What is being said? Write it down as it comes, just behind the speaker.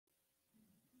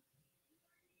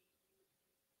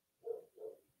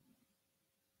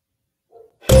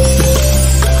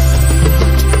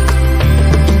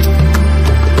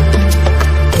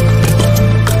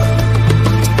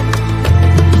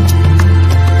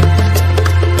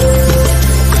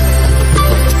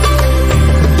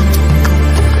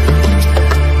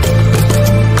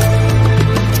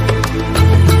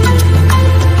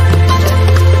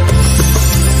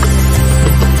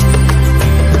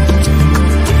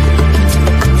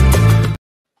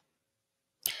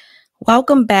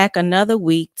Welcome back another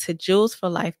week to Jules for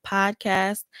Life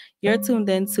podcast. You're tuned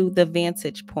into The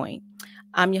Vantage Point.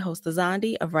 I'm your host,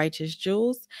 Azandi of Righteous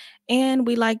Jules, and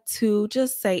we like to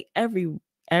just say every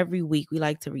week we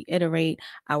like to reiterate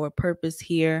our purpose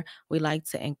here. We like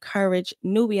to encourage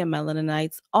Nubian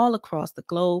Melaninites all across the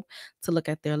globe to look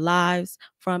at their lives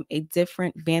from a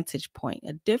different vantage point,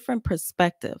 a different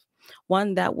perspective,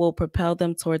 one that will propel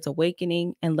them towards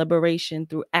awakening and liberation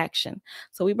through action.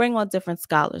 So we bring on different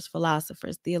scholars,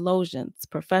 philosophers, theologians,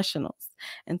 professionals.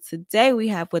 And today we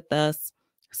have with us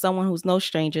someone who's no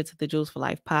stranger to the Jules for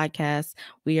Life podcast.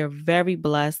 We are very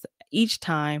blessed each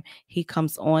time he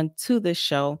comes on to the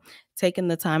show, taking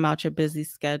the time out your busy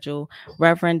schedule.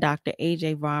 Reverend Dr.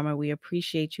 AJ Varmah, we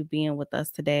appreciate you being with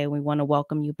us today. We want to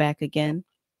welcome you back again.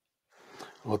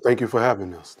 Well, thank you for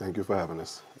having us. Thank you for having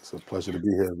us. It's a pleasure to be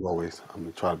here as always. I'm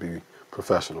going to try to be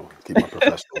professional, keep my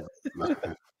professional.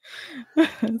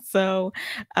 so,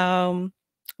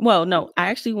 well, no, I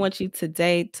actually want you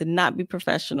today to not be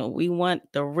professional. We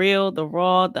want the real, the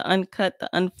raw, the uncut, the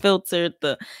unfiltered.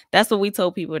 That's what we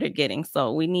told people they're getting.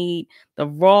 So we need the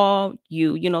raw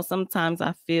you. Sometimes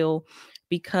I feel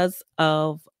because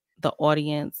of the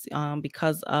audience,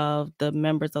 because of the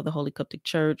members of the Holy Coptic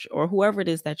Church or whoever it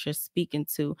is that you're speaking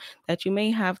to, that you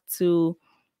may have to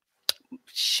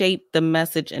shape the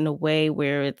message in a way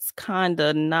where it's kind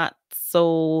of not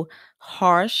so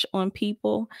harsh on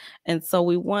people. And so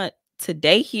we want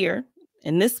today here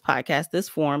in this podcast, this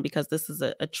forum, because this is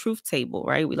a truth table,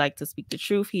 right? We like to speak the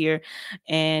truth here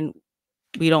and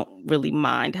we don't really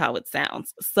mind how it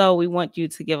sounds. So we want you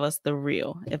to give us the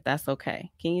real, if that's okay.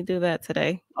 Can you do that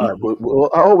today? All right, well,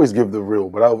 I always give the real,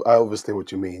 but I understand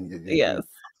what you mean. You Yes.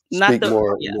 Not speak the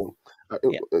more, yes.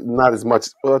 Yeah. not as much.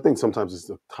 Well, I think sometimes it's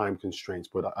the time constraints,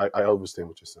 but I understand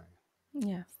what you're saying.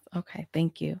 Yes. Okay.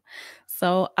 Thank you.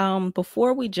 So,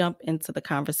 before we jump into the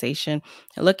conversation,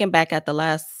 looking back at the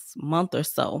last month or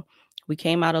so, we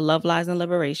came out of Love, Lies, and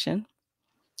Liberation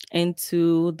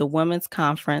into the women's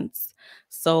conference.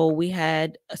 So we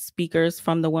had speakers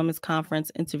from the women's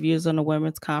conference, interviews on the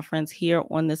women's conference here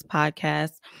on this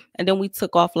podcast. And then we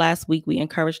took off last week. We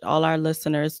encouraged all our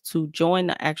listeners to join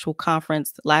the actual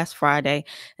conference last Friday.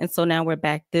 And so now we're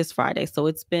back this Friday. So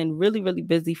it's been really, really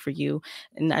busy for you.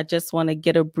 And I just want to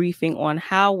get a briefing on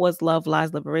how was Love,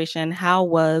 Lies, Liberation? How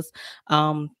was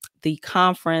the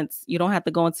conference? You don't have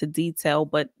to go into detail,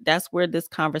 but that's where this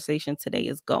conversation today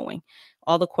is going.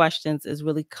 All the questions is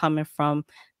really coming from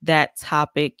that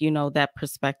topic, that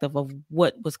perspective of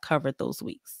what was covered those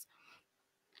weeks.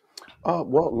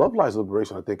 Well, Love Lies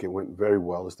Liberation, I think it went very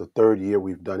well. It's the third year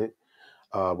we've done it.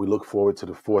 We look forward to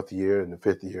the fourth year and the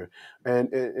fifth year, and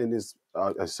it's,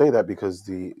 I say that because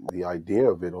the idea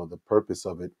of it or the purpose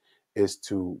of it is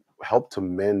to help to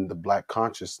mend the Black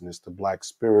consciousness, the Black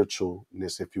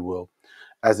spiritualness, if you will,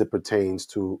 as it pertains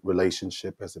to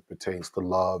relationship, as it pertains to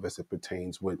love, as it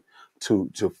pertains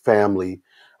to family.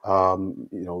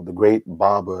 The great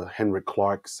Baba Henrik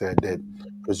Clark said that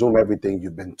presume everything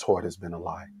you've been taught has been a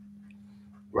lie.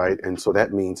 Right. And so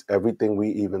that means everything we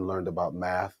even learned about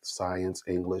math, science,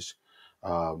 English,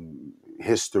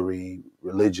 history,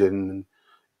 religion,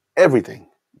 everything,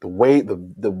 the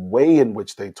way in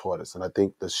which they taught us. And I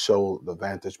think the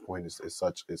vantage point is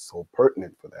so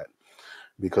pertinent for that,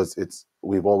 because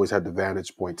we've always had the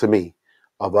vantage point, to me,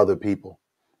 of other people.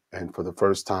 And for the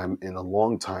first time in a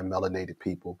long time, melanated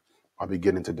people are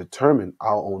beginning to determine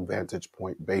our own vantage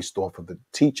point based off of the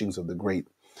teachings of the great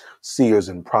seers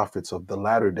and prophets of the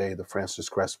latter day, the Francis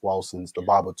Cress Welsons, the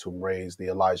Baba Tumrays, the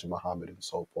Elijah Muhammad, and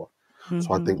so forth.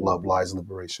 So I think Love, Lies,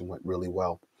 Liberation went really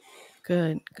well.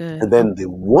 Good. And then the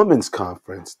women's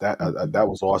conference, that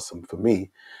was awesome for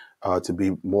me, to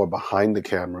be more behind the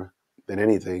camera than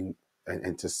anything,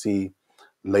 and to see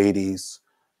ladies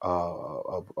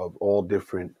of all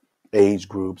different age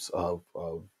groups,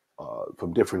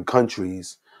 from different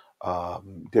countries,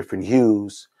 different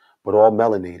hues, but all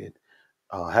melanated,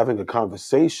 having a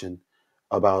conversation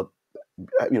about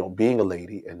being a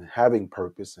lady and having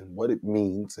purpose and what it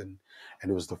means, and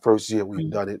it was the first year we've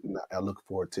done it, and I look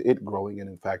forward to it growing. And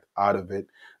in fact, out of it,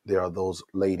 there are those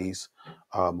ladies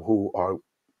who are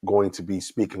going to be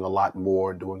speaking a lot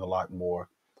more and doing a lot more.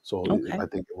 So Okay. I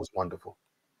think it was wonderful.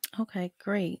 Okay,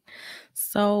 great.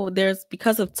 So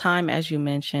because of time, as you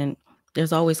mentioned,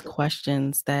 there's always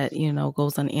questions that,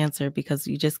 goes unanswered because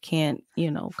you just can't,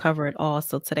 cover it all.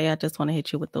 So today I just want to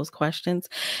hit you with those questions.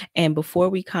 And before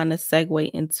we kind of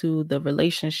segue into the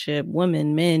relationship,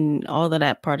 women, men, all of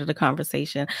that part of the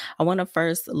conversation, I want to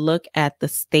first look at the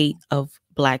state of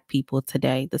Black people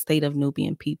today, the state of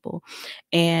Nubian people.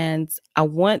 And I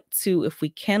want to, if we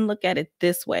can look at it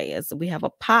this way, as we have a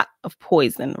pot of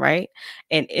poison, right?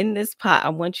 And in this pot, I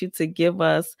want you to give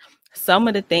us some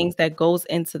of the things that goes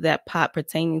into that pot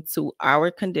pertaining to our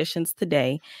conditions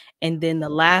today, and then the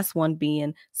last one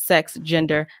being sex,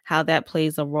 gender, how that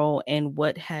plays a role, and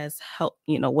what has helped,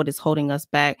 what is holding us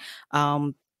back,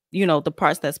 um the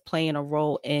parts that's playing a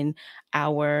role in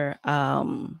our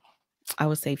I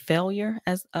would say failure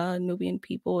as Nubian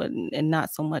people, and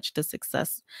not so much the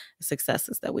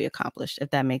successes that we accomplished, if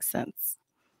that makes sense.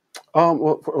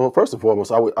 Well, first and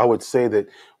foremost, I would say that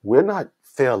we're not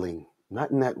failing,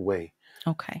 not in that way.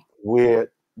 Okay.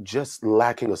 We're just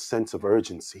lacking a sense of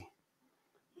urgency,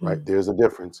 right? Mm, There's a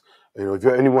difference. If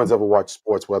anyone's ever watched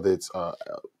sports, whether it's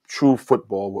true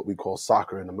football, what we call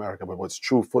soccer in America, but what's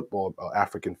true football,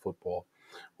 African football,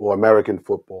 or American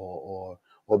football,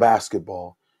 or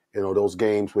basketball, those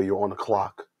games where you're on the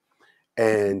clock,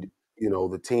 and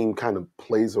the team kind of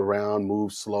plays around,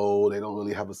 moves slow. They don't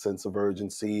really have a sense of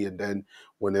urgency, and then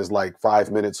when there's like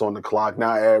 5 minutes on the clock,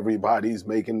 now everybody's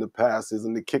making the passes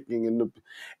and the kicking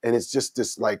and it's just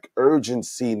this like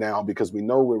urgency now because we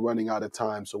know we're running out of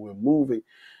time, so we're moving.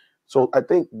 So I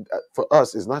think for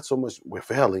us, it's not so much we're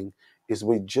failing, is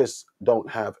we just don't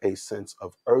have a sense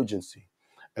of urgency,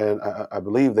 and I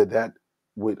believe that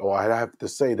would, or I have to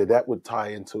say that would tie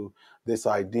into this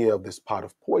idea of this pot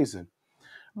of poison.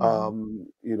 mhm,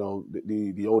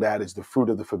 The old adage, the fruit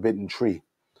of the forbidden tree.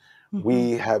 mhm,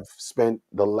 We have spent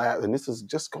the last, and this is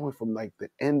just going from like the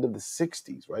end of the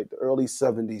 60s, right, the early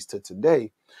 70s to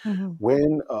today, mhm,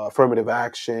 when affirmative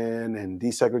action and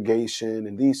desegregation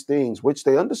and these things, which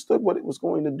they understood what it was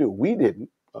going to do. We didn't.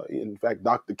 In fact,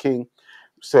 Dr. King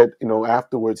said,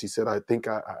 afterwards, he said, I think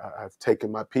I've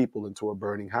taken my people into a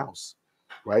burning house,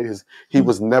 right? He mhm.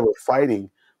 was never fighting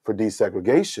for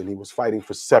desegregation. He was fighting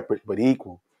for separate but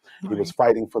equal. He was Right.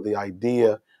 fighting for the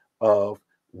idea of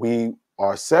we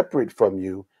are separate from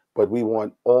you, but we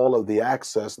want all of the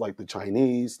access, like the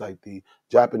Chinese, like the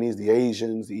Japanese, the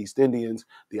Asians, the East Indians,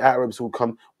 the Arabs who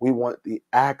come. We want the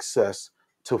access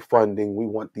to funding. We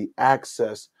want the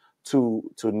access to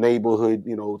neighborhood,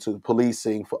 to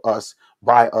policing for us,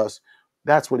 by us.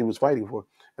 That's what he was fighting for.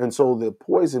 And so the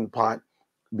poison pot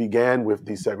began with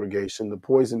desegregation. The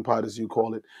poison pot, as you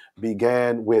call it,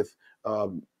 began with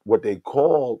what they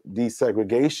call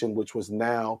desegregation, which was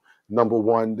now number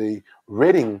one, the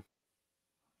ridding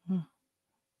Mm,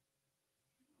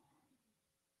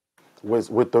 was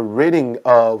with the ridding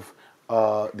of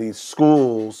these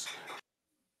schools,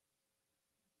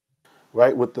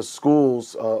 right? With the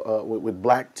schools, with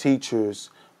black teachers,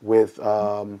 with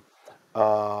um,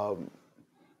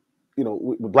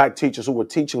 with black teachers who were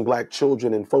teaching black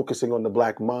children and focusing on the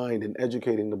black mind and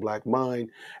educating the black mind,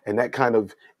 and that kind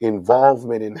of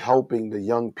involvement in helping the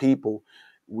young people.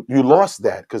 You lost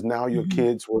that because now your mhm.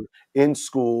 kids were in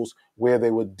schools where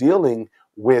they were dealing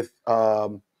with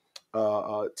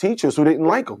teachers who didn't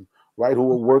like them, right? Who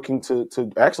were working to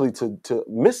actually to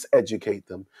miseducate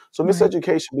them. So Right.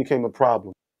 miseducation became a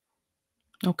problem.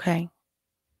 Okay.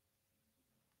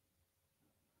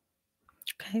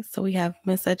 Okay. So we have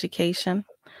miseducation.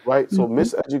 Right? So Mhm,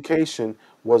 miseducation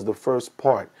was the first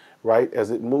part, right? As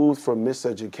it moved from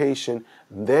miseducation,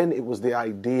 then it was the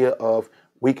idea of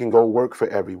we can go work for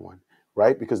everyone,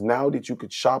 right? Because now that you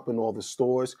could shop in all the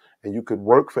stores and you could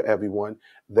work for everyone,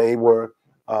 they were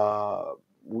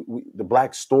the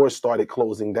black stores started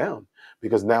closing down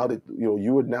because now that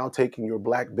you were now taking your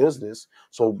black business,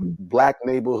 so mhm, black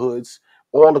neighborhoods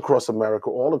all across America,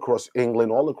 all across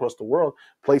England, all across the world,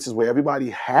 places where everybody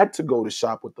had to go to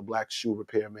shop with the black shoe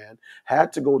repairman,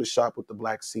 had to go to shop with the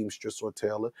black seamstress or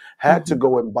tailor, had to mhm,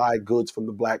 go and buy goods from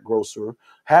the black grocer,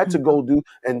 had to mhm, go do,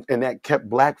 and that kept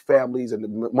black families, and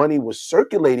the money was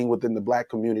circulating within the black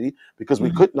community because we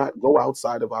mhm, could not go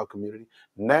outside of our community.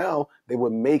 Now they were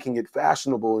making it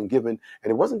fashionable and giving,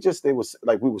 and it wasn't just they was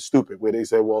like we were stupid where they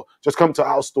said, well, just come to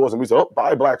our stores, and we said, oh,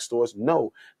 buy black stores.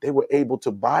 No, they were able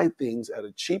to buy things at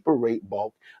a cheaper rate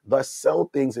bulk, thus sell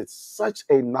things at such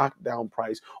a knockdown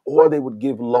price, or they would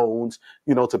give loans,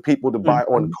 to people to buy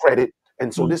on mhm, credit.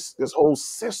 And so mhm. this whole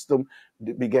system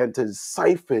began to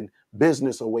siphon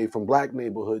business away from black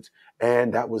neighborhoods,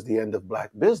 and that was the end of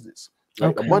black business,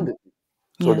 right? Okay. Abundantly.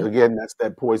 So Yeah. again, that's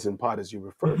that poison pot as you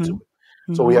referred to Mhm, it.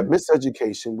 So we have mhm,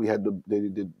 miseducation, we had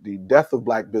the death of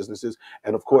black businesses,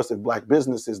 and of course, if black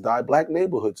businesses die, black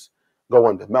neighborhoods go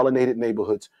under, melanated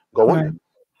neighborhoods go right, under.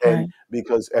 And right,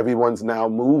 because everyone's now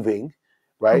moving,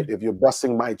 right? mm, If you're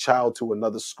busing my child to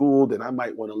another school, then I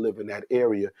might want to live in that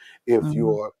area. If mhm,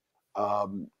 you're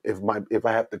If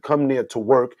I have to come there to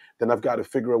work, then I've got to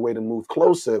figure a way to move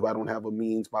closer if I don't have a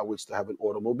means by which to have an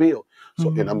automobile. So,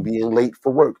 and I'm Mhm. being late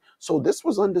for work. So this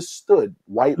was understood.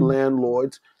 White Mhm.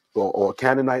 landlords or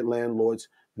Canaanite landlords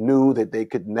knew that they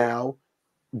could now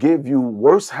give you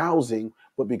worse housing,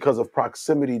 but because of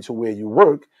proximity to where you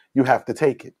work, you have to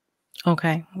take it.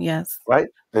 Okay. Yes. Right?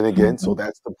 And again, so Mhm.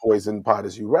 that's the poison pot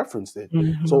as you referenced it.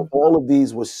 So Mhm. all of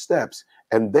these were steps.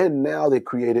 And then now they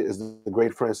created, as the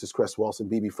great Francis Cress Welsing,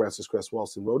 BB Francis Cress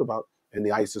Welsing wrote about in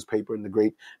the ISIS paper, and the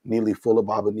great Neely Fuller,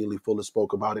 Baba Neely Fuller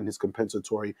spoke about in his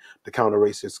compensatory, the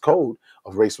counter-racist code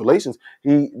of race relations.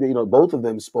 Both of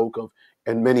them spoke of,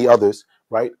 and many others,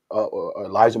 right?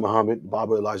 Elijah Muhammad,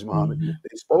 Baba Elijah Muhammad, Mhm.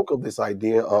 they spoke of this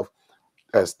idea of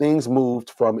as things moved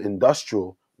from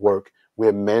industrial work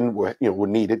where men were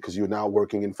needed because you're now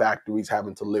working in factories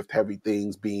having to lift heavy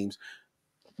things, beams,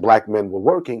 black men were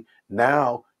working.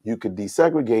 Now you could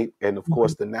desegregate, and of Mhm.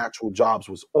 course, the natural jobs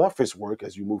was office work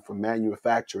as you move from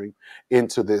manufacturing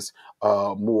into this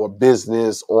more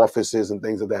business, offices, and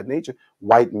things of that nature.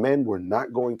 White men were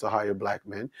not going to hire black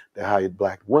men; they hired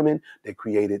black women. They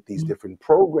created these Mhm. different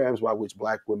programs by which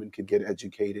black women could get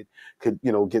educated, could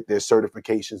get their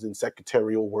certifications in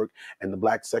secretarial work, and the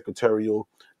black secretarial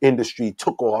industry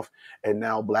took off, and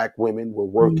now black women were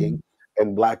working, Mhm.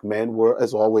 and black men were,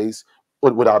 as always,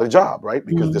 without a job, right?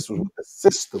 Because this was Mhm. what the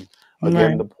system, again,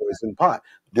 Right. the poison pot.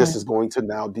 This Right. is going to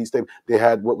now destabilize. They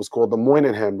had what was called the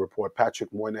Moynihan Report.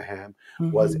 Patrick Moynihan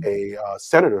was Mhm. a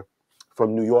senator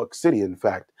from New York City, in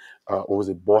fact, or was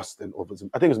it Boston, or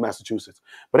I think it was Massachusetts.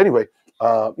 But anyway,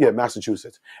 yeah,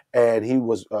 Massachusetts, and he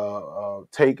was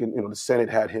taken. The Senate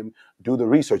had him do the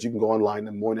research. You can go online,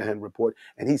 the Moynihan Report,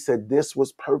 and he said this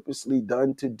was purposely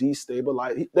done to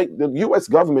destabilize. The U.S.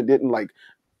 government didn't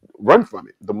run from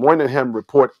it. The Moynihan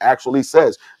Report actually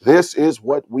says this is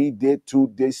what we did to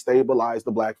destabilize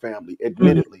the black family, Mhm.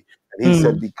 admittedly. And he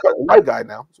said, Mhm. because white guy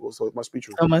now, so it must be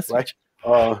true, So must be right?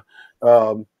 Uh,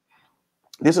 um,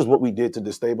 this is what we did to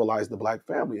destabilize the black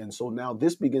family. And so now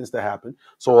this begins to happen.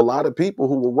 So a lot of people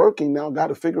who were working now got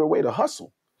to figure a way to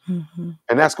hustle. true. Mhm.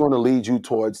 And that's going to lead you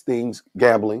towards things,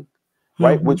 gambling,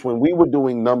 right? Mhm. Which when we were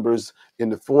doing numbers in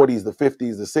the 40s, the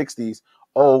 50s, the 60s,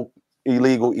 oh,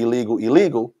 illegal, illegal,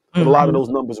 illegal. But a lot of Mhm. those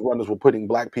numbers runners were putting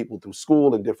black people through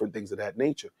school and different things of that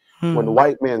nature. When the Mhm.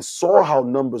 white man saw how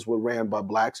numbers were ran by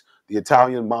blacks, the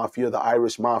Italian mafia, the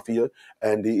Irish mafia,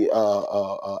 and the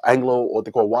Anglo, what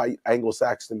they call white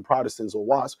Anglo-Saxon Protestants or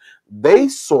WASP, they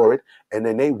saw it, and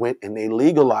then they went and they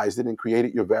legalized it and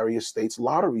created your various states'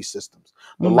 lottery systems.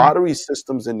 The Mhm. lottery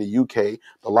systems in the UK,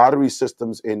 the lottery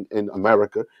systems in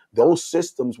America, those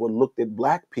systems were looked at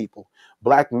black people,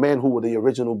 black men who were the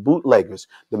original bootleggers,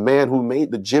 the man who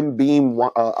made the Jim Beam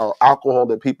alcohol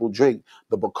that people drink,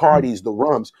 the Bacardis, the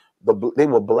rums. They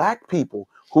were black people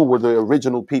who were the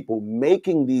original people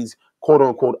making these quote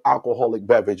unquote alcoholic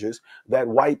beverages that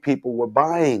white people were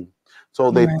buying. So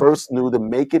they Right. first knew to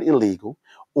make it illegal,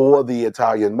 or the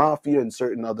Italian mafia and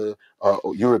certain other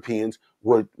Europeans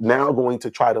were now going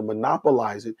to try to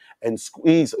monopolize it and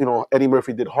squeeze. Eddie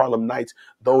Murphy did Harlem Nights,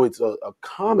 though it's a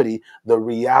comedy, the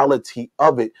reality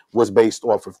of it was based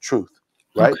off of truth,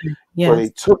 right? Okay. So they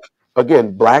Yes. took,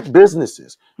 again, black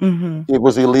businesses. Mhm. It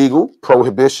was illegal,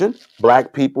 prohibition.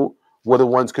 Black people were the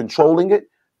ones controlling it.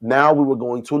 Now we were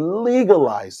going to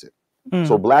legalize it.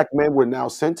 So Mm. black men were now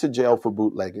sent to jail for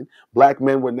bootlegging. Black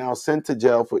men were now sent to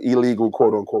jail for illegal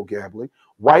quote unquote gambling.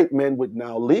 White men would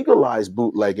now legalize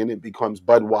bootlegging. It becomes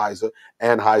Budweiser,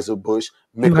 Anheuser-Busch,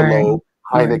 Right. Michelob,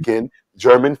 Right. Heineken,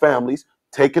 German families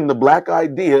taking the black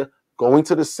idea, going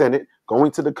to the Senate, going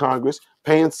to the Congress,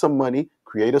 paying some money,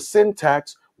 create a sin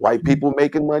tax, white people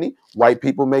making money, white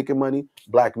people making money,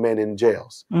 black men in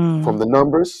jails. From Mm. the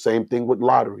numbers, same thing with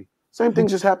lottery. Same thing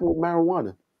just happened with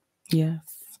marijuana, Yes.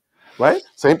 right?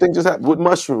 Same thing just happened with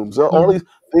mushrooms. All Yeah. these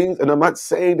things, and I'm not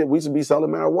saying that we should be selling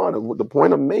marijuana. What the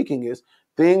point I'm making is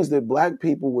things that black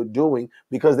people were doing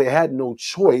because they had no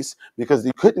choice, because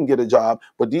they couldn't get a job.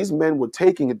 But these men were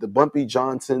taking it, the Bumpy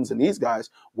Johnsons and these guys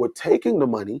were taking the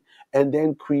money and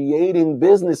then creating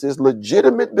businesses,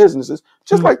 legitimate businesses,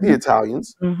 just like the Mhm.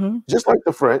 Italians, Mhm. just like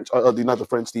the French, not the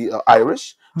French, the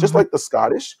Irish, just Mhm. like the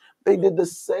Scottish. They did the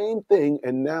same thing,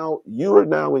 and now you are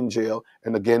now in jail.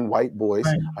 And again, white boys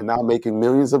Right. are now making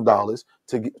millions of dollars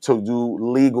to do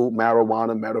legal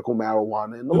marijuana, medical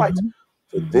marijuana, and the likes. Mhm.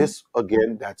 So Mhm. this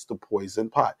again, that's the poison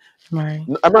pot. Right.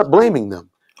 I'm not blaming them,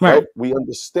 Right. right? We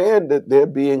understand that they're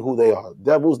being who they are.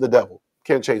 Devil's the devil.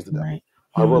 Can't change the devil. Right.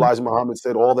 I Mhm. realize Muhammad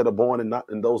said, "All that are born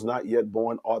and those not yet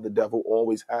born are the devil,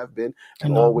 always have been,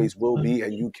 and And always always will will be,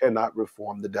 and be. you cannot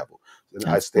reform the devil." And I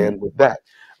That's right. stand with that,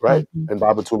 right? Mhm. And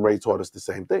Baba Tumre taught us the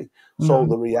same thing. So Mhm.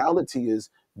 the reality is,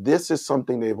 this is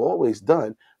something they've always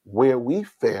done. Where we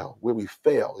fail,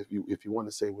 if you want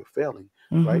to say we're failing,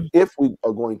 right? Mhm. If we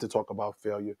are going to talk about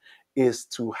failure, is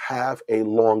to have a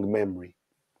long memory,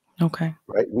 Okay.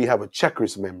 right? We have a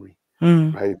checkers memory,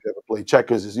 Mm. right? If you ever play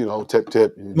checkers, is tip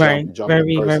tip, and Right. you jump the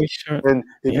Very, person. very short. And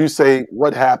if Yeah. you say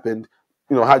what happened,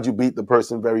 how'd you beat the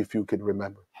person, very few can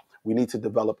remember. We need to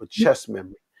develop a chess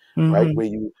memory, right? Mhm. Where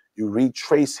you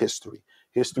retrace history.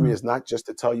 History Mm. is not just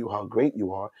to tell you how great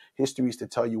you are. History is to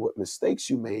tell you what mistakes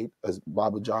you made, as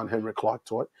Baba John Henry Clark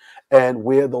taught, and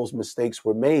where those mistakes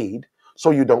were made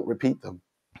so you don't repeat them,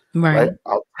 right? Right.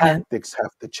 Our Yeah. tactics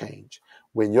have to change.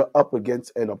 When you're up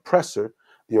against an oppressor,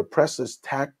 the oppressor's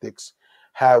tactics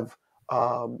have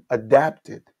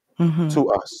adapted Mhm. to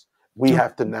us. We Okay.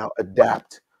 have to now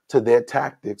adapt to their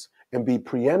tactics and be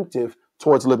preemptive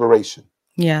towards liberation.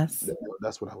 Yes.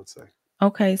 That's what I would say.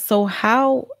 Okay. So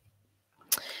how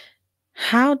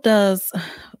does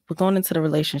we're going into the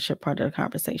relationship part of the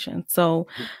conversation. So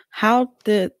how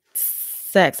did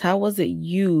sex, how was it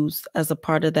used as a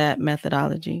part of that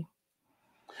methodology?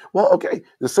 Well, okay,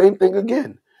 the same thing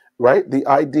again, right? The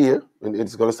idea, and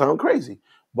it's going to sound crazy,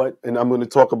 and I'm going to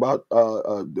talk about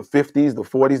the 50s, the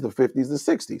 40s, the 50s, the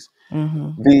 60s.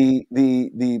 Mhm.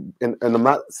 And I'm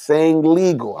not saying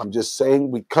legal. I'm just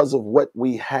saying because of what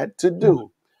we had to Mhm.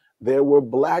 do. There were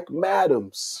black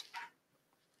madams.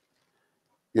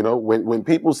 When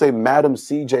people say Madam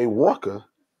C.J. Walker,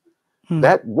 Mm.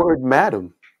 that word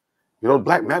madam,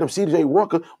 black Madam C.J.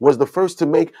 Walker was the first to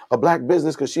make a black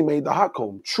business because she made the hot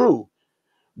comb. True.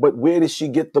 But where did she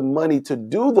get the money to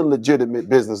do the legitimate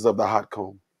business of the hot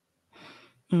comb?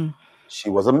 Mm. She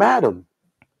was a madam.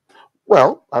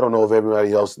 Well, I don't know if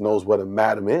everybody else knows what a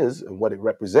madam is and what it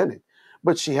represented,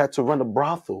 but she had to run a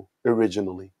brothel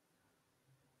originally.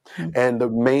 Mm. And the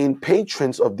main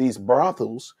patrons of these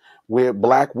brothels were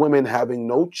black women having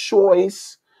no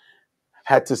choice,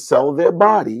 had to sell their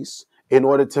bodies in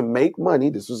order to make money.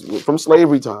 This was from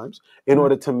slavery times, in Mm.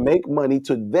 order to make money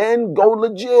to then go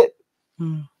legit.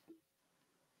 Mm.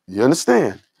 You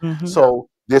understand? Mhm. So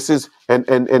this is and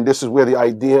this is where the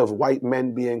idea of white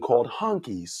men being called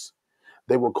honkies.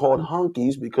 They were called Mm.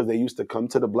 honkies because they used to come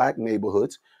to the black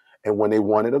neighborhoods, and when they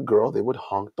wanted a girl, they would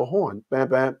honk the horn. Bam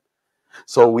bam.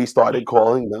 So we started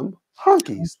calling them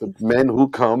honkies, the Monkeys. men who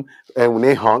come and when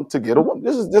they honk to get a woman.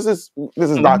 This is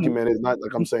Mhm. documented. It's not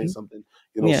like I'm saying Mhm. something,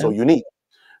 Yeah. so unique.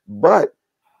 But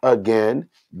again,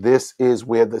 this is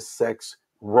where the sex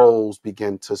roles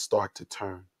begin to start to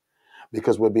turn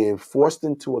because we're being forced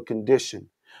into a condition,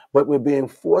 but we're being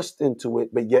forced into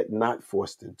it, but yet not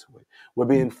forced into it. We're Mm.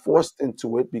 being forced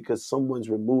into it because someone's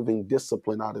removing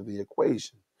discipline out of the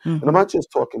equation. And I'm Mhm. not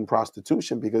just talking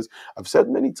prostitution because I've said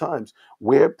many times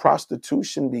where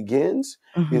prostitution begins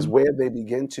is Mhm. where they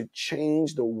begin to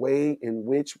change the way in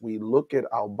which we look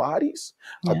at our bodies,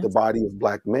 at the Yes. body of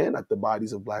black men, at the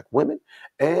bodies of black women,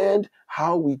 and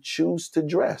how we choose to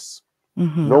dress.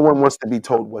 Mhm. No one wants to be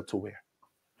told what to wear.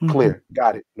 Mhm. Clear.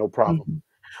 Got it. No problem. Mhm.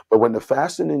 But when the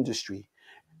fashion industry,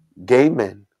 gay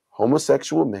men,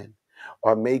 homosexual men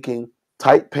are making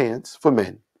tight pants for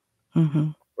men,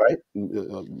 Mhm. right?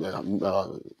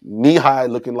 Knee high,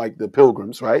 looking like the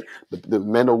pilgrims, right? The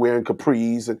men are wearing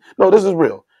capris, and no, this is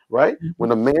real, right? Mhm.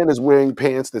 When a man is wearing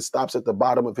pants that stops at the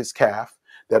bottom of his calf,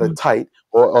 that are Mhm. tight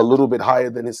or a little bit higher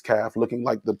than his calf, looking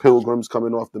like the pilgrims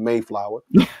coming off the Mayflower,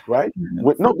 right?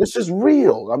 Yes. No, this is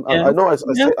real. I Yes. know.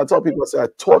 Yes. I tell people, I say I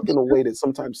talk in a way that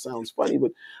sometimes sounds funny,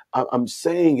 but I'm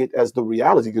saying it as the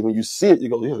reality because when you see it, you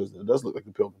go, "Yeah, it does look like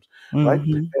the pilgrims," right?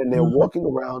 Mhm. And they're Mhm. walking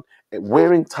around and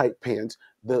wearing tight pants.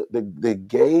 The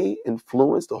gay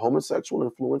influence, the homosexual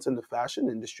influence in the fashion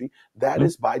industry, that Mm.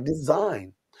 is by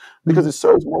design because Mhm. it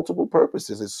serves multiple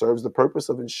purposes. It serves the purpose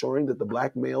of ensuring that the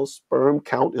black male's sperm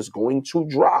count is going to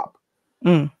drop.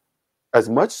 Mm. As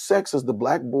much sex as the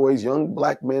black boys, young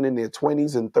black men in their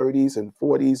 20s and 30s and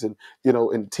 40s and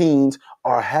and teens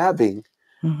are having,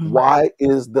 Mhm. why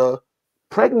is the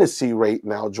pregnancy rate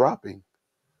now dropping?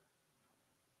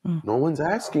 Mm. No one's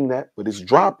asking that, but it's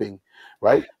dropping,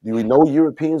 right? Do we know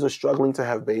Europeans are struggling to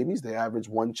have babies? They average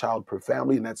one child per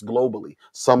family, and that's globally. Mm.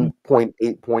 Some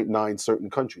 0.8, point 0.9 certain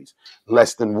countries,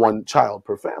 less than one child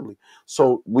per family.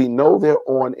 So we know they're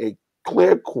on a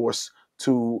clear course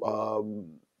to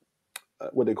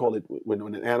what they call it when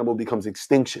an animal becomes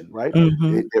extinction, right?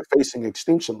 Mhm. They're facing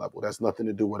extinction level. That's nothing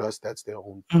to do with us. That's their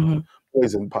own Mhm.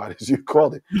 poison pot, as you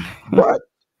called it. But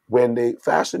when the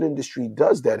fashion industry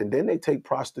does that, and then they take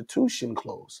prostitution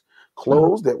clothes. Mhm.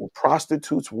 clothes that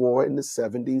prostitutes wore in the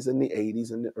 70s and the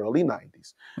 80s and the early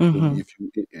 90s. Mhm. If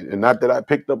you, and not that I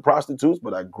picked up prostitutes,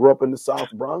 but I grew up in the South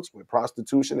Bronx where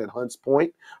prostitution at Hunts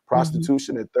Point, Mhm.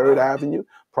 prostitution at Third Avenue,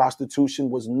 prostitution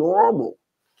was normal.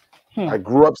 Hmm. I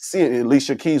grew up seeing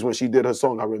Alicia Keys when she did her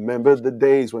song. I remember the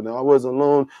days when I was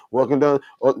alone, walking down.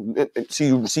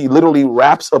 She literally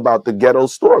raps about the ghetto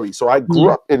story. So I grew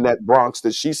Yeah. up in that Bronx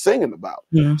that she's singing about.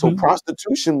 So Mhm.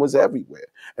 prostitution was everywhere,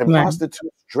 and Right.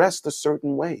 prostitutes dressed a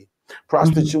certain way. Mhm.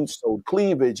 Prostitutes sold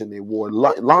cleavage, and they wore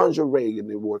lingerie, and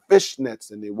they wore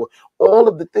fishnets, and they wore all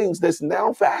of the things that's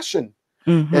now fashion.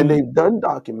 And Mhm. they've done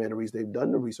documentaries, they've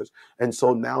done the research, and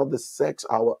so now the sex,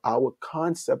 our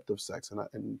concept of sex,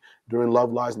 and during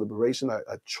Love Lies Liberation, I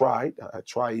try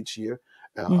each year.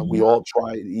 We Mhm. all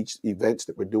try each events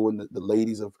that we're doing. The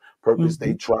ladies of purpose,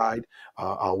 they Mhm. tried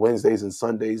our Wednesdays and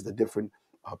Sundays. The different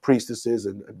priestesses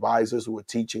and advisors who are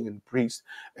teaching, and priests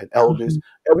and elders. Mhm.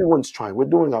 Everyone's trying. We're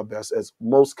doing our best, as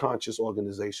most conscious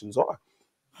organizations are.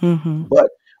 Mhm. But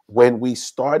when we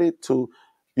started to,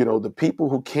 the people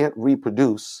who can't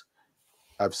reproduce,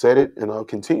 I've said it and I'll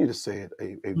continue to say it,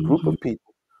 a group Mhm. of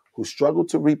people who struggle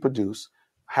to reproduce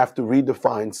have to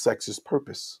redefine sex's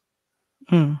purpose.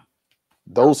 Mm.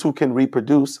 Those who can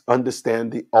reproduce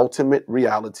understand the ultimate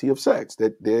reality of sex,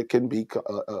 that there can be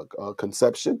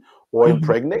conception or Mhm.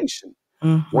 impregnation.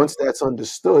 Mhm. Once that's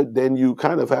understood, then you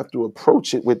kind of have to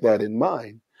approach it with that in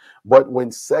mind. But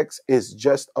when sex is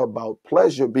just about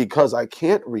pleasure because I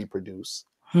can't reproduce,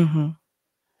 Mhm.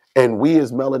 and we,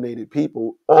 as melanated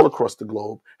people all across the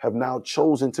globe, have now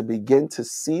chosen to begin to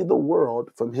see the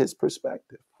world from his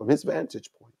perspective, from his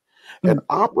vantage point, and Mm.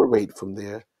 operate from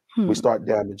there. We Hmm. start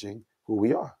damaging who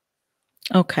we are.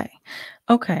 Okay.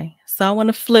 Okay. So I want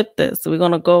to flip this. We're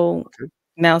going to go. Okay.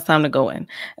 Now it's time to go in.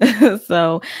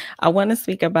 So I want to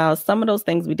speak about some of those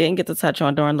things we didn't get to touch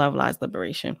on during Love Lies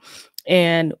Liberation.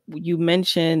 And you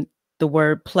mentioned the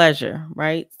word pleasure,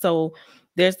 right? So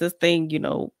there's this thing,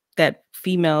 that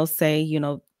females say,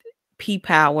 P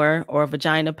power or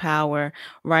vagina power,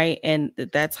 right? And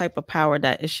that type of power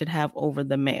that it should have over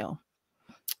the male.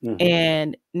 Hmm.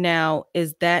 And now,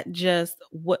 is that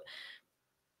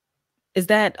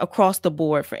across the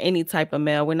board for any type of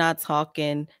male? We're not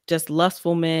talking just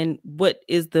lustful men. What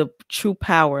is the true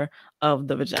power of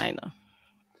the vagina?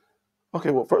 Okay.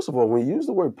 Well, first of all, when you use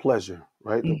the word pleasure,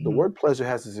 right, the Mhm. word pleasure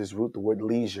has as its root the word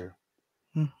leisure.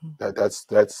 Mhm. That's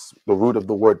the root of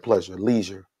the word pleasure,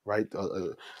 leisure, right,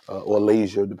 or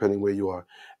leisure, depending where you are,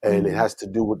 and it Mhm. has to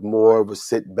do with more of a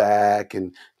sit back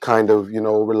and kind of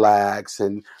relax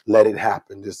and let it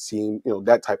happen. Just seeing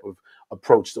that type of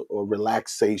approach to, or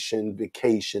relaxation,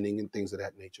 vacationing, and things of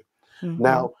that nature. Mhm.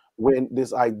 Now, when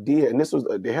this idea, and this was,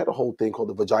 they had a whole thing called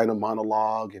the vagina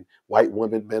monologue, and white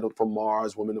women, men are from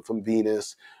Mars, women are from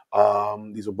Venus.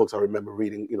 These are books I remember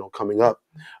reading, coming up.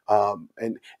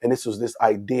 And this was this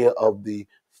idea of the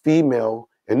female,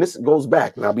 and this goes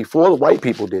back now before the white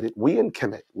people did it. We in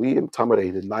Kemet, we in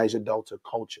Tamaré, the Niger Delta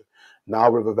culture,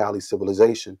 Nile River Valley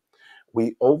civilization,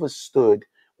 we overstood.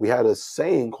 We had a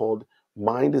saying called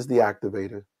 "Mind is the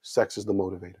activator, sex is the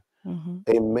motivator." Mhm.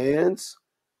 A man's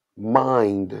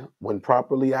mind, when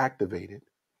properly activated,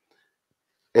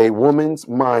 a woman's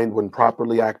mind, when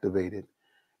properly activated,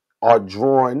 are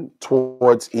drawn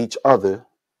towards each other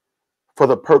for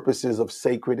the purposes of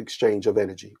sacred exchange of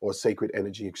energy or sacred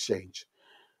energy exchange.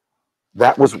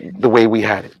 That was Okay. the way we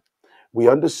had it. We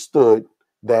understood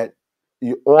that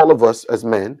all of us as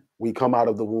men, we come out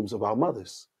of the wombs of our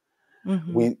mothers.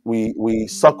 Mhm. We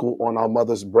suckle on our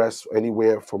mother's breasts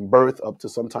anywhere from birth up to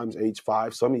sometimes age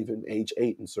 5, some even age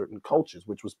 8 in certain cultures,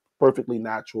 which was perfectly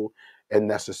natural and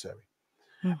necessary.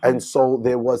 And Mhm. so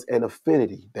there was an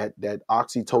affinity, that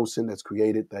oxytocin that's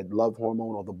created, that love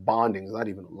hormone, or the bonding. It's not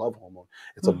even a love hormone.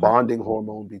 It's a Mhm. bonding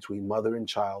hormone between mother and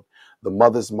child, the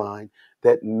mother's mind,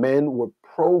 that men were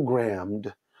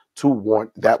programmed to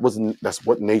want. That's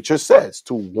what nature says,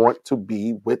 to want to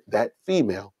be with that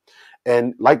female.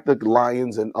 And like the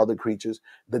lions and other creatures,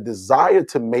 the desire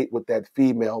to mate with that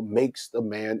female makes the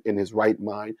man in his right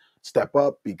mind step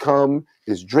up, become,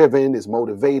 is driven, is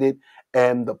motivated.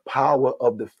 And the power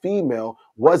of the female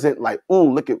wasn't like, oh,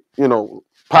 look at,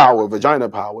 power, vagina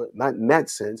power, not in that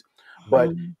sense. But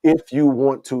Mhm. if you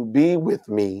want to be with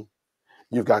me,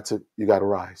 you got to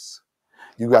rise.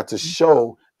 You got to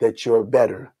show that you're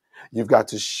better. You've got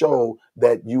to show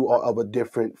that you are of a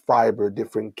different fiber,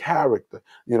 different character.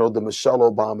 The Michelle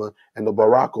Obama and the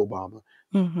Barack Obama.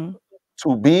 Mhm.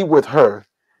 To be with her,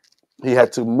 he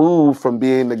had to move from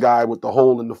being the guy with the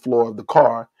hole in the floor of the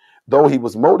car, though he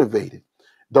was motivated,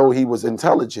 though he was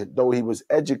intelligent, though he was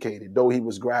educated, though he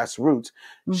was grassroots.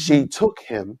 She Mhm. took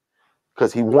him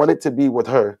because he wanted to be with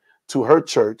her to her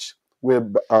church where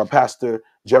Pastor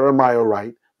Jeremiah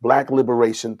Wright, Black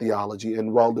liberation theology,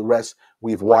 and well, the rest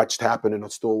we've watched happen and are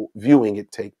still viewing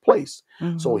it take place.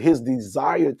 So Mhm. his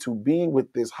desire to be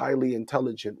with this highly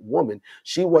intelligent woman,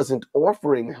 she wasn't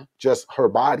offering just her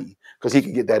body because he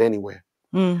could get that anywhere.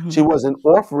 She Mhm. wasn't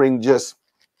offering just,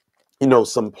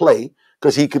 some play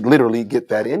because he could literally get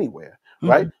that anywhere,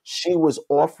 right? Mhm. She was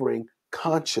offering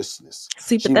consciousness.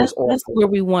 See, but She was that's offering, where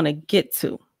we wanna get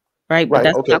to, right? But right?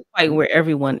 that's Okay. not quite where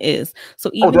everyone is.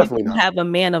 So Oh, even if definitely you not. have a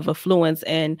man of affluence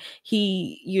and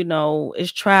he,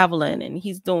 is traveling and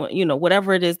he's doing,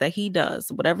 whatever it is that he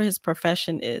does, whatever his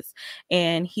profession is,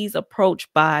 and he's approached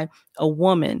by a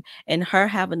woman and her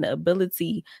having the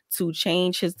ability to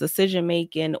change his decision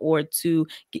making or to,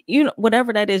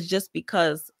 whatever that is just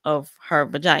because of her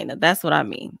vagina. That's what I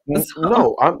mean. So,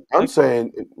 No, I'm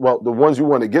saying, well, the ones you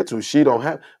want to get to, she don't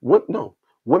have. What? No,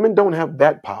 women don't have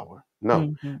that power. No,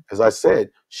 mhm, as I said,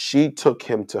 she took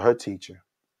him to her teacher,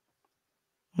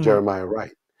 mhm, Jeremiah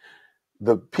Wright.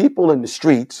 The people in the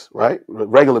streets, right?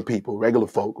 Regular people, regular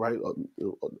folk, right?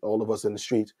 All of us in the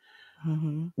streets,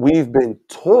 mhm, we've been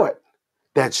taught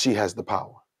that she has the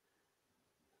power.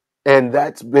 And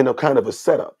that's been a kind of a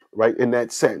setup, right? In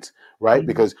that sense, right? mhm,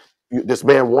 Because this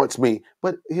man wants me.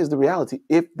 But here's the reality: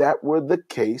 if that were the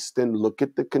case, then look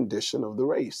at the condition of the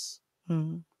race.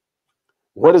 mhm.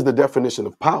 What is the definition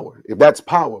of power? If that's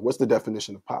power, what's the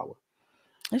definition of power?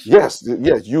 That's true.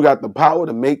 Yes, you got the power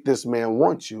to make this man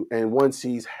want you, and once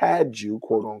he's had you,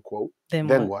 quote unquote, Then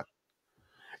then what? what?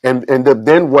 And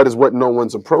then what is what no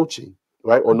one's approaching,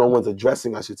 right? Or no one's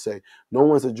addressing, I should say. No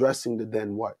one's addressing the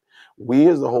then what. We,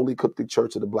 as the Holy Coptic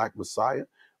Church of the Black Messiah,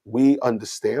 we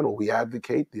understand or we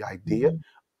advocate the idea Mhm,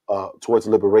 towards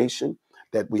liberation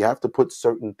that we have to put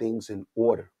certain things in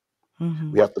order.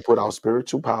 We mhm, have to put our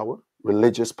spiritual power,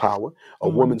 religious power, a mhm,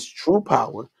 woman's true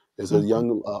power. There's a mhm.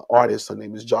 young artist. Her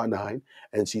name is John Nine,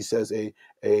 and she says a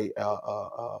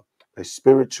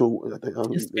spiritual.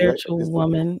 A Right, spiritual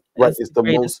woman right. is It's the the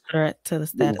greatest most threat to the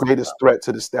the status quo. greatest threat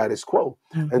to the status quo.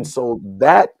 And Mhm, so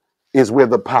that is where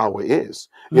the power is.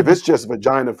 If mhm, it's just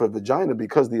vagina for vagina,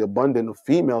 because the abundance of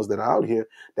females that are out here,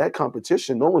 that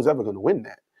competition, no one's ever going to win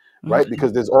that. Right, okay.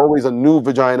 because there's always a new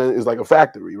vagina is like a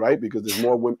factory, right? Because there's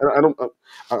more women. I don't.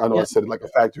 I know I Yep. said it like a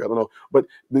factory. I don't know, but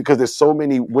because there's so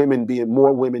many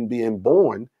more women being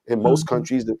born in most Mhm,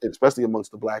 countries, especially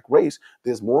amongst the black race,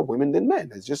 there's more women than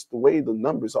men. It's just the way the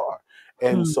numbers are.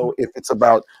 And mhm. so, if it's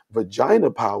about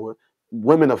vagina power,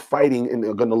 women are fighting and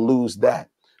they're going to lose that.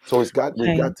 So we've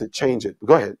Okay. got to change it.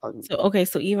 Go ahead.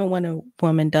 So even when a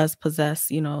woman does possess,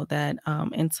 that,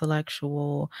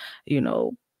 intellectual, you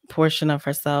know, portion of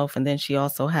herself, and then she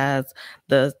also has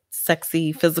the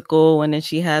sexy physical, and then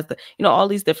she has the, all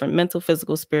these different mental,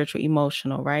 physical, spiritual,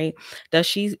 emotional, right? Does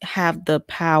she have the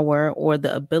power or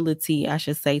the ability, I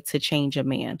should say, to change a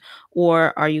man?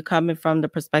 Or are you coming from the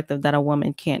perspective that a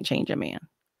woman can't change a man?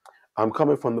 I'm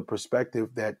coming from the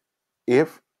perspective that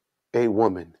if a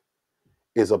woman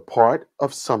is a part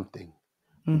of something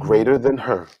Mhm, greater than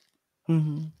her,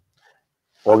 mhm,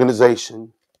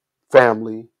 organization,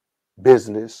 family,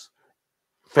 business,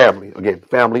 family, again,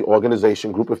 family,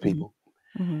 organization, group of mhm, people,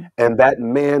 mhm, and that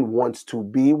man wants to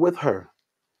be with her,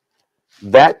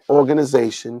 that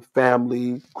organization,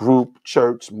 family, group,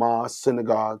 church, mosque,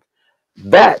 synagogue,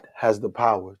 that has the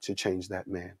power to change that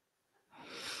man.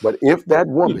 But if that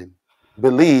mm, woman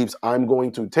believes I'm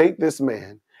going to take this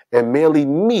man and merely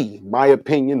me, my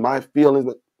opinion, my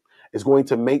feelings, is going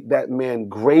to make that man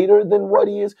greater than what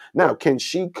he is. Now, can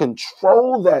she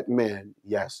control that man?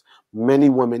 Yes. Many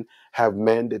women have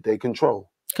men that they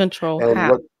control. control And how?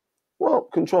 what well,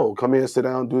 control. Come here, sit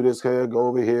down, do this here, go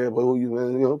over here, but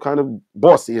who kind of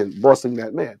bossy and bossing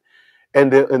that man.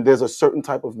 And there's a certain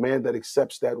type of man that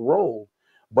accepts that role.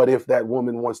 But if that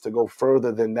woman wants to go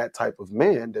further than that type of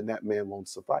man, then that man won't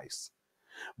suffice.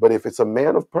 But if it's a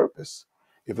man of purpose,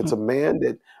 if it's Mm, a man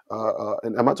that,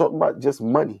 and I'm not talking about just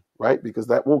money, right? Because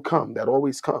that will come, that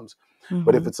always comes.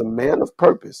 But if mhm, it's a man of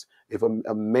purpose, if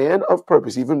a man of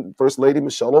purpose, even First Lady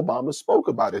Michelle Obama spoke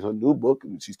about it in her new book,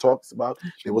 and she talks about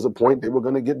that's there true. was a point they were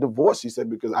going to get divorced. She said,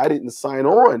 because I didn't sign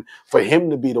on for him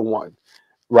to be the one,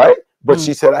 right? But Mm,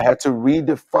 she said, I had to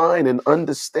redefine and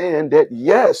understand that,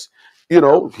 yes,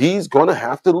 he's going to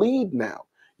have to lead now.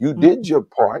 You did mm, your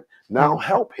part. Now mm,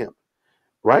 help him,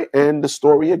 right? And the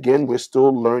story again, we're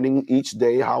still learning each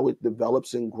day how it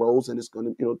develops and grows, and it's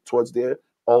going to, towards their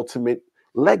ultimate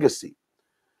legacy.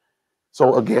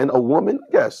 So again, a woman,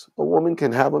 yes, a woman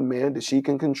can have a man that she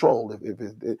can control. If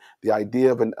the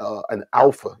idea of an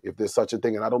alpha, if there's such a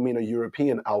thing, and I don't mean a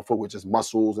European alpha, which is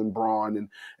muscles and brawn, and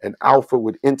an alpha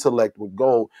with intellect, with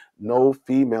goal. No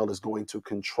female is going to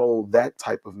control that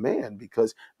type of man,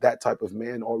 because that type of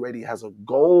man already has a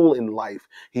goal in life.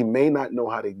 He may not know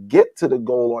how to get to the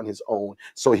goal on his own,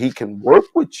 so he can work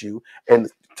with you, and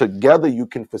together you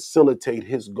can facilitate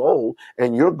his goal,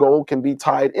 and your goal can be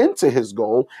tied into his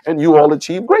goal, and you all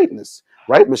achieve greatness.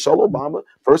 Right? Michelle Obama,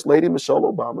 First Lady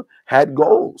Michelle Obama, had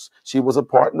goals. She was a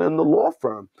partner in the law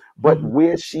firm, but Mhm.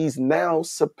 where she's now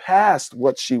surpassed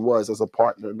what she was as a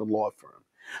partner in the law firm,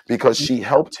 because she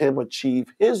helped him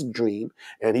achieve his dream,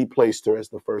 and he placed her as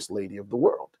the First Lady of the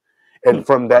world. And Mhm.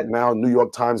 from that, now New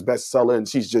York Times bestseller, and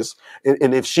she's just,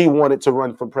 and if she wanted to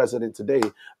run for president today,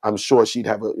 I'm sure she'd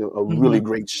have a really Mhm.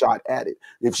 great shot at it.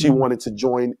 If she Mhm. wanted to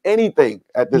join anything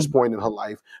at this Mhm. point in her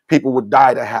life, people would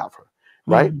die to have her,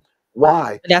 right? Mhm.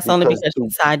 Why? But that's only Because because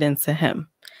she's tied into him.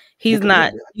 He's because yeah,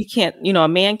 not you can't, a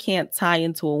man can't tie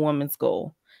into a woman's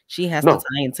goal. She has to no,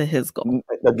 tie into his goal.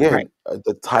 Right. again, the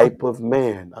Okay. type of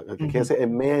man. I can't Mhm. say a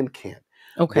man can't.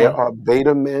 There Okay. are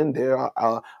beta men. There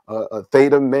are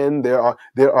theta men. There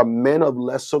are men of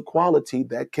lesser quality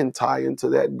that can tie into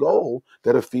that goal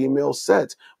that a female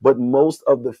sets. But most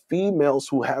of the females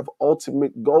who have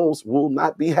ultimate goals will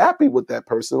not be happy with that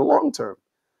person long term,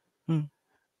 Mm.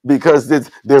 because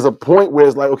there's a point where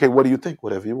it's like, okay, what do you think?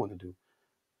 Whatever you want to do.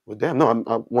 Well, damn, no,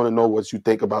 I want to know what you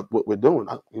think about what we're doing.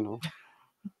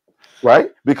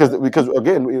 Right? Because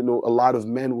again, a lot of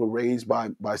men were raised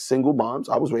by single moms.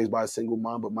 I was raised by a single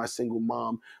mom, but my single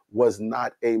mom was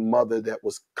not a mother that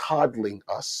was coddling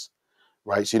us.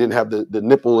 Right? She didn't have the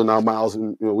nipple in our mouths,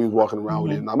 and we was walking around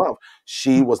with it Mhm. in our mouth.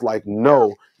 She was like,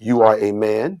 no, you are a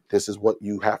man. This is what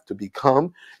you have to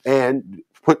become, and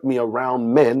put me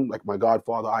around men like my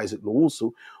godfather Isaac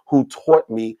Nwusu, who taught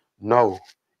me, no,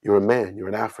 you're a man. You're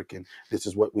an African. This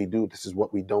is what we do. This is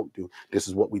what we don't do. This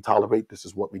is what we tolerate. This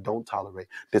is what we don't tolerate.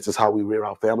 This is how we rear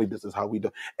our family. This is how we do.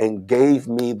 And gave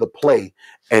me the play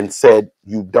and said,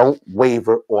 you don't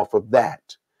waver off of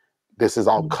that. This is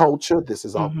our Mhm. culture. This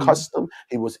is our Mhm. custom.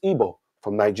 He was Igbo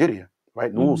from Nigeria,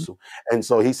 right? Mhm. Nwusu. And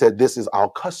so he said, this is our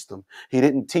custom. He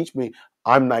didn't teach me,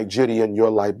 I'm Nigerian,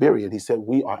 you're Liberian. He said,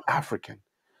 we are African.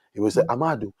 He would say,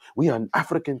 Amadu, we are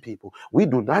African people. We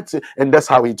do not say, and that's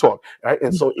how he talked, right?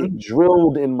 And so it Mhm.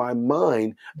 drilled in my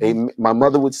mind. Mhm. My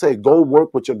mother would say, go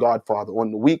work with your godfather.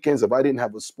 On the weekends, if I didn't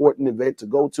have a sporting event to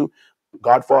go to,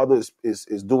 Godfather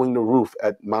is doing the roof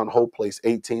at Mount Hope Place,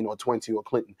 18 or 20 or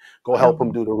Clinton. Go help him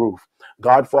Mhm. do the roof.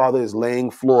 Godfather is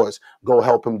laying floors. Go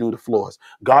help him do the floors.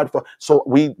 Godfather. So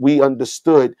we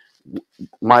understood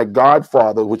my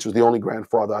godfather, which was the only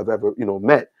grandfather I've ever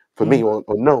met for me Mhm.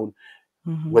 or known.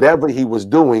 Mhm. Whatever he was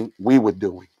doing, we were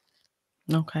doing,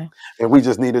 Okay. and we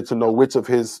just needed to know which of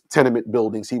his tenement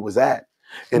buildings he was at.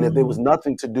 And if there was Mhm.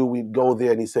 nothing to do, we'd go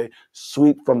there and he'd say,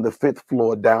 sweep from the fifth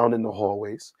floor down in the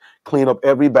hallways, clean up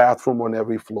every bathroom on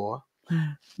every floor,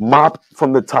 Mhm. mop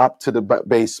from the top to the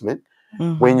basement.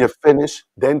 When Mhm. you're finished,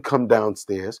 then come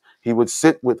downstairs. He would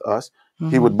sit with us.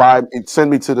 He Mhm. would he'd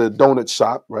send me to the donut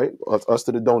shop, right? Us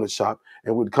to the donut shop,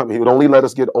 and would come. He would only let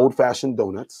us get old-fashioned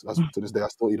donuts. That's, to this day, I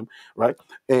still eat them, right?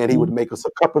 And he would Mhm. make us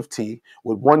a cup of tea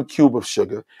with 1 cube of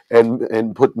sugar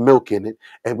and put milk in it,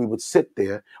 and we would sit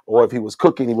there. Or if he was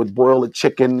cooking, he would boil a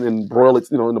chicken and broil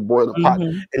it, in the boiler pot.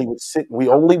 Mhm. And he would sit. We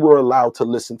only were allowed to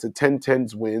listen to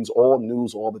 1010's wins, all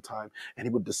news, all the time, and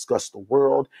he would discuss the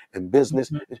world and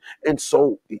business. Mhm. And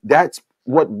so that's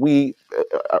what we,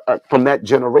 from that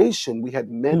generation, we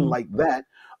had men Mhm. like that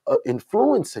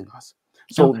influencing us.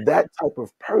 So Okay. that type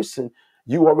of person,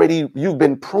 you've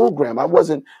been programmed. I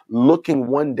wasn't looking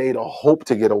one day to hope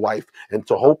to get a wife and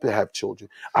to hope to have children.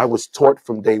 I was taught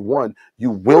from day one, you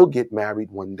will get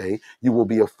married one day. You will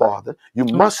be a father. You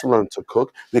Okay. must learn to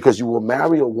cook, because you will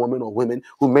marry a woman or women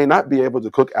who may not be able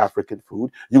to cook African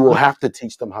food. You will have to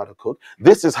teach them how to cook.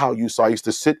 This is how you sew. I used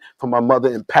to sit for my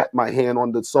mother and pat my hand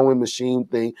on the sewing machine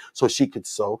thing so she could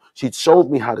sew. She showed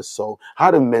me how to sew,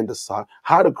 how to mend a sock,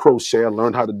 how to crochet. I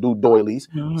learned how to do doilies.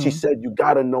 She Mhm. said, you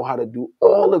got to know how to do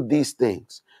all of these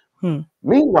things. Mhm.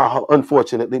 Meanwhile,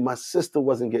 unfortunately, my sister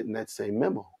wasn't getting that same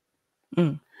memo.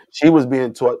 Mhm. She was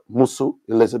being taught, Musu,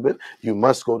 Elizabeth, you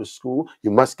must go to school,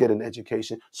 you must get an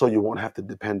education so you won't have to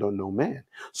depend on no man.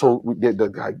 So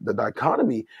the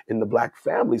dichotomy in the black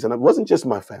families, and it wasn't just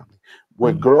my family,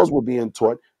 where Mhm. girls were being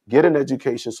taught, get an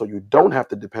education so you don't have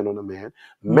to depend on a man.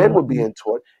 Men were Mhm. being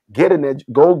taught,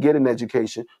 go get an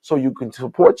education so you can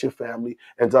support your family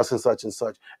and thus and such and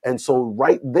such. And so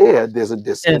right there's a There's a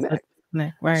disconnect.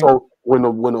 disconnect, So right. when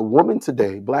a woman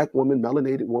today, black woman,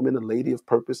 melanated woman, a lady of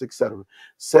purpose, etc.,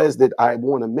 says that I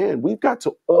want a man, we've got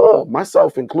to all,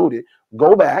 myself included,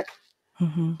 go back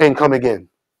Mm-hmm. and come again.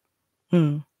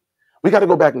 Mm. We got to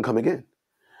go back and come again.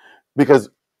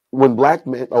 Because when black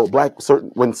men,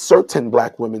 when certain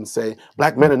black women say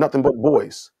black men are nothing but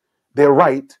boys, they're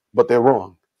right, but they're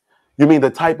wrong. You mean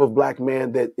the type of black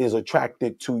man that is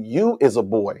attracted to you is a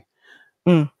boy?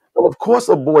 Mm. Well, of course,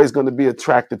 a boy is going to be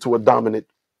attracted to a dominant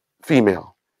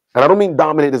female. And I don't mean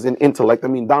dominant as in intellect, I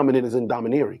mean dominant as in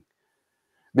domineering.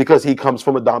 Because he comes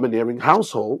from a domineering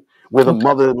household where the Okay.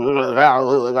 mother,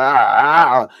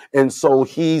 and so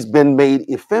he's been made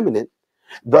effeminate.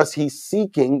 Thus, he's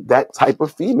seeking that type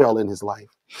of female in his life.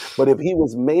 But if he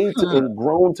was made to, Hmm. and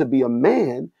grown to be a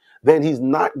man, then he's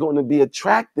not going to be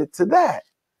attracted to that.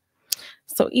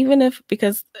 So even if,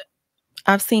 because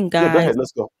I've seen Yeah, go guys, ahead.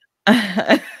 Let's go.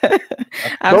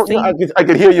 I've Don't. seen I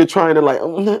could hear you trying to like.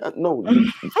 No,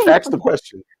 you ask the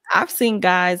question. I've seen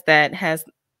guys that has,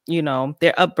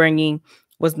 their upbringing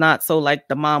was not so, like,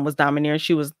 the mom was domineering.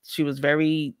 She was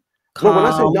very No, when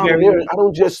I say calm, domineering, very I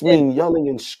don't just steady. mean yelling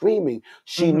and screaming.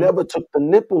 She Mhm. never took the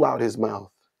nipple out his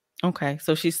mouth. Okay,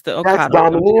 so she's still That's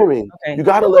coddled him. domineering. You Okay.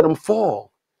 got to let him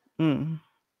fall. Mm.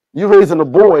 You raising a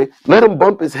boy, let him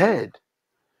bump his head.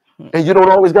 Mm. And you don't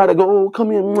always got to go, oh,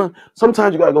 come here. Mwah.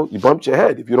 Sometimes you got to go, you bumped your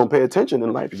head. If you don't pay attention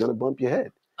in life, you're going to bump your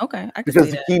head. Okay, I can see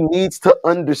Because that. he needs to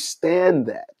understand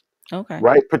that, Okay.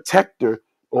 right? Protector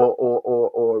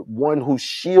or one who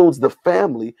shields the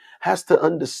family has to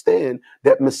understand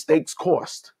that mistakes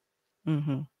cost.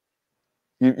 Mhm.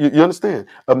 You understand?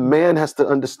 A man has to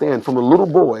understand from a little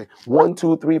boy, 1,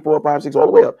 2, 3, 4, 5, 6, all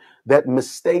the way up, that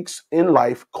mistakes in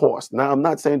life cost. Now, I'm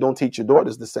not saying don't teach your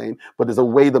daughters the same, but there's a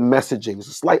way the messaging is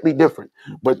slightly different.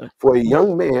 But for a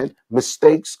young man,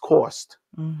 mistakes cost.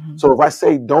 Mhm. So if I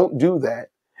say don't do that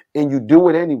and you do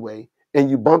it anyway and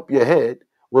you bump your head,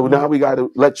 well, Mhm. now we got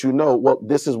to let you know, well,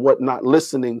 this is what not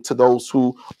listening to those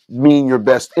who mean your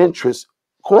best interest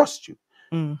cost you.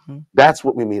 Mhm. That's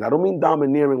what we mean. I don't mean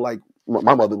domineering like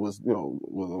my mother was,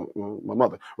 my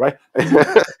mother, right?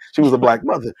 Mhm. She was a black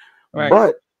mother, Right.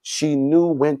 but she knew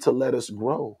when to let us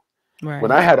grow. When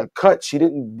Right. I had a cut, she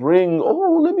didn't bring,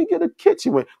 oh, let me get a kit. She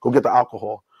went, go get the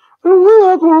alcohol. I don't want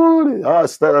alcohol in it. Ah,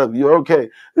 stop. You're okay.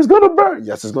 It's going to burn.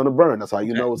 Yes, it's going to burn. That's how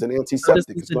you Okay. know it's an So this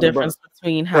antiseptic. is It's the going to burn. difference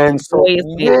between how a And so, boy is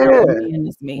made and how yeah, a man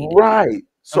is made. right.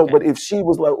 So, Okay. but if she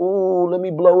was like, "Oh, let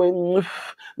me blow it,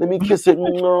 let me kiss it,"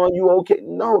 no, you okay?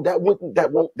 No, that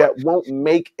won't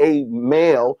make a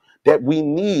male that we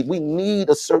need. We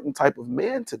need a certain type of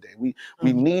man today. We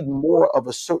Mhm. need more of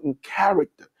a certain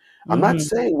character. I'm not Mhm.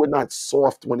 saying we're not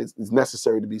soft when it's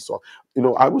necessary to be soft.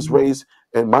 I was Mhm. raised,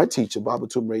 and my teacher, Baba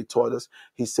Tumre, taught us.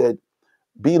 He said,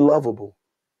 "Be lovable,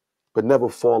 but never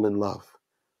fall in love,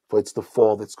 for it's the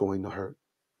fall that's going to hurt.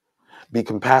 Be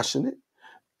compassionate."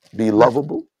 Be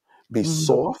lovable, be Mhm.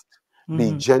 soft,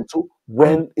 be Mhm. gentle Mhm.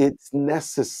 when it's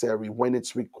necessary, when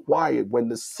it's required, when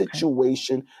the Okay.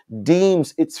 situation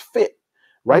deems it's fit,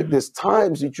 right? Mhm. There's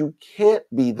times that you can't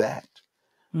be that.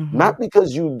 Mhm. Not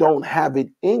because you don't have it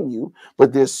in you,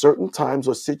 but there's certain times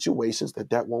or situations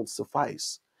that won't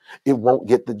suffice. It won't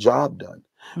get the job done.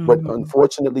 But Mhm.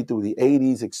 unfortunately, through the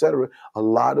 80s, etc., a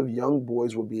lot of young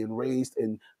boys were being raised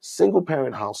in single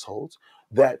parent households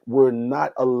that were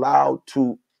not allowed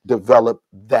to develop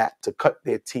that to cut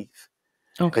their teeth.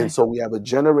 And Okay. so we have a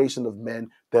generation of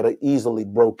men that are easily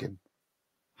broken.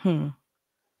 Hmm.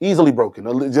 Easily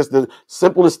broken. Just the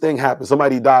simplest thing happens.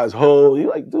 Somebody dies. Oh, you're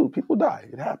like, dude, people die.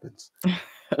 It happens.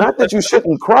 Not that you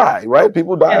shouldn't cry, right?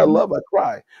 People die Yeah. of love, I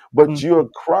cry. But Mhm. you're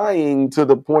crying to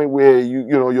the point where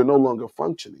you're no longer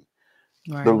functioning.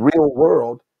 The Right. real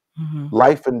world, Mhm.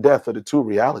 life and death are the two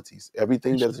realities.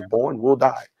 Everything That's that is true. born will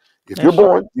die. If you're That's true.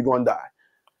 born, you're gonna die.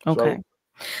 Okay.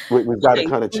 So we've got to Okay.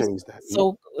 kind of So change that.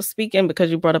 so speaking,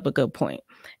 because you brought up a good point,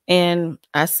 and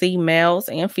I see males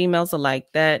and females alike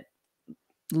that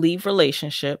leave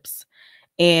relationships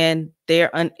and they're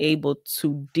unable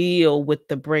to deal with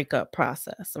the breakup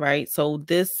process, right? So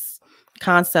this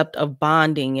concept of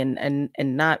bonding and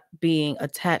not being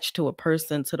attached to a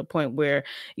person to the point where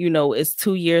it's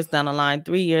 2 years down the line,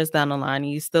 3 years down the line,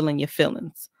 and you're still in your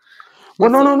feelings. Well,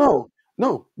 no, So no, no,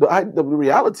 no. The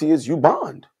reality is you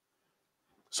bond.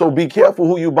 So be careful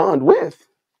who you bond with.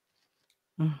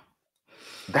 mm,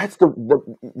 That's the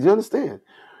you understand?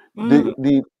 mm,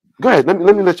 The Go ahead. Let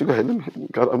me let you go ahead. I'm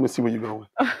gonna see where you're going.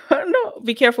 no,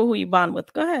 be careful who you bond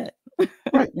with. Go ahead.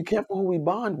 Right. Be careful who we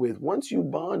bond with. Once you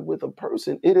bond with a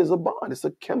person, it is a bond. It's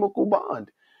a chemical bond.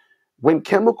 When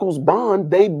chemicals bond,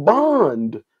 they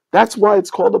bond. That's why it's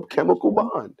called a chemical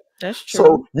Mhm. bond. That's So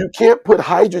true. you can't put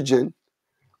hydrogen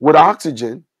with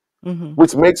oxygen Mhm.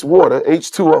 which makes water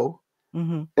H2O,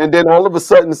 Mhm. and then all of a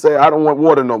sudden say, I don't want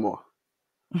water no more.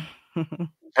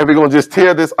 And we're going to just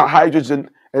tear this hydrogen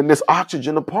and this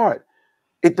oxygen apart.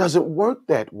 It doesn't work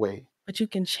that way. But you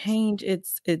can change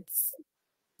its You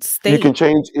state. can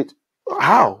change it.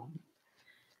 How?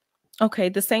 Okay,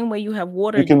 the same way you have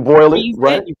water, You you can can boil it, freeze it,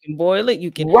 right? you can boil it,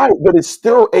 you can. Right, but it's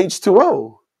still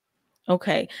H2O.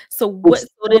 Okay. So It's what so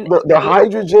still then the what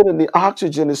hydrogen and the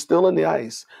oxygen is still in the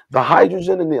ice. The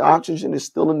hydrogen and the oxygen is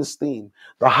still in the steam.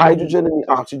 The Mhm. hydrogen and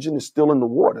the oxygen is still in the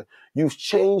water. You've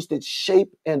changed its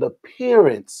shape and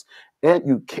appearance.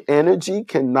 And energy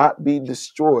cannot be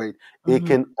destroyed. It Mhm.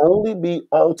 can only be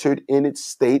altered in its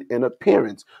state and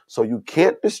appearance. So you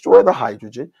can't destroy the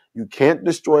hydrogen. You can't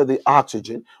destroy the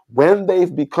oxygen. When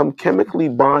they've become chemically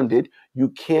bonded, you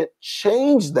can't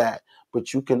change that,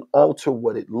 but you can alter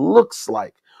what it looks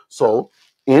like. So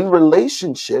in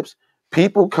relationships,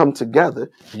 people come together.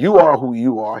 You are who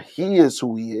you are. He is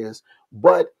who he is.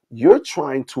 But you're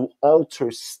trying to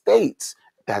alter states.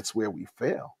 That's where we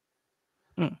fail.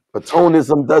 Mm.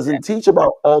 Platonism doesn't teach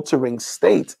about altering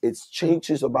states. It Mm.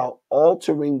 teaches about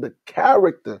altering the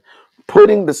character,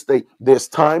 putting the state. There's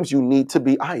times you need to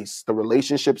be ice. The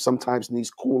relationship sometimes needs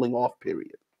cooling off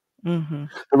period. Mhm.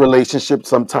 The relationship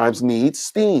sometimes needs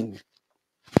steam, Mhm.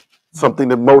 something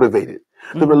to motivate it.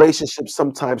 The Mhm. relationship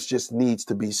sometimes just needs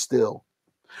to be still.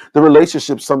 The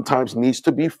relationship sometimes needs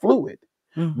to be fluid.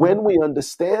 Mhm. When we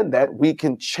understand that, we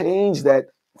can change that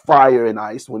fire and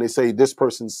ice. When they say this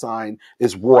person's sign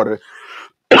is water,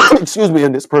 excuse me,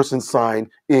 and this person's sign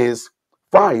is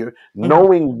fire, Mhm.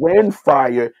 knowing when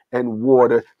fire and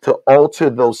water to alter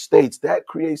those states, that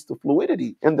creates the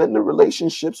fluidity. And then the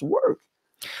relationships work.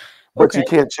 But Okay. you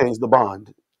can't change the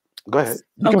bond. Go ahead.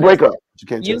 You can Okay. break up, So but you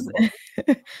can't change use the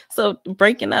bond. so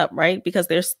breaking up, right? Because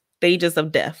there's stages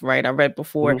of death, right? I read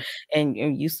before Mhm.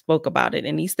 and you spoke about it.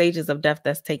 And these stages of death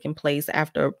that's taking place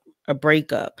after a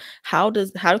breakup. How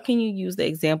can you use the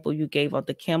example you gave of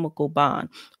the chemical bond?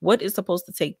 What is supposed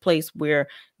to take place where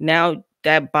now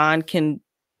that bond can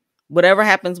whatever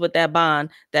happens with that bond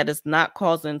that is not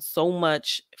causing so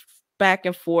much back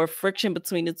and forth friction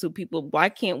between the two people, why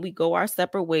can't we go our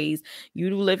separate ways?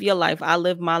 You live your life, I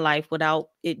live my life without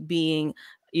it being,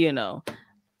 you know,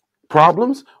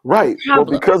 Problems? Right. Well,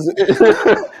 problem.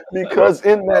 because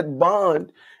in that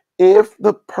bond, if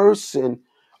the person,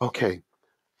 okay,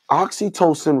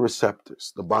 oxytocin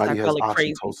receptors, the I body call has it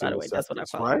crazy, by oxytocin the way. That's what I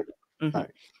receptors, call right? it.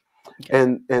 Right.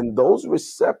 Okay. And those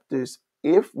receptors,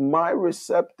 if my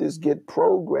receptors get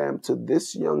programmed to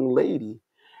this young lady,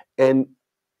 and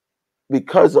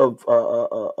because of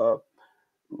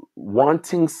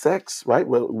wanting sex, right?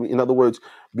 Well, in other words,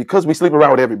 because we sleep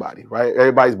around with everybody, right?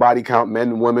 Everybody's body count, men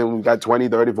and women, we've got 20,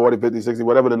 30, 40, 50, 60,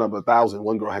 whatever the number, 1,000.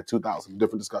 One girl had 2,000,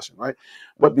 different discussion, right?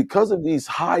 But because of these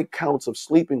high counts of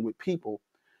sleeping with people,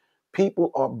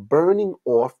 people are burning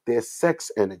off their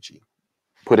sex energy.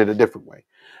 Put it a different way.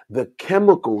 The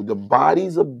chemical, the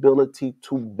body's ability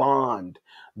to bond,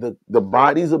 the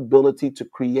body's ability to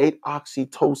create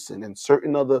oxytocin and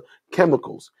certain other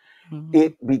chemicals, Mhm.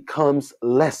 it becomes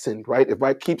lessened, right? If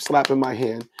I keep slapping my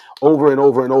hand over and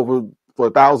over and over for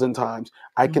 1,000 times,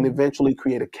 I can Mhm. eventually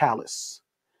create a callus,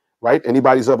 right?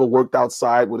 Anybody's ever worked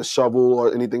outside with a shovel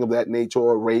or anything of that nature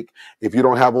or a rake, if you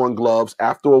don't have on gloves,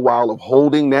 after a while of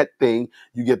holding that thing,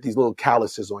 you get these little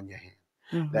calluses on your hand.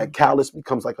 That Mhm. callus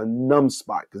becomes like a numb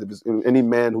spot because if it's any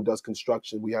man who does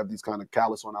construction, we have these kind of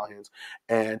callus on our hands,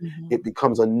 and Mhm. it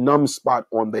becomes a numb spot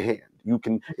on the hand. You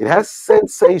can, it has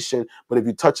sensation, but if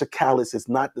you touch a callus, it's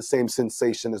not the same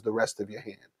sensation as the rest of your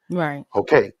hand. Right.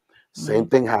 Okay, same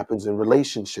Mhm. thing happens in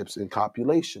relationships, in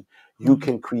copulation. You Mhm.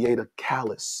 can create a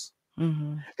callus,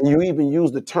 Mhm. and you even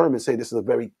use the term and say this is a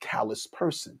very callous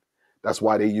person. That's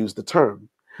why they use the term.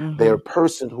 They're a Mhm.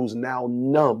 person who's now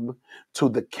numb to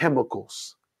the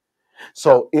chemicals.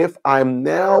 So if I'm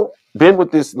now been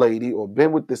with this lady or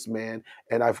been with this man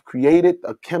and I've created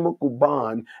a chemical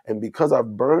bond, and because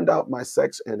I've burned out my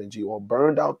sex energy or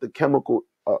burned out the chemical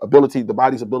ability, the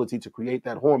body's ability to create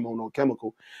that hormone or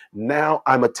chemical, now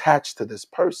I'm attached to this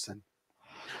person.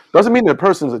 Doesn't mean that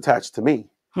person's attached to me.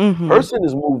 Mhm. Person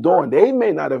has moved on. They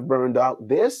may not have burned out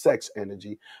their sex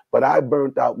energy, but I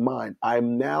burnt out mine.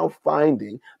 I'm now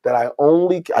finding that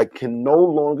I can no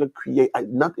longer create.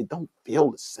 Nothing don't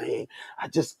feel the same. I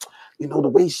just, the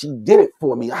way she did it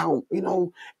for me. I don't,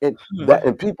 Mhm.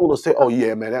 and people will say, oh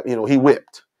yeah, man, he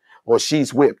whipped, or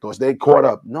she's whipped, or they caught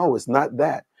up. No, it's not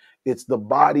that. It's the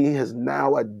body has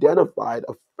now identified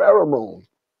a pheromone,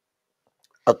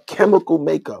 a chemical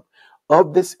makeup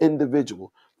of this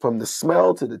individual, from the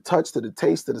smell to the touch to the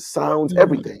taste to the sounds, Mhm.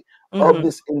 everything of Mhm.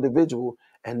 this individual.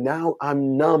 and now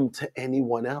I'm numb to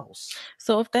anyone else.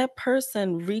 So if that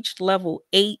person reached level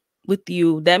 8 with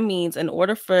you, that means in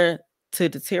order for to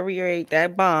deteriorate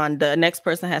that bond, the next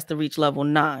person has to reach level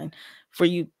 9 for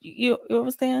you. You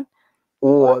understand?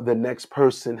 Or the next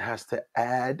person has to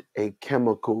add a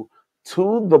chemical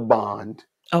to the bond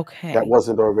that Okay.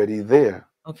 wasn't already there.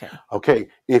 Okay. Okay,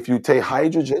 if you take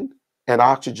hydrogen and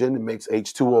oxygen, it makes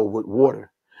H2O with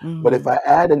water. But if Mhm. I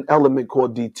add an element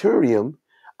called deuterium,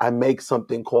 I make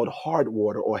something called hard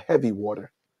water or heavy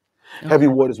water. Heavy Okay.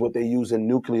 water is what they use in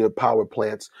nuclear power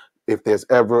plants. If there's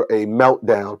ever a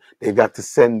meltdown, they've got to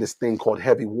send this thing called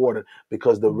heavy water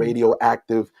because the Mhm.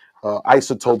 radioactive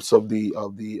isotopes of the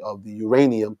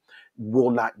uranium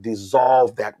will not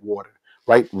dissolve that water.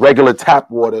 Right, regular tap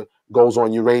water goes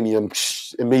on uranium,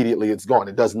 immediately it's gone.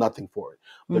 It does nothing for it.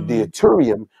 But Mhm.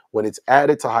 deuterium, when it's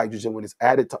added to hydrogen, when it's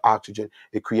added to oxygen,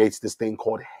 it creates this thing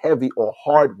called heavy or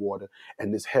hard water,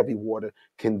 and this heavy water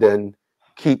can then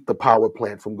keep the power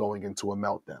plant from going into a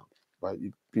meltdown. Right?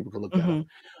 People can look that up. Mhm.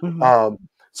 Mhm. Um,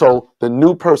 so the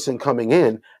new person coming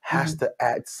in has Mhm. to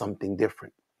add something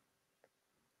different,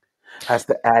 has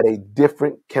to add a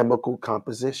different chemical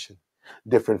composition,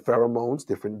 different pheromones,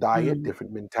 different diet, Mhm.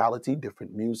 different mentality,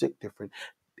 different music, different.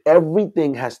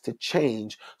 Everything has to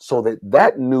change so that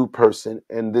that new person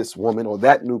and this woman, or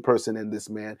that new person and this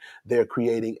man, they're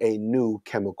creating a new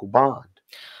chemical bond.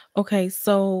 Okay,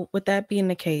 so with that being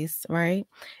the case, right?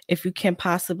 If you can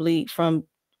possibly from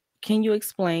can you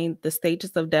explain the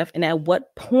stages of death and at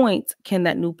what point can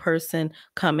that new person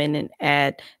come in and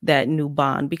add that new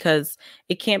bond? Because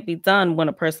it can't be done when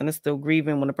a person is still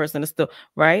grieving, when a person is still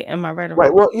right. Am I right or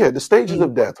Right. wrong? Well, yeah, the stages Mm,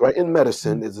 of death, right? In mm,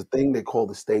 medicine, is a thing they call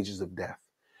the stages of death.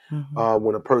 mhm,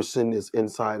 When a person is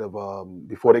inside of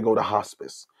before they go to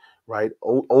hospice, right?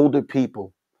 Older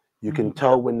people, you can mhm,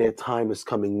 tell when their time is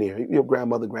coming near. Your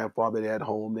grandmother, grandfather, they're at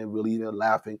home, they're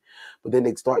laughing, but then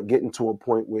they start getting to a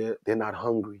point where they're not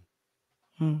hungry.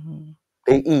 mhm,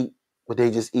 They eat, but they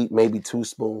just eat maybe 2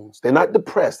 spoons. They're not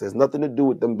depressed. There's nothing to do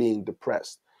with them being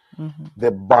depressed. mhm,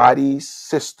 Their body's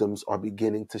systems are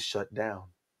beginning to shut down,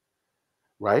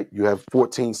 right? You have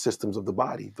 14 systems of the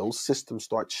body. Those systems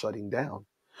start shutting down.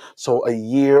 So a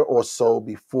year or so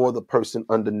before the person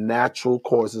under natural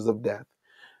causes of death,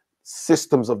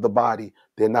 systems of the body,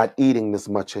 they're not eating as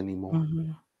much anymore,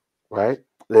 mhm, right?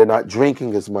 They're not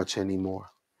drinking as much anymore.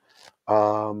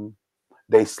 Um,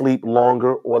 they sleep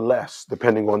longer or less,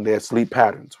 depending on their sleep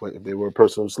patterns. If they were a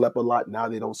person who slept a lot, now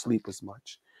they don't sleep as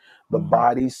much. The mhm,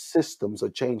 body's systems are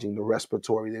changing. The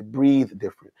respiratory, they breathe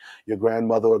different. Your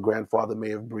grandmother or grandfather may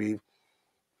have breathed,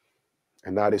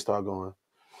 and now they start going.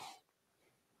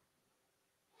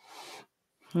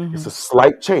 It's a mhm,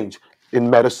 slight change. In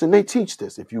medicine, they teach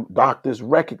this. If you doctors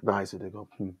recognize it, they go,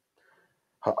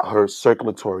 her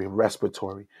circulatory,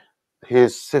 respiratory,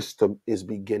 his system is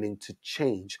beginning to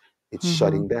change. It's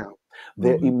shutting mhm, down.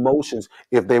 Their mhm, emotions,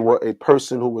 if they were a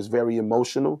person who was very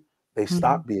emotional, they mhm,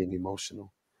 stopped being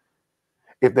emotional.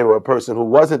 If they were a person who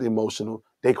wasn't emotional,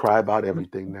 they cry about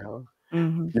everything now.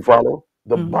 mhm, You follow?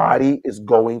 The mhm, body is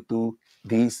going through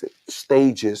these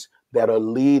stages that are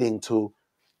leading to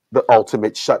the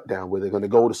ultimate shutdown where they're going to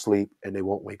go to sleep and they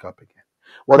won't wake up again.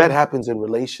 Well, that mhm, happens in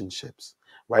relationships,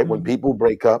 right? When mhm, people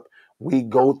break up, we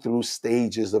go through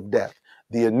stages of death.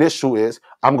 The initial is,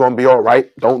 I'm going to be all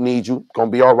right. Don't need you. Going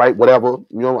to be all right. Whatever.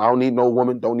 I don't need no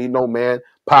woman. Don't need no man.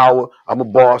 Power. I'm a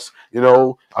boss. I'm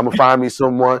going to find me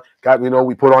someone. Got,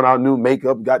 we put on our new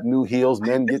makeup, got new heels.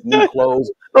 Men get new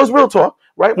clothes. Those real talk,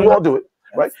 right? We mhm. all do it,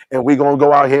 right? Yes. And we're going to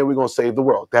go out here and we're going to save the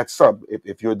world. That's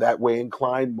if you're that way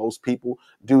inclined, most people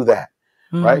do that,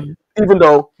 right? Mhm. Even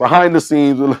though behind the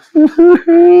scenes,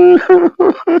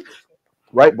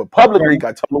 right? But publicly, Right.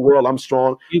 got to tell the world I'm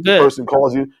strong. You This good. person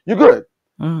calls you, you're good.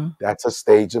 Mhm, That's a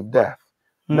stage of death.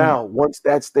 mhm, Now, once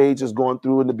that stage is going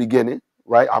through in the beginning,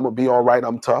 right? I'm gonna be all right.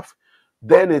 I'm tough.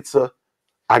 Then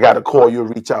I got to call you,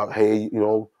 reach out. Hey,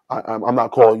 I'm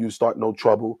not calling you, start no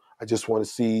trouble. I just want to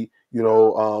see, did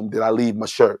I leave my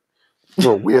shirt?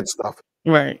 Weird stuff.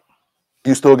 right.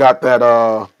 You still got that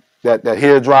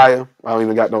hair dryer. I don't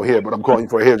even got no hair, but I'm calling you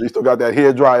for a hair. You still got that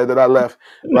hair dryer that I left,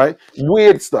 right?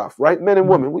 Weird stuff, right? Men and Mhm,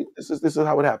 women, this is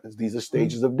how it happens. These are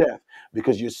mhm, stages of death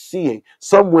because you're seeing.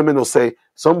 Some women will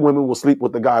sleep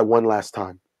with the guy one last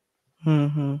time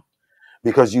mhm,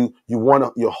 because you're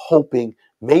hoping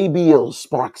maybe it'll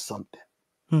spark something.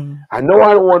 mhm. I know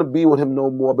I don't want to be with him no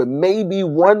more, but maybe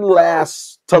one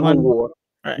last tug of One war,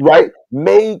 right. right,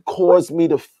 may cause me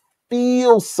to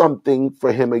feel something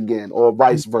for him again, or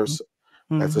vice Mhm, versa.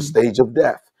 That's a mhm, stage of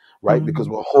death, right? Because mhm,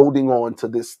 we're holding on to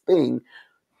this thing.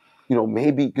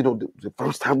 maybe, the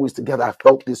first time we was together, I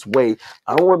felt this way.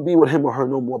 I don't want to be with him or her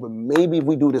no more, but maybe if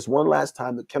we do this one last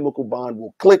time, the chemical bond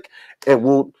will click and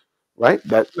we'll, right?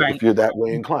 That Right. if you're that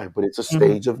way inclined, but it's a Mm-hmm.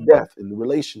 stage of death in the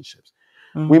relationships.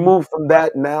 We Mm-hmm. moved from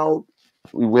that. Now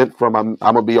we went from I'm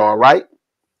gonna be all right.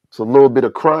 It's a little bit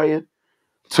of crying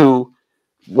to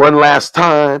one last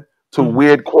time to Mm-hmm.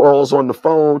 weird calls on the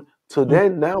phone to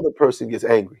then now the person gets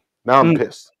angry. Now I'm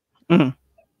pissed. Mm-hmm.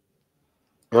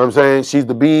 You know what I'm saying? She's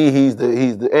the B, he's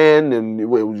the N, and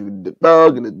the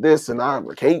thug and the this, and I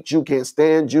hate you, can't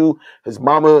stand you. His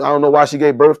mama, I don't know why she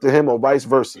gave birth to him, or vice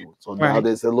versa. So now Right.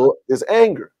 there's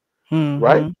anger,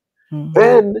 right? Mm-hmm. Mm-hmm.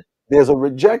 Then there's a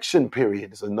rejection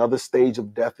period. It's another stage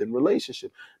of death in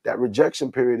relationship. That rejection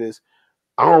period is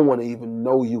I don't want to even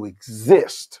know you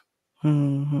exist.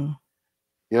 Mm-hmm.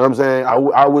 You know what I'm saying?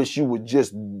 I wish you would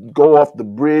just go off the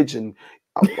bridge and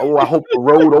I hope the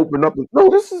road opened up. No,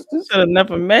 this is this Should have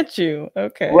never met you.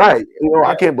 Okay. right. I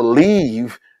Yeah. can't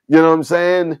believe, you know what I'm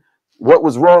saying? What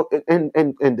was wrong? And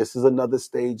this is another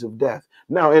stage of death.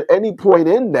 Now, at any point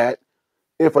in that,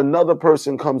 if another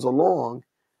person comes along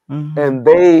Mm-hmm. and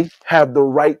they have the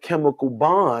right chemical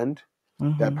bond,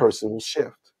 that Mm-hmm. person will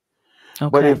shift.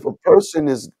 But Okay. if a person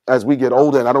is, as we get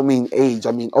older, and I don't mean age,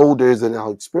 I mean older is in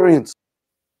our experience,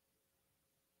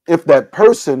 if that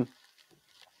person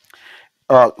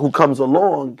who comes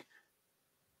along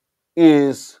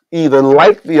is either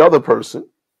like the other person,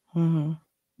 Mm-hmm.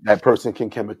 that person can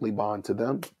chemically bond to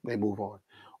them, they move on,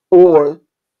 or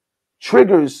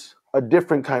triggers a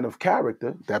different kind of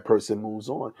character, that person moves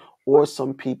on. Or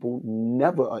some people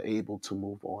never are able to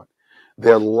move on.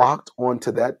 They're locked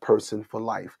onto that person for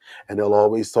life. And they'll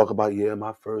always talk about, yeah,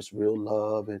 my first real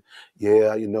love. And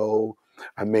yeah,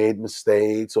 I made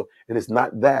mistakes. And it's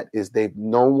not that, is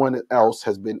no one else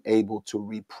has been able to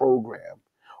reprogram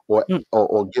or, Mm-hmm.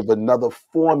 or give another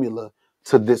formula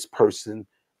to this person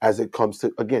as it comes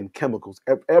to, again, chemicals.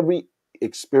 Every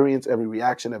experience, every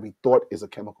reaction, every thought is a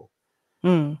chemical.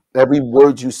 Mm. Every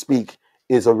word you speak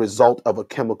is a result of a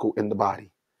chemical in the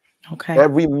body. Okay.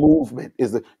 Every movement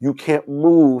you can't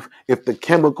move if the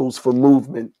chemicals for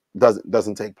movement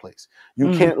doesn't take place. You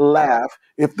Mm. can't laugh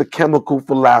if the chemical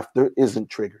for laughter isn't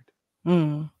triggered.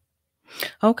 Mm.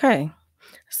 Okay.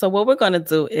 So what we're going to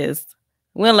do is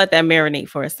we're going to let that marinate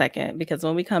for a second because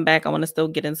when we come back, I want to still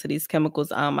get into these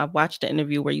chemicals. I watched the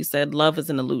interview where you said love is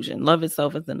an illusion. Love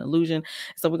itself is an illusion.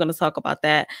 So we're going to talk about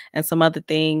that and some other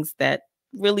things that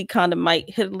really kind of might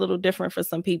hit a little different for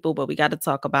some people, but we got to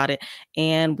talk about it.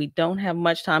 And we don't have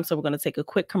much time, so we're going to take a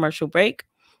quick commercial break.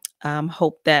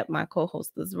 Hope that my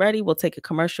co-host is ready. We'll take a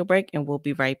commercial break and we'll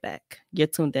be right back. You're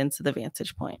tuned in to The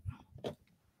Vantage Point.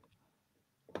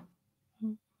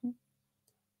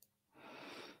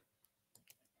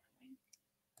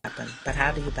 But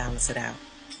how do you balance it out?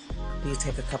 Do you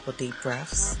take a couple deep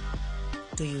breaths?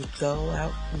 Do you go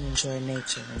out and enjoy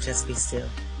nature and just be still?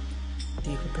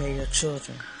 Do you prepare your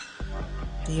children?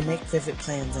 Do you make vivid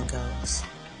plans and goals?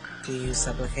 Do you use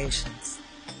supplications?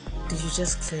 Do you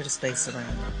just clear the space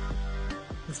around you?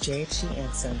 With JHG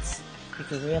Incense, you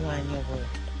can realign your world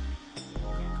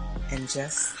and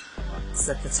just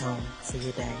set the tone for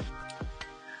your day.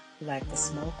 Like the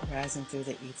smoke rising through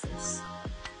the ethers,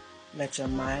 let your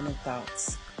mind and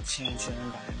thoughts change your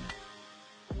environment.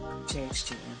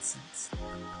 JHG Incense.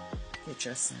 Get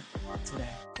your scent today.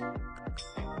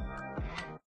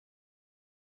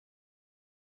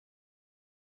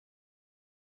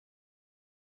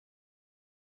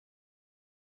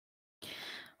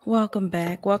 Welcome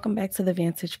back. Welcome back to the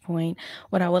Vantage Point.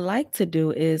 What I would like to do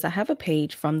is I have a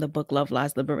page from the book Love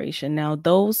Lies Liberation. Now,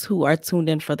 those who are tuned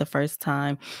in for the first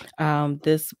time,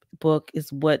 this book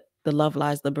is what the Love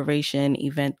Lies Liberation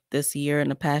event this year and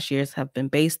the past years have been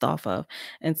based off of.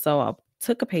 And so I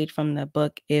took a page from the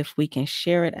book. If we can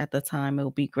share it at the time, it will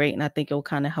be great. And I think it will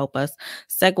kind of help us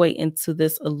segue into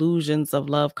this illusions of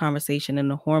love conversation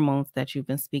and the hormones that you've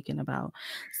been speaking about.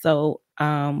 So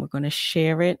we're going to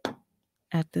share it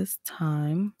at this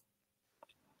time.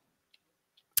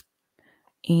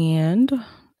 And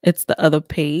it's the other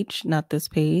page, not this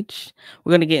page.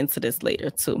 We're going to get into this later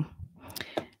too.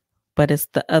 But it's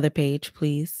the other page,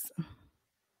 please.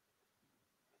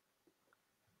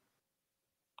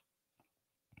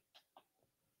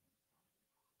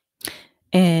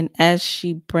 And as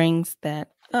she brings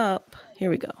that up, here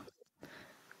we go.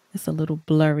 It's a little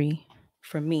blurry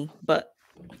for me, but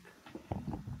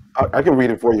I can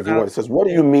read it for you if you want. It says, what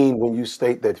do you mean when you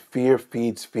state that fear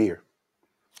feeds fear?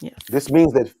 yes. This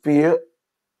means that fear,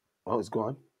 oh, it's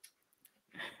gone.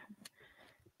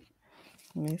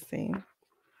 Let me see.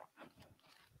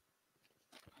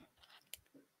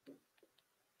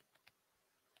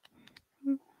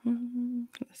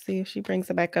 Let's see if she brings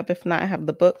it back up. If not, I have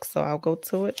the book, so I'll go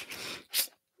to it.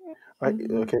 Right?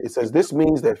 Mhm. Okay. It says this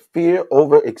means that fear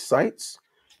overexcites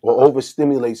or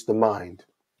overstimulates the mind.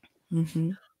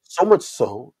 Mhm. So much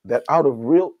so that out of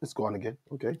real, it's gone again.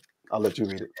 Okay. I'll let you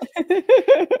read it.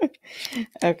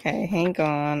 Okay, hang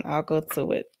on. I'll go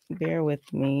to it. Bear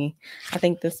with me. I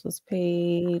think this was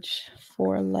page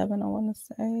 411, I want to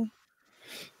say.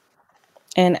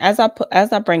 And as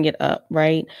I bring it up,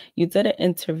 right? You did an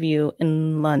interview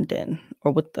in London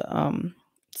or with the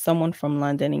someone from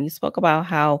London, and you spoke about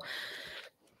how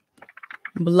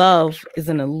love is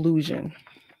an illusion.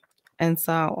 And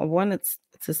so I wanted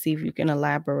to see if you can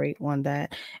elaborate on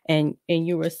that. And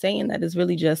you were saying that it's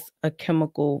really just a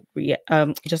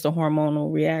just a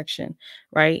hormonal reaction,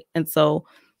 right? And so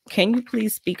can you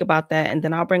please speak about that? And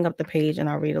then I'll bring up the page and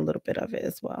I'll read a little bit of it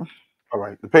as well. All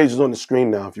right. The page is on the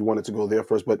screen now if you wanted to go there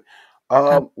first. But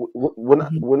Uh,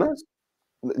 mhm. when I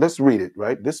let's read it,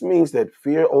 right? This means that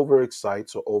fear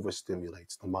overexcites or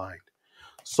overstimulates the mind.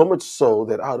 So much so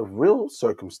that out of real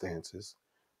circumstances,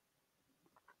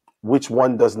 which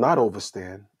one does not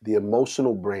overstand, the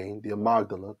emotional brain, the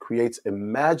amygdala, creates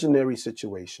imaginary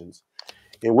situations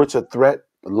in which a threat,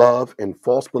 love, and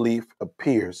false belief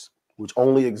appears, which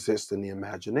only exists in the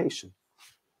imagination.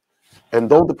 And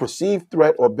though the perceived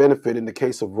threat or benefit in the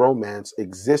case of romance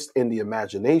exists in the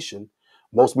imagination,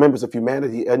 most members of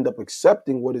humanity end up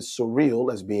accepting what is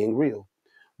surreal as being real,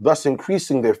 thus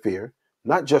increasing their fear,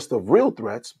 not just of real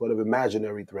threats, but of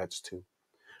imaginary threats too.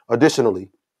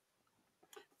 Additionally,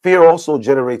 fear also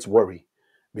generates worry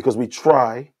because we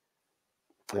try,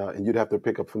 and you'd have to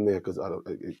pick up from there because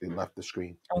it left the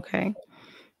screen. Okay.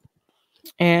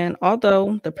 And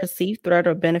although the perceived threat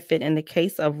or benefit in the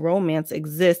case of romance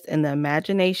exists in the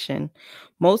imagination,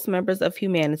 most members of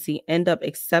humanity end up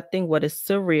accepting what is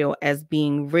surreal as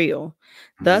being real,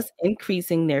 Mhm. thus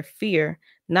increasing their fear,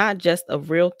 not just of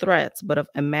real threats, but of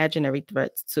imaginary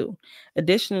threats too.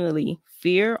 Additionally,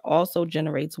 fear also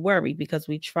generates worry because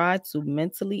we try to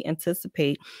mentally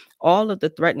anticipate all of the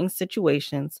threatening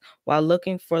situations while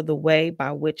looking for the way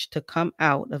by which to come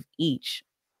out of each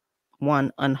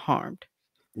one unharmed.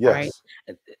 Right. Yes,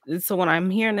 So when I'm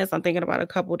hearing this, I'm thinking about a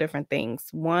couple different things.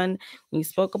 One, when you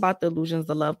spoke about the illusions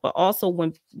of love, but also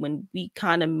when we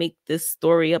kind of make this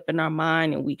story up in our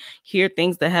mind and we hear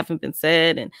things that haven't been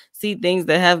said and see things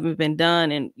that haven't been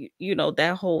done, and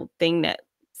that whole thing that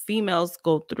females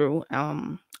go through.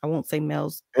 I won't say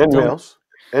males and don't, males,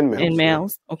 and and males, yeah.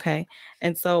 males. Okay.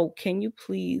 And so can you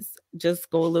please just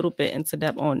go a little bit into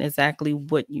depth on exactly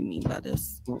what you mean by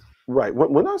this? Right.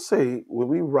 When I say, when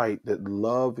we write that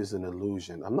love is an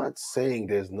illusion, I'm not saying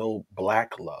there's no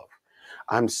black love.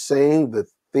 I'm saying the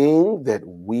thing that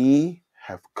we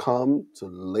have come to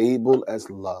label as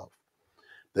love,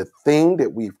 the thing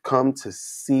that we've come to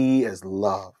see as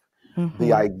love,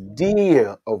 the Mm-hmm.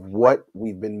 idea of what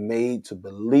we've been made to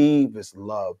believe is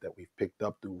love that we've picked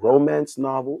up through romance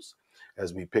novels,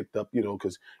 as we picked up,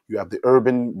 because you have the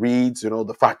urban reads,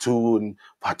 the Fatu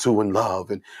and love,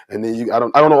 and then I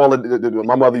don't know all of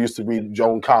my mother used to read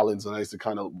Joan Collins, and I used to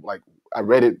kind of like I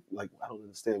read it like I don't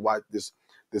understand why this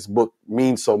book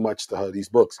means so much to her, these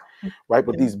books, right?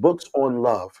 But Yeah. these books on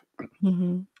love,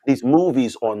 Mm-hmm. these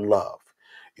movies on love,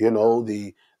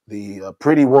 the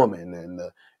Pretty Woman and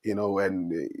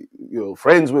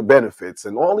Friends with Benefits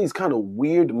and all these kind of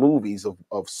weird movies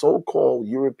of so-called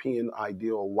European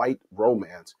ideal white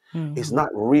romance is Mm-hmm. not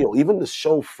real. Even the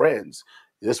show Friends,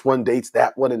 this one dates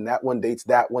that one and that one dates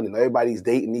that one and everybody's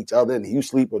dating each other and you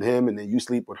sleep with him and then you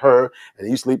sleep with her and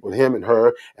then you sleep with him and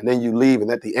her and then you leave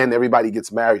and at the end everybody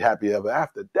gets married happy ever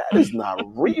after. That is not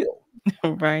real.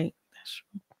 Right.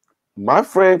 My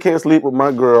friend can't sleep with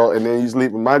my girl, and then you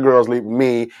sleep with my girl, sleep with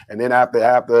me, and then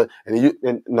after,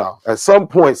 and no. At some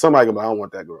point, somebody gonna be, I don't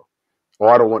want that girl, or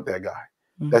I don't want that guy.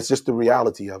 Mhm, That's just the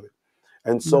reality of it.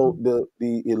 And so mhm,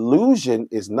 the illusion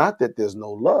is not that there's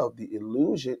no love. The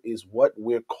illusion is what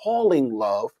we're calling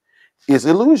love is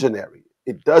illusionary.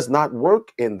 It does not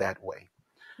work in that way.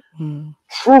 mhm,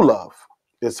 True love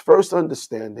is first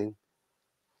understanding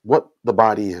what the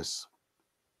body is.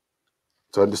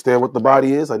 To understand what the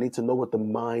body is, I need to know what the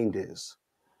mind is.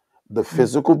 The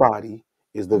mhm, physical body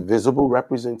is the visible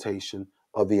representation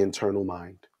of the internal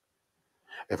mind.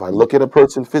 If I mhm, look at a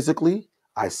person physically,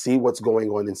 I see what's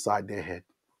going on inside their head,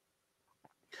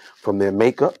 from their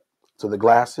makeup to the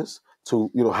glasses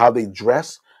to how they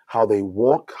dress, how they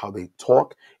walk, how they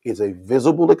talk is a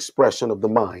visible expression of the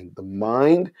mind. The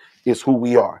mind is who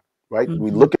we are, right?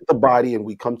 We mhm, look at the body and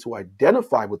we come to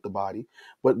identify with the body,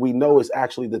 but we know it's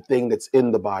actually the thing that's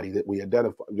in the body that we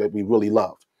identify, that we really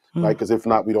love. right? Because if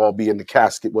not, we'd all be in the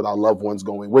casket with our loved ones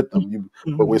going with them.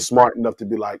 But we're smart enough to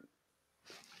be like,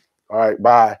 all right,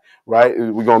 bye, right?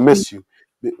 We're gonna miss you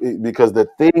because the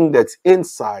thing that's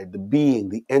inside the being,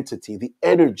 the entity, the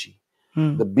energy,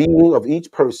 the being of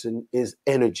each person is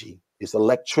energy. It's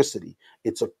electricity.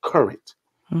 It's a current.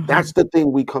 That's the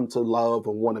thing we come to love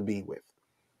and want to be with.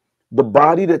 The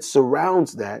body that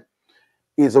surrounds that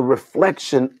is a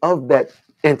reflection of that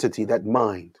entity, that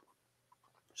mind.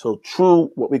 So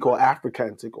true, what we call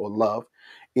Africantic or love,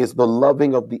 is the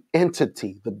loving of the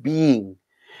entity, the being.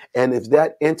 And if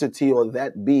that entity or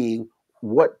that being,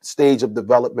 what stage of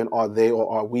development are they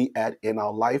or are we at in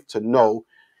our life to know?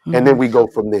 And then we go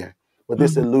from there. But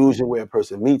this illusion where a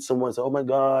person meets someone and says, oh my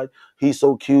God, he's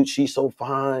so cute, she's so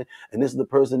fine, and this is the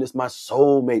person, this is my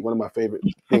soulmate. One of my favorite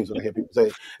things when I hear people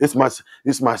say, it's my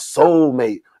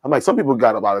soulmate. I'm like, some people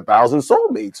got about 1,000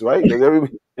 soulmates, right? They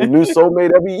a new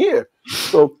soulmate every year.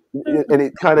 So, and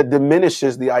it kind of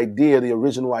diminishes the idea, the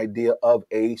original idea of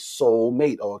a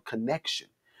soulmate or a connection,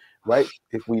 right?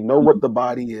 If we know what the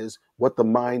body is, what the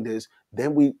mind is,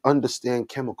 then we understand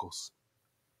chemicals.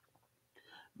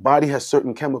 Body has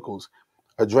certain chemicals,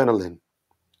 adrenaline,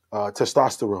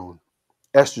 testosterone,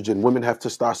 estrogen. Women have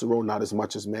testosterone not as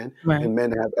much as men, Right. and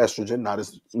men have estrogen not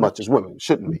as much as women.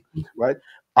 Shouldn't be, right?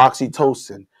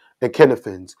 Oxytocin,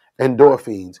 echinophiles,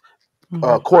 endorphins,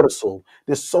 cortisol.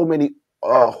 There's so many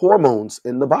hormones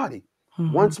in the body.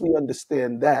 Once we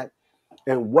understand that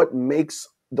and what makes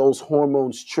those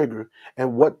hormones trigger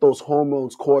and what those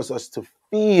hormones cause us to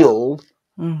feel,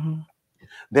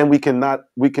 then we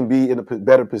can be in a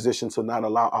better position to not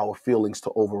allow our feelings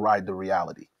to override the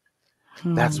reality.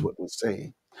 That's what we're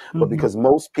saying. But because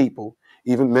most people,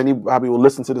 even many probably will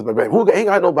listen to this, but who ain't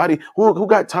got nobody who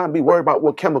got time to be worried about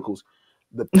what chemicals?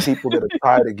 The people that are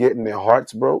tired of getting their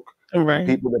hearts broke, the Right.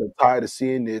 people that are tired of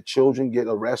seeing their children get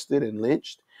arrested and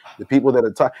lynched, the people that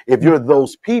are tired. If you're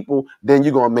those people, then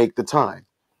you're gonna make the time.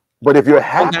 But if you're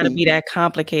Don't gotta happy, be that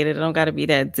complicated, it don't gotta be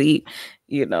that deep,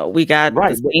 we got the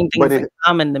right? same But things in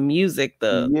common, the music,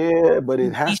 the yeah, but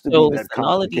it TV has to be shows, that and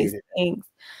all of these complicated. things.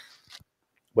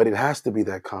 But it has to be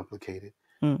that complicated.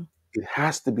 Mm, It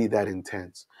has to be that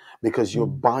intense because you're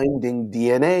mm, binding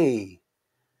DNA.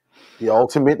 The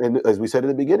ultimate, and as we said in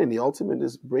the beginning, the ultimate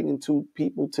is bringing two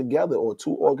people together or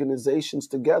two organizations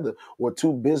together or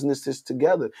two businesses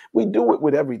together. We do it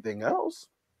with everything else.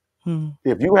 mm,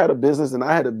 If you had a business and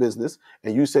I had a business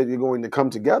and you said you're going to come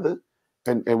together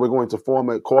and we're going to form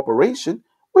a corporation,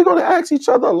 we're going to ask each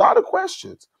other a lot of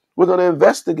questions. We're going to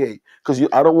investigate because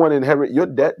I don't want to inherit your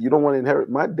debt. You don't want to inherit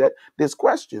my debt. There's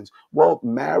questions. Well,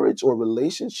 marriage or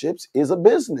relationships is a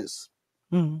business.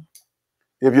 mm,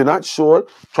 If you're not sure,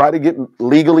 try to get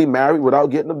legally married without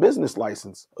getting a business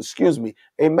license. Excuse me,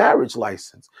 a marriage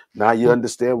license. Now you mm,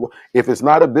 understand. If it's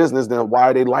not a business, then why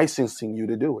are they licensing you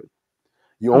to do it?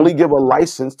 You mm. only give a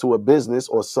license to a business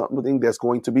or something that's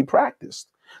going to be practiced.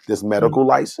 There's Mm. medical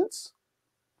license.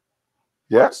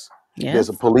 Yes. There's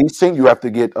a Yes. policing. You have to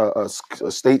get a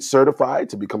state certified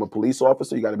to become a police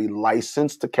officer. You got to be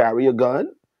licensed to carry a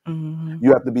gun. Mhm,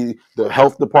 You have to be, the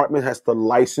health department has to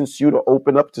license you to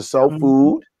open up to sell mhm,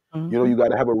 food. You mhm. got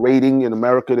to have a rating. In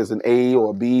America, there's an A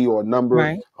or a B or a number,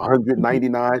 Right. Mhm,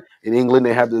 199. In England,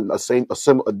 they have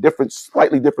a different,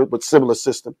 slightly different, but similar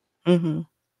system. mhm,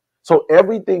 So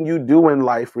everything you do in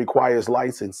life requires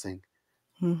licensing.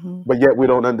 mhm, But yet we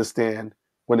don't understand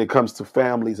when it comes to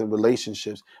families and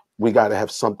relationships, we got to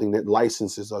have something that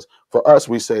licenses us. For us,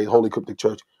 we say, Holy Cryptic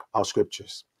Church, our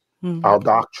scriptures, mhm, our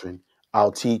doctrine,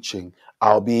 our teaching,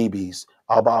 our babies,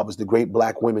 our Babas, the great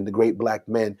black women, the great black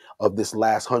men of this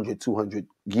last 100, 200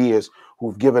 years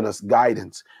who've given us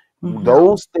guidance. mhm,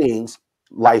 Those things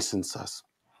license us.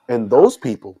 And those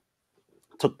people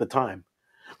took the time.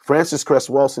 Francis Cress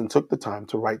Welsing took the time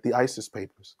to write the ISIS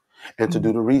papers and to mhm.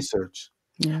 do the research.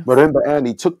 Yes. Marimba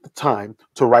Annie took the time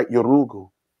to write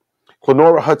Yorugu.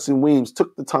 Clenora Hudson Weems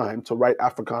took the time to write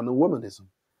Africana Womanism.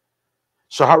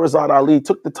 Shahrazad Ali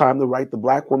took the time to write The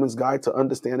Black Woman's Guide to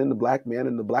Understanding the Black Man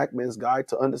and The Black Man's Guide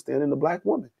to Understanding the Black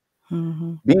Woman.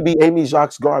 Mhm, BB Amy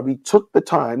Jacques Garvey took the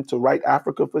time to write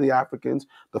Africa for the Africans,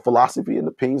 The Philosophy and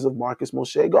Opinions of Marcus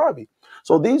Moshe Garvey.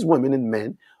 So these women and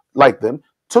men like them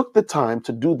took the time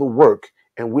to do the work,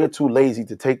 and we're too lazy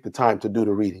to take the time to do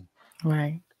the reading.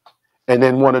 right. And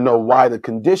then want to know why the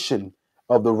condition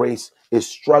of the race is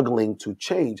struggling to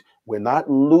change. We're not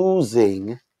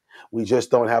losing, we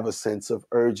just don't have a sense of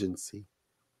urgency.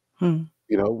 Mm,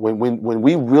 You know, when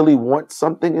we really want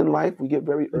something in life, we get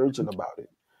very urgent about it.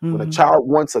 When a mhm, child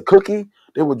wants a cookie,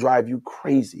 they will drive you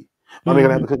crazy. Mommy,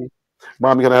 gonna have mhm, a cookie?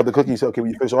 Mom, you gonna have the cookie? You say, okay,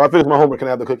 when you finish. Oh, I finished my homework. Can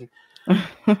I have the cookie?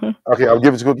 Okay, I'll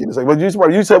give you the cookie. And it's like,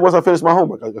 well, you said once I finish my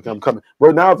homework. Okay, I'm coming.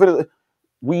 Well, now I finished.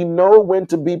 We know when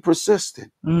to be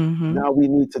persistent. Mm-hmm. Now we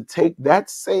need to take that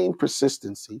same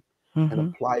persistency and Mm-hmm.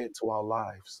 apply it to our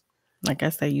lives. Like I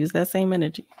say, use that same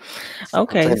energy.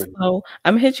 Okay, Same. so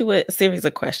I'm gonna hit you with a series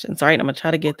of questions. All right, I'm gonna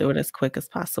try to get through it as quick as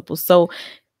possible. So,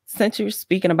 since you're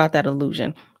speaking about that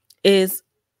illusion, is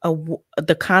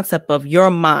the concept of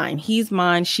your mind, he's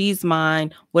mine, she's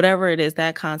mine, whatever it is,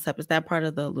 that concept, is that part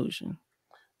of the illusion?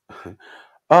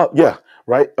 Yeah,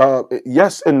 right.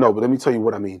 Yes and no, but let me tell you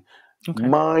what I mean. Okay.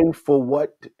 Mine for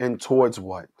what and towards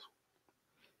what?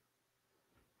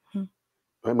 Hmm.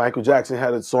 Right? Michael Jackson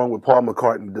had a song with Paul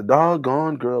McCartney, "The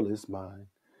Doggone Girl Is Mine."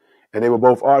 And they were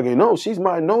both arguing, no, she's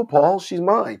mine. No, Paul, she's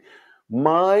mine.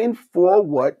 Mine for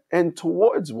what and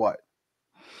towards what?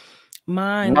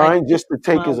 Mine, like Mine this just to is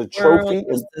take my as a world, trophy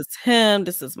this and is him,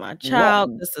 this is my right,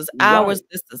 child, this is right, ours,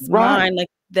 this is right. mine, like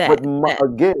But that.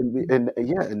 again, and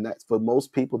yeah, and that's for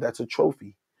most people, that's a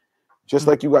trophy. Just Mm,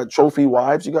 like you got trophy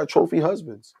wives, you got trophy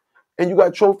husbands, and you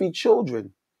got trophy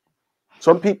children.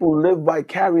 Some people live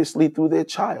vicariously through their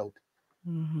child,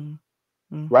 mhm,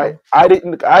 right? mhm, I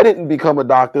didn't become a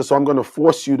doctor, so I'm going to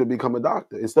force you to become a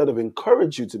doctor. Instead of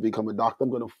encourage you to become a doctor, I'm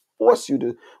going to force you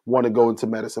to want to go into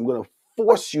medicine. I'm going to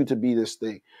force you to be this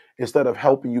thing instead of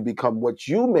helping you become what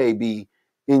you may be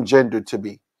engendered to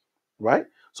be, right?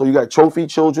 So you got trophy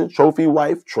children, trophy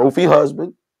wife, trophy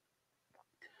husband.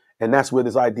 And that's where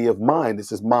this idea of mine,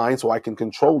 this is mine so I can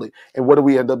control it. And what do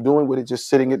we end up doing with it? Just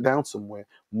sitting it down somewhere.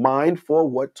 Mine for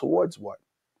what, towards what?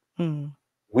 mm,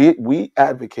 We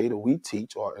advocate or we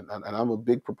teach, and I'm a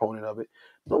big proponent of it.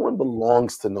 No one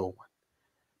belongs to no one.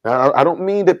 Now, I don't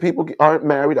mean that people aren't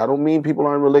married. I don't mean people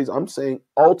aren't related. I'm saying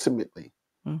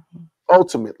mhm,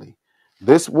 ultimately,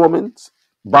 this woman's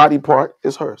body part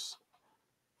is hers,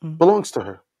 mm, belongs to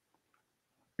her.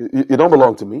 It don't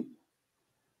belong to me.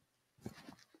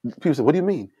 People say, what do you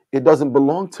mean? It doesn't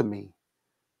belong to me.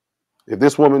 If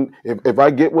this woman, if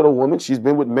I get with a woman, she's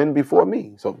been with men before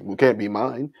me, so it can't be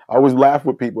mine. I always laugh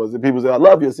with people. As people say, "I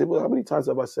love you," I say, "Well, how many times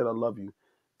have I said I love you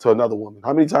to another woman?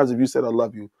 How many times have you said I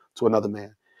love you to another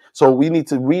man?" So we need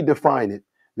to redefine it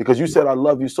because you said I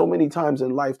love you so many times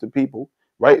in life to people,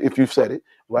 right? If you've said it,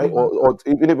 right, mhm, or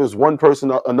even if it's one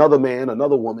person, another man,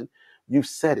 another woman, you've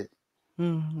said it.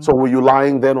 So mhm, were you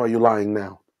lying then, or are you lying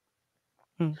now,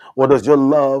 mm, or does your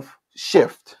love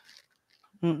shift?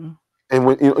 mm, And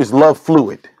when is love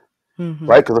fluid? mhm,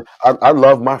 Right? Because I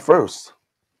love my first.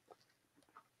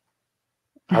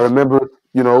 I remember,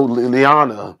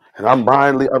 Liana, and I'm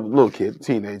buying I'm a little kid,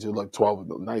 teenager, like 12,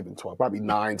 not even 12, probably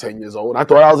 9, 10 years old. I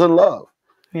thought I was in love.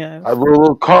 yes. I wrote a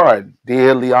little card,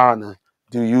 "Dear Liana,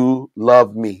 do you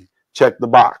love me?" Check the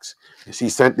box. And she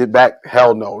sent it back.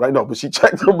 Hell no, right? No, but she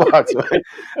checked the box, right?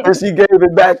 And she gave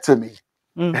it back to me.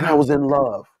 And I Mhm, was in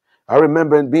love. I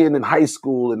remember being in high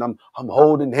school and I'm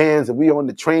holding hands and we on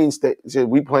the train station,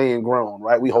 we playing grown,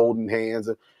 right? We holding hands.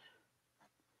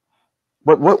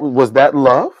 But what was that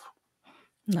love?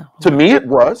 no, To me, it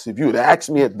was. If you had asked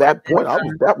me at that point,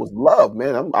 time. that was love,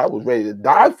 man. I was ready to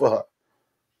die for her.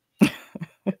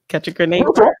 Catch a grenade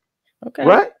Real for talk, her. Okay.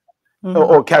 right? Mhm,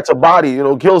 Or catch a body,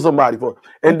 kill somebody for.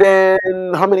 And then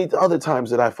how many other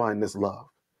times did I find this love?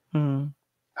 mhm,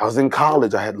 I was in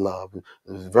college. I had love.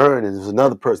 There was Vernon. There was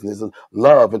another person. There's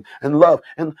love and love,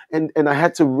 and I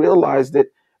had to realize that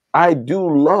I do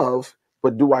love,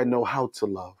 but do I know how to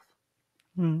love?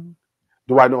 mhm,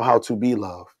 Do I know how to be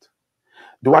loved?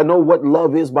 Do I know what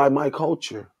love is by my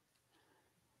culture?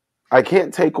 I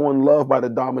can't take on love by the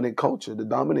dominant culture. The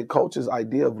dominant culture's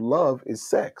idea of love is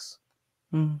sex.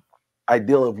 mhm,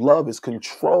 Idea of love is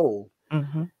control.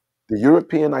 mhm, The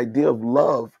European idea of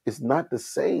love is not the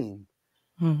same.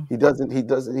 mhm,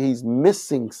 He's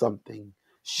missing something.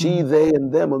 She, mhm, they,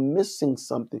 and them are missing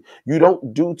something. You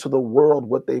don't do to the world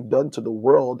what they've done to the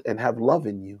world and have love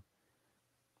in you.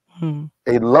 mhm.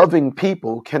 A loving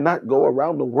people cannot go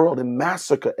around the world and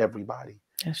massacre everybody.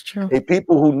 That's true. A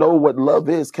people who know what love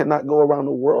is cannot go around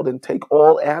the world and take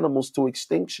all animals to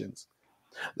extinctions.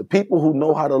 The people who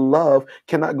know how to love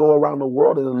cannot go around the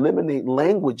world and eliminate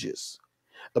languages.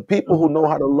 The people who Mhm, know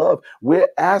how to love, we're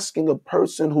asking a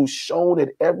person who's shown at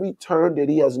every turn that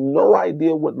he has no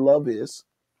idea what love is,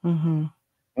 mhm,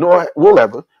 nor will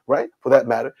ever, right? For that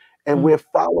matter. And mhm, we're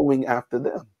following after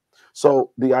them.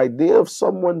 So the idea of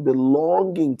someone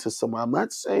belonging to someone, I'm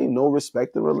not saying no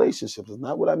respect in relationships. It's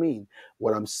not what I mean.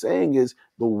 What I'm saying is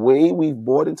the way we've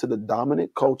bought into the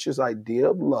dominant culture's idea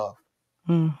of love,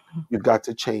 mhm, we've got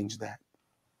to change that.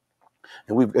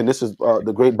 And this is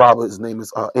the great Bible. His name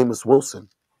is Amos Wilson.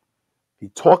 He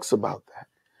talks about that.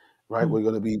 right? Mm. We're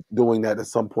going to be doing that at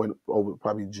some point over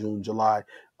probably June, July,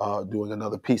 doing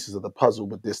another pieces of the puzzle,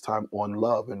 but this time on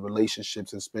love and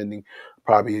relationships, and spending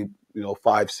probably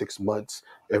 5-6 months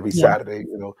every Yeah. Saturday,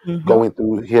 Mhm. going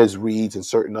through his reads and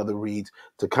certain other reads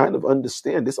to kind of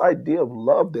understand this idea of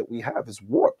love that we have is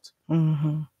warped.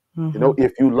 Mhm. Mhm.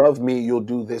 If you love me, you'll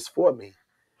do this for me.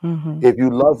 Mhm. If you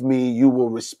love me, you will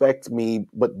respect me.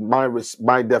 But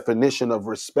my definition of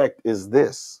respect is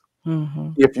this.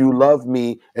 Mhm. If you love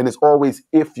me, and it's always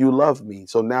if you love me.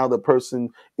 So now the person,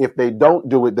 if they don't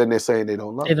do it, then they're saying they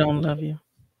don't They love you, don't love you.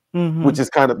 which Mhm. is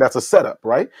that's a setup,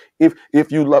 right?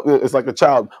 If you love, it's like a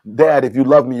child, Dad, if you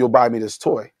love me, you'll buy me this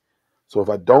toy. So if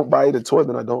I don't buy you the toy,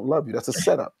 then I don't love you. That's a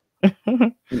setup.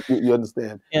 You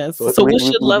understand? Yes. So So what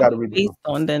should we love got to be read the based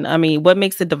room. on then? I mean, what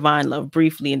makes it divine love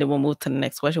briefly, and then we'll move to the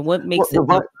next question. What Well, makes it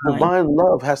divine? divine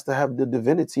love has to have the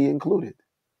divinity included.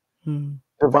 Mm.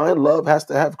 Divine love has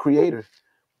to have creator,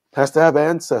 has to have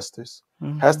ancestors,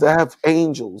 has Mhm. to have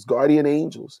angels, guardian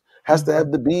angels, has to Mhm.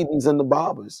 have the BBs and the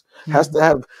bobbers, has Mhm. to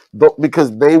have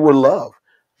because they were love.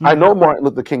 I Mhm. know Martin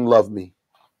Luther King loved me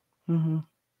Mhm.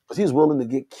 because he was willing to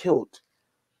get killed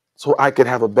so I could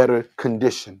have a better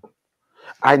condition.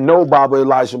 I know Baba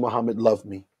Elijah Muhammad loved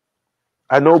me.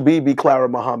 I know BB Clara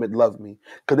Muhammad loved me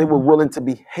because they were Mhm. willing to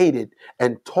be hated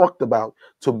and talked about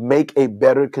to make a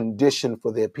better condition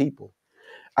for their people.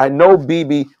 I know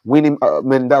Bibi Winnie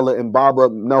Mandela and Baba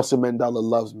Nelson Mandela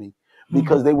loves me Mhm.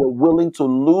 because they were willing to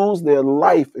lose their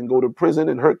life and go to prison,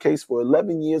 in her case for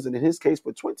 11 years and in his case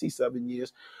for 27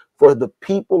 years, for the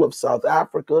people of South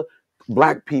Africa,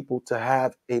 black people, to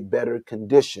have a better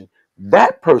condition.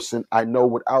 That person, I know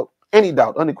without any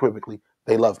doubt, unequivocally,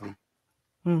 they love me.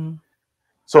 Mhm.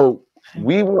 So Okay.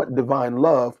 we want divine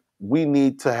love. We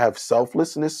need to have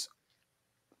selflessness,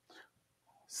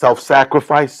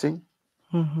 self-sacrificing.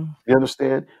 Mhm. You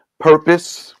understand?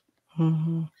 Purpose.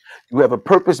 Mhm. You have a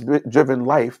purpose-driven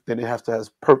life, then it has to have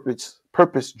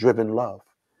purpose-driven love.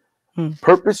 Mhm.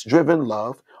 Purpose-driven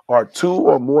love are two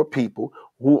or more people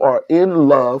who are in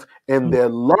love, and their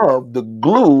love, the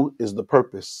glue, is the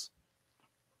purpose.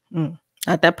 Mhm.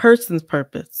 At that person's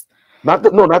purpose. Not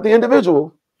the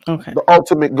individual, Okay. the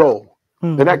ultimate goal.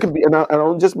 And that Mhm. could be, and I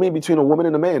don't just mean between a woman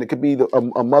and a man. It could be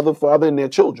a mother, father, and their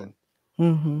children.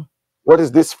 Mhm. What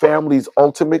is this family's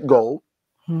ultimate goal?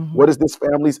 Mhm. What is this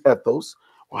family's ethos?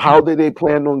 How do they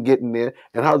plan on getting there?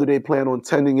 And how do they plan on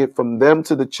tending it from them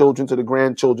to the children, to the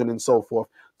grandchildren, and so forth,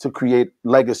 to create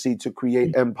legacy, to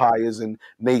create Mhm. empires and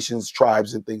nations,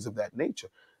 tribes, and things of that nature?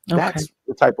 Okay. That's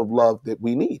the type of love that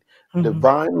we need. Mhm.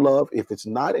 Divine love, if it's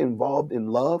not involved in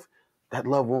love, that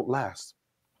love won't last.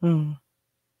 Mhm.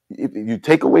 If you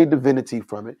take away divinity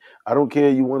from it, I don't care,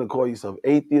 you want to call yourself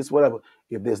atheist, whatever.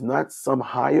 If there's not some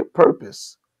higher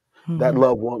purpose, that Mhm.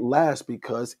 love won't last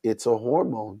because it's a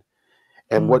hormone.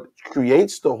 And Mhm. what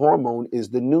creates the hormone is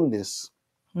the newness.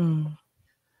 Mhm.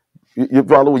 You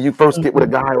follow, when you first get with a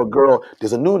Mhm. guy or a girl,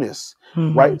 there's a newness,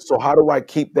 Mhm. right? So how do I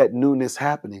keep that newness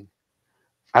happening?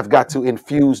 I've got to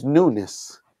infuse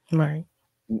newness, Right.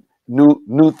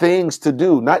 new things to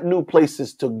do, not new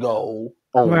places to go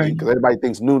only. Right. Because everybody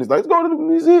thinks newness, like, let's go to the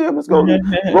museum, let's go to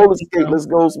roller skate, No. let's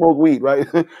go smoke weed, right?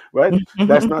 Right?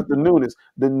 That's not the newness.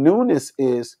 The newness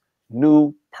is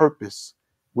new purpose.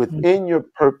 Within your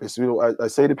purpose, I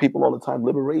say to people all the time,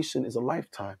 liberation is a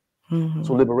lifetime. So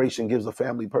Mhm. liberation gives a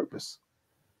family purpose.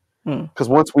 Mhm. Because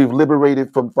once we've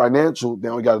liberated from financial,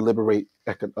 now we got to liberate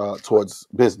towards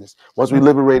business. Once we Mhm.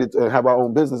 liberated and have our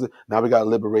own businesses, now we got to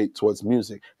liberate towards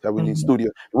music. Now we need Mhm.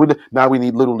 studio. Now we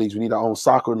need little leagues. We need our own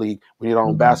soccer league. We need our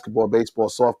own Mhm. basketball, baseball,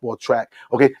 softball, track.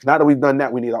 Okay, now that we've done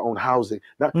that, we need our own housing.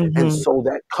 And Mhm. so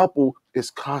that couple is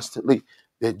constantly,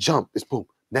 they jump, it's boom,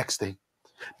 next thing,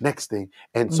 next thing.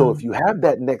 And so if Mhm. you have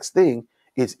that next thing,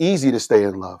 it's easy to stay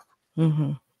in love.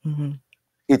 Mhm. Mhm.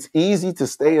 It's easy to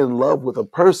stay in love with a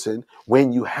person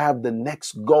when you have the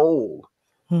next goal.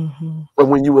 Mhm. But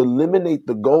when you eliminate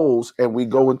the goals and we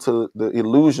go into the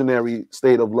illusionary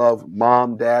state of love,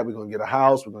 mom, dad, we're going to get a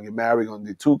house, we're going to get married, we're going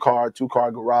to do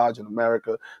two-car garage in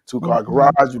America, two-car Mhm.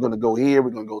 garage, we're going to go here, we're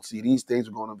going to go see these things,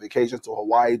 we're going on vacation to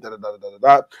Hawaii, da da da da da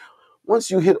da. Once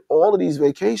you hit all of these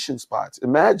vacation spots,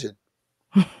 imagine,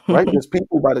 right? There's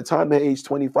people by the time they're age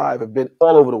 25 have been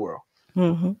all over the world.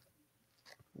 Mhm.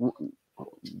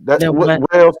 That Then what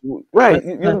what? where else? Right? What's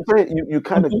You left? know what I'm saying? You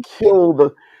kind of Mhm. kill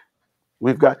the.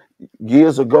 We've got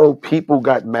years ago, people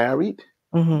got married,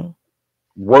 Mhm.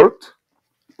 worked,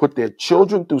 put their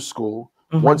children through school.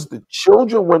 Once Mhm. the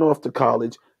children went off to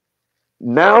college,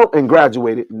 now and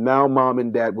graduated, now mom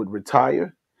and dad would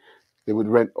retire. They would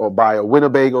rent or buy a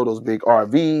Winnebago, those big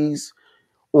RVs,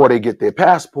 or they get their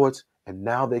passports, and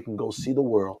now they can go see the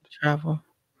world Travel.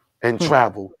 and Hmm.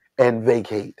 travel. and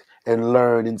vacate and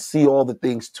learn and see all the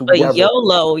things But together.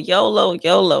 YOLO.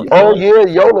 Oh yeah,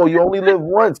 YOLO, you only live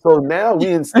once. So now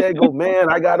we instead go, man,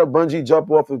 I gotta bungee jump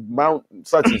off of Mount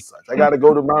such and such. I gotta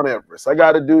go to Mount Everest. I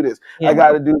gotta do this. I Yeah.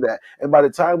 gotta do that. And by the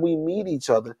time we meet each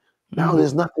other, now Mhm.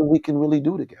 there's nothing we can really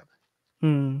do together.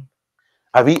 Mm.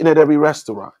 I've eaten at every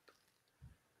restaurant.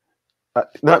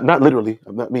 Not literally.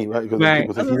 I'm not me, right? Because Right.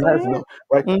 people say That's he what I'm has saying. no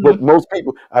right. Mhm. But most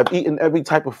people, I've eaten every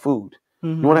type of food.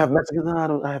 You want to Mhm. have Mexican? No, I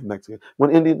don't. I have Mexican. You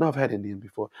want Indian? No, I've had Indian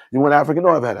before. You want African? No,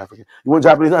 I've had African. You want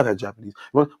Japanese? No, I've had Japanese.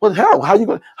 Well, hell, how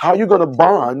you gonna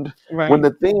bond when Right.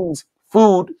 the things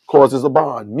food causes a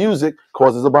bond, music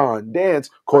causes a bond, dance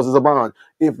causes a bond.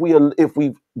 If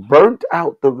we've burnt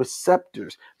out the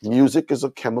receptors, music is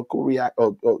a chemical react.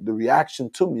 Or the reaction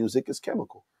to music is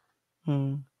chemical.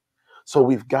 Mm. So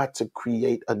we've got to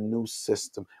create a new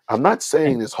system. I'm not Okay.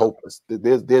 saying it's hopeless.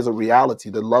 There's a reality,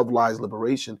 the love lies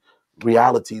liberation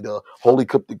reality, the Holy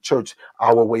Cryptic Church,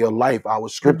 our way of life, our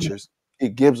Mhm. scriptures.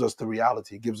 It gives us the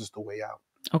reality. It gives us the way out.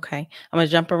 Okay. I'm gonna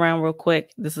jump around real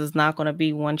quick. This is not gonna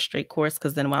be one straight course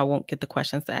because then I won't get the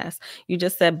questions asked. You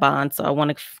just said bond, so I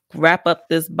want to wrap up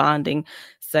this bonding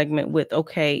segment with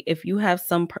okay, if you have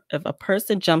if a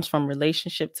person jumps from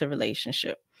relationship to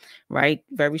relationship, right?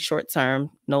 Very short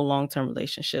term, no long term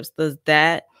relationships. Does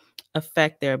that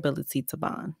affect their ability to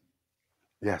bond?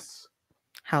 Yes.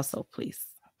 How so, please?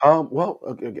 Well,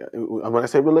 okay, when I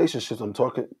say relationships, I'm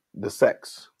talking the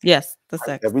sex. Yes, the Right?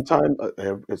 sex. Every time,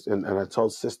 and I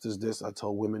tell sisters this, I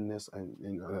tell women this, and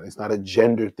it's not a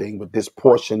gender thing, but this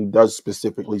portion does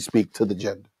specifically speak to the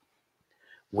gender.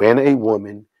 When a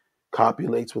woman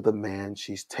copulates with a man,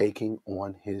 she's taking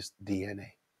on his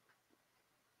DNA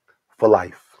for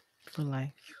life. For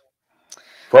life.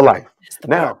 For life. That's the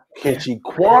part Now, right can there. she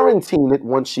quarantine it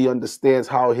once she understands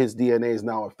how his DNA is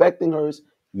now affecting hers?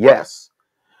 Yes.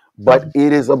 But Mhm.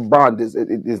 it is a bond.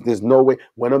 There's no way.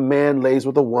 When a man lays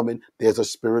with a woman, there's a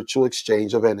spiritual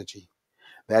exchange of energy.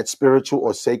 That spiritual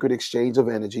or sacred exchange of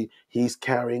energy, he's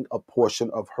carrying a portion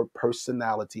of her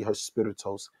personality, her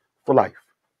spiritus, for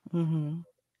life. Mhm.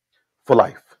 For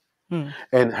life. Mm.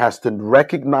 And has to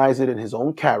recognize it in his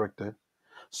own character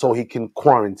so he can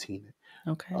quarantine it.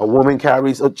 Okay. A woman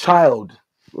carries a child,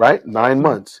 right? 9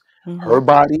 months. Her Mhm.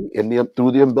 body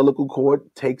through the umbilical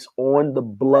cord takes on the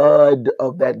blood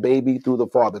of that baby through the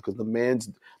father, because the man's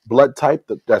blood type,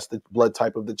 that's the blood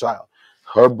type of the child.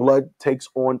 Her blood takes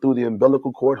on through the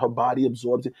umbilical cord. Her body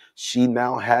absorbs it. She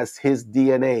now has his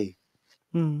DNA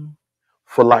Mm.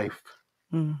 for life.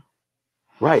 Mm.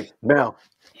 Right now,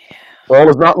 all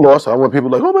is not lost. I want people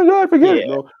like, oh my God, forget Yeah, it.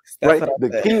 No, that's right. what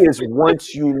The I key said. is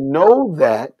once you know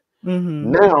that, Mhm.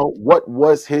 now what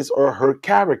was his or her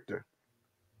character?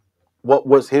 What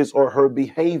was his or her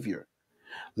behavior?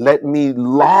 Let me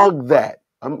log that.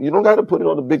 You don't got to put it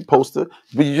on a big poster,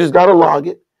 but you just got to log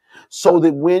it so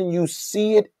that when you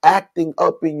see it acting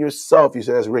up in yourself, you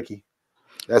say, that's Ricky.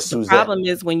 That's The Suzette. problem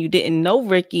is when you didn't know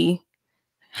Ricky,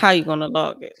 how you gonna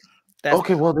log it? That's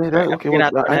Okay, well, sorry, I okay, figured well,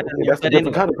 I'd throw that in okay, there, that's a but different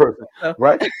anyway, kind of person, so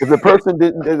right? If the person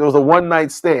didn't, it was a one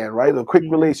night stand, right? A quick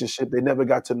mhm, relationship, they never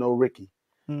got to know Ricky.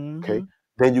 Okay, mhm,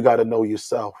 then you got to know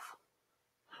yourself.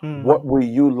 What mm, were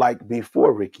you like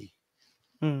before Ricky?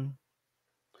 mm,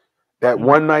 That mm,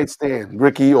 one night stand,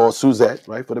 Ricky or Suzette,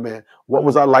 right? For the man, what mm.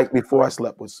 was I like before I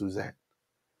slept with Suzette?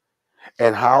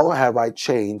 And how have I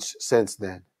changed since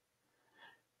then?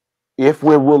 If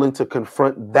we're willing to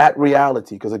confront that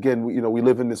reality, because again, we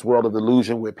live in this world of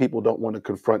illusion where people don't want to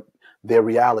confront their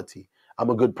reality. I'm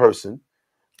a good person,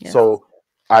 Yes, so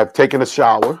I've taken a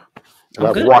shower and I'm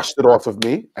I've good. washed it off of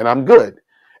me, and I'm good.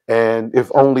 And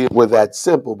if only it were that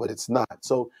simple, but it's not.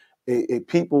 So,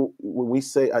 people, when we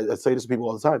say, I say this to people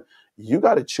all the time, you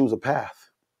got to choose a path.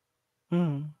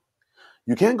 Mm,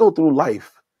 You can't go through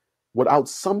life without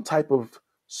some type of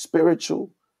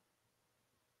spiritual,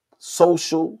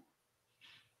 social,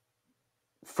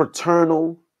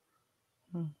 fraternal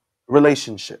mm.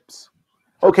 relationships.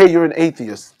 Okay, you're an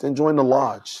atheist, then join the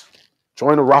lodge,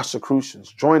 join the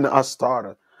Rosicrucians, join the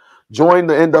Astarta, join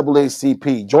the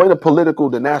NAACP, join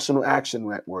the National Action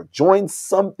Network, join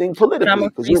something But I'm politically, a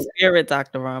because free you're spirit,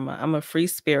 Dr. Rama. I'm a free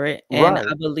spirit, and right.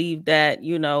 I believe that,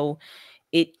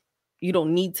 it you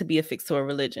don't need to be affixed to a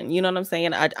religion, you know what I'm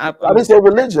saying? I I'm didn't say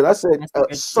religion. I said my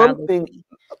something, spirituality.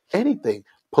 anything,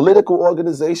 political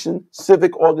organization,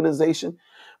 civic organization,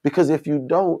 because if you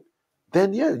don't,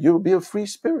 then yeah, you'll be a free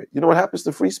spirit. You know what happens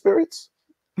to free spirits?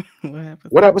 What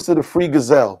happens What to happens to the free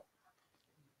gazelle?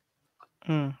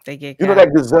 they get You know got.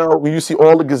 that gazelle, when you see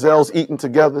all the gazelles eating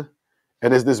together,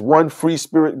 and there's this one free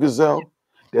spirit gazelle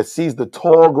that sees the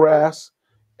tall grass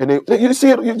And you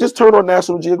see it, you just turn on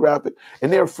National Geographic,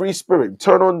 and they're a free spirit.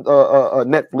 Turn on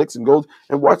Netflix and go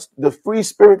and watch the free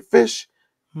spirit fish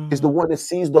is the Mhm. one that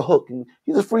sees the hook, and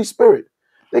he's a free spirit.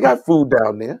 They got food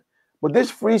down there, but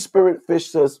this free spirit fish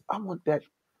says, "I want that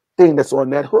thing that's on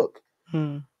that hook."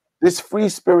 Mhm. This free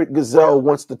spirit gazelle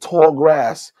wants the tall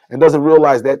grass and doesn't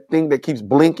realize that thing that keeps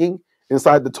blinking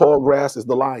inside the tall grass is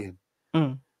the lion.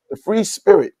 Mhm. The free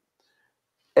spirit,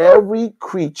 every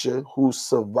creature who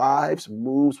survives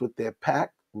moves with their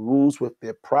pack, moves with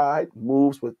their pride,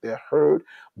 moves with their herd,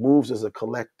 moves as a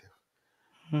collective.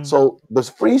 Mhm. So the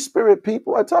free spirit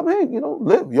people, I tell them, hey,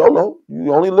 live YOLO.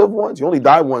 You only live once. You only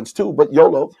die once too, but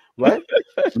YOLO, right?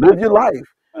 Live your life.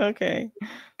 Okay.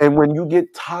 And when you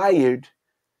get tired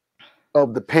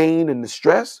of the pain and the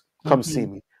stress, come see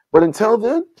Mhm. me. But until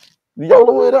then,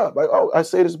 YOLO it up. I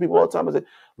say this to people all the time. I say,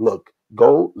 look,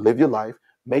 go live your life,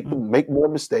 Mhm. make more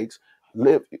mistakes.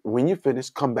 Live when you finish,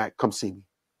 come back, come see me.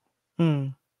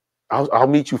 Mhm. I'll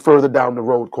meet you further down the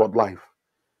road called life.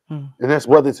 Mhm. And that's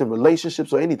whether it's in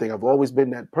relationships or anything. I've always been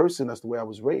that person. That's the way I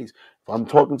was raised. If I'm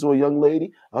talking to a young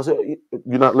lady, I'll say,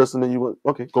 you're not listening.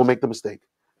 Okay, go make the mistake.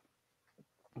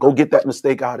 Go get that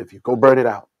mistake out of you. Go burn it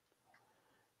out.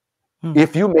 Mhm.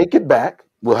 If you make it back,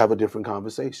 we'll have a different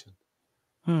conversation.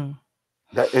 Mhm.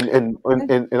 That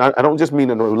and I don't just mean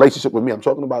in a relationship with me. I'm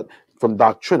talking about from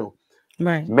doctrinal.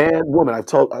 Right. Man, woman. I've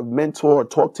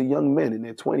talked to young men in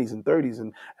their 20s and 30s,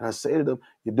 and I say to them,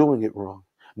 you're doing it wrong.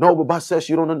 No, but Basesh,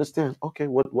 you don't understand. Okay,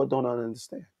 what don't I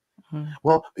understand? Mhm.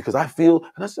 Well, because I feel,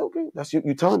 and I said, okay, that's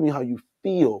you telling me how you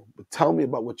feel, but tell me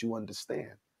about what you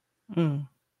understand. Mhm.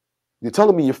 You're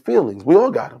telling me your feelings. We all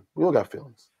got them. We all got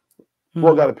feelings. We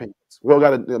all Mhm. got opinions. We all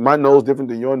got my nose different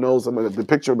than your nose. The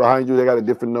picture behind you, they got a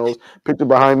different nose. Picture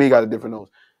behind me got a different nose.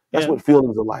 That's Yeah. what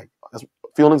feelings are like.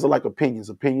 Feelings are like opinions.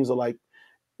 Opinions are like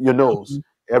your nose. Mhm.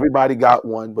 Everybody got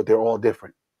one, but they're all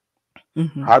different.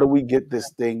 Mhm. How do we get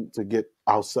this thing to get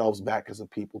ourselves back as a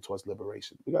people towards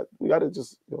liberation? We got to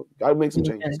just got to make some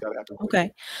changes. Okay. Got to happen quickly.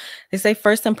 Okay. They say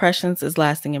first impressions is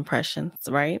lasting impressions,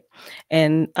 right?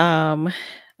 And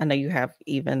I know you have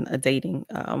even a dating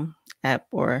app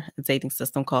or a dating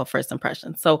system called First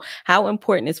Impressions. So how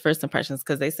important is first impressions?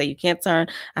 Because they say you can't turn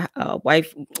a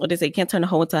wife, what they say, you can't turn a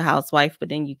hoe into a housewife, but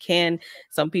then you can.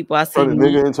 Some people I see Turn a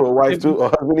meet. nigga into a wife too, a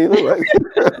husband either, right?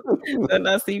 And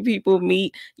I see people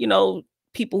meet,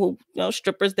 people who,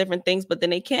 strippers, different things, but then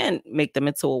they can make them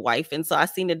into a wife. And so I've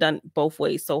seen it done both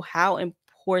ways. So how important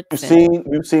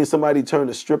You've seen somebody turn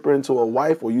a stripper into a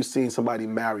wife, or you seen somebody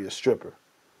marry a stripper?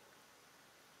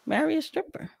 marry a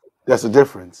stripper? That's a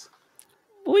difference.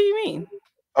 What do you mean?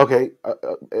 Okay,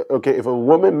 okay. If a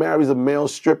woman marries a male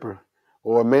stripper,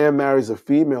 or a man marries a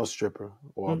female stripper,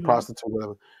 or a Mhm, prostitute,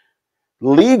 whatever,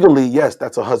 legally, yes,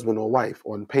 that's a husband or wife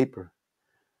on paper.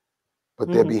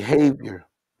 But their mhm. behavior,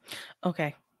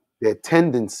 Okay. their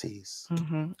tendencies,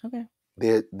 Mhm. Okay.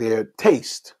 their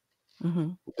taste,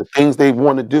 Mhm. the things they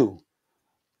want to do,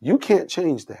 you can't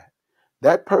change that.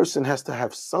 That person has to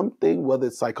have something, whether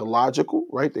it's psychological,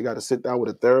 right? They got to sit down with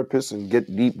a therapist and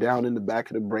get deep down in the back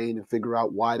of the brain and figure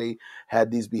out why they had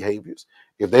these behaviors.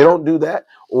 If they don't do that,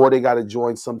 or they got to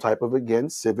join some type of, again,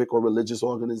 civic or religious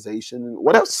organization,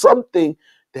 whatever, something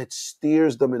that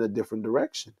steers them in a different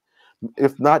direction.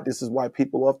 If not, this is why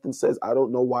people often says, I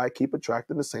don't know why I keep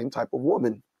attracting the same type of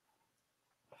woman.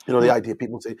 The Mm, idea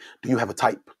people say, do you have a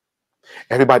type?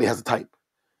 Everybody has a type.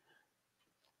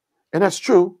 And that's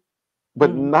true,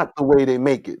 but mhm, not the way they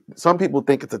make it. Some people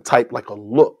think it's a type like a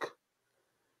look,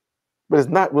 but it's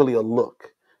not really a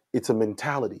look. It's a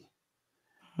mentality,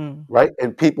 mhm, right?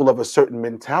 And people of a certain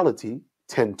mentality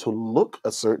tend to look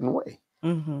a certain way,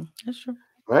 mhm. That's true.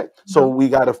 right? So Mhm. we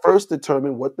got to first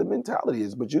determine what the mentality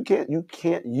is. But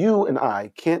you and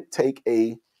I can't take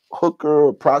a hooker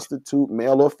or prostitute,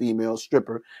 male or female,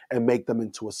 stripper, and make them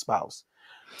into a spouse.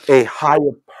 A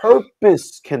higher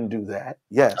purpose can do that,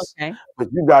 yes, Okay. but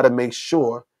you got to make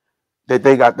sure that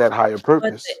they got that higher But the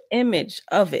purpose. image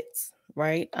of it,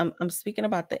 right? I'm speaking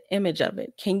about the image of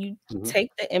it. Can you Mhm.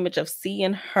 take the image of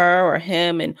seeing her or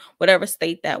him in whatever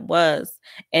state that was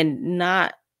and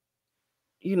not,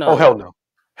 you Oh, know, hell no.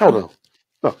 Hell no.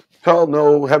 No. Hell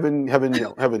no. Heaven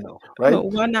no. Heaven no. Right?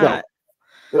 why No. not?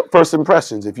 First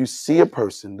impressions. If you see a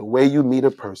person, the way you meet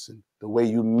a person, the way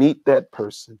you meet that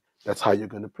person, that's how you're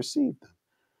going to perceive them.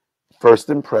 First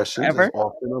impressions is Forever?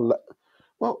 often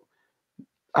well,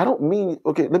 I don't mean,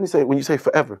 okay, let me say, when you say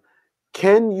forever,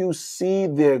 can you see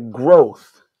their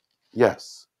growth?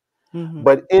 Yes. Mhm.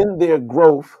 But in their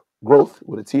growth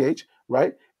with a TH,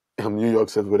 right? New York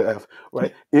says with an F,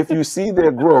 right? If you see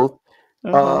their growth,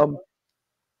 Uh-huh. um,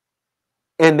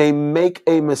 and they make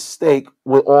a mistake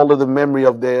with all of the memory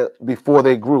of their before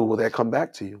they grew, will that come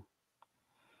back to you?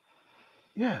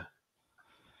 Yeah.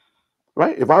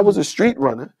 Right? If I was a street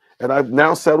runner and I've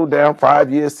now settled down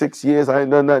 5 years, 6 years, I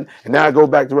ain't done nothing, and now I go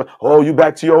back to run, oh, you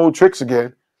back to your old tricks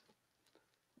again.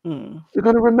 Mm. You're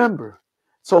gonna remember.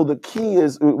 So the key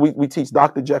is we teach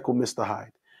Dr. Jekyll, Mr.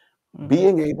 Hyde. Mm.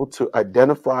 Being able to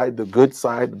identify the good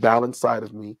side, the balanced side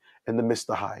of me, and the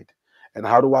Mr. Hyde. And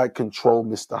how do I control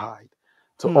Mr. Hyde?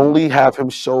 To Mm. only have him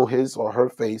show his or her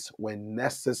face when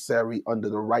necessary under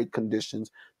the right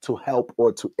conditions to help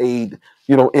or to aid,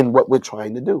 in what we're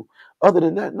trying to do. Other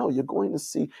than that, no, you're going to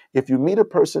see, if you meet a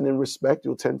person in respect,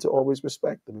 you'll tend to always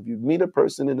respect them. If you meet a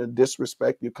person in a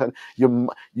disrespect,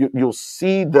 you'll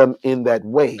see them in that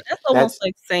way. That's almost That's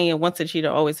like saying once a cheater,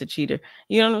 always a cheater.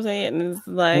 You know what I'm saying? And it's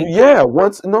like, Yeah,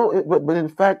 once no, but in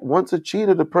fact, once a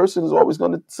cheater, the person is always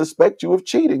going to suspect you of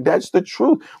cheating. That's the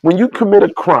truth. When you commit a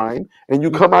crime and you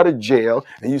mm, come out of jail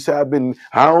and you say,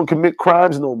 I don't commit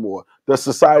crimes no more. The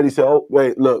society say, oh,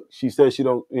 wait, look, she says she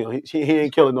don't, he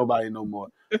ain't killing nobody no more.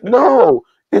 No,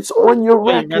 it's on your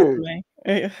on your record. resume.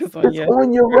 It's on It's your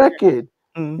on your record.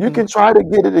 You mm-hmm. can try to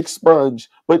get it expunged,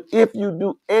 but if you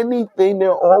do anything,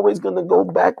 they're always going to go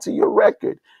back to your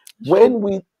record. It's true. When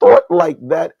we thought like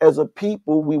that as a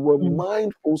people, we were Mm,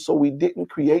 mindful so we didn't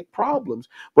create problems.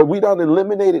 But we done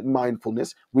eliminated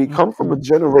mindfulness. We come from a mhm,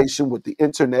 generation with the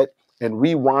internet and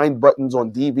rewind buttons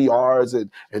on DVRs,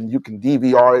 and you can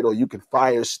DVR it or you can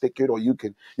fire stick it or you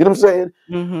can, you know what I'm saying?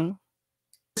 mhm,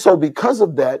 So because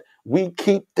of that, we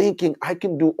keep thinking I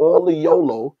can do all the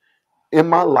YOLO in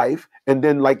my life, and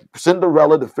then like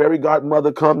Cinderella, the fairy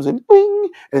godmother comes and bing,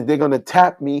 and they're gonna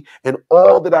tap me, and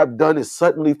all that I've done is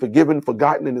suddenly forgiven,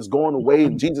 forgotten, and is gone away.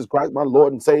 And mhm, Jesus Christ, my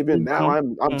Lord and Savior, now mhm,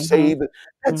 I'm mhm, saved.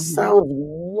 That mhm, sounds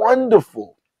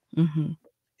wonderful mhm.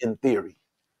 in theory,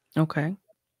 Okay.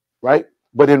 right?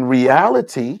 But in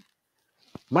reality,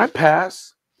 my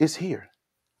past is here.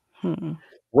 Hmm.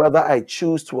 Whether I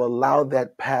choose to allow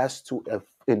that past to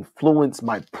influence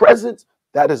my present,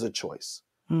 that is a choice.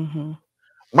 Mhm.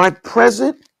 My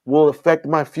present will affect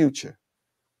my future.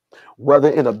 Whether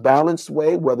in a balanced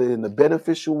way, whether in a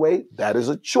beneficial way, that is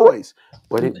a choice,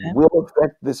 but it Okay. will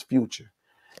affect this future.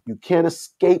 You can't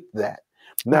escape that.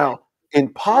 Okay. Now,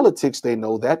 in politics, they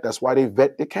know that. That's why they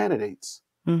vet the candidates.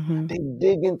 Mhm. They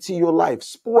dig into your life.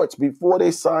 Sports, before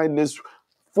they sign this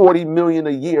 40 million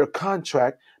a year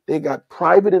contract, they got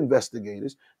private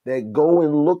investigators that go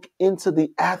and look into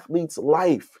the athlete's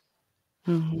life,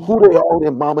 Mhm. who they are, who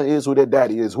their mama is, who their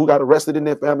daddy is, who got arrested in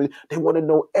their family. They want to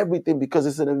know everything because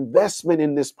it's an investment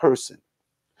in this person.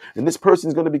 And this person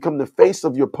is going to become the face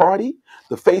of your party,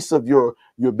 the face of your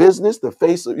business, the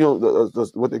face of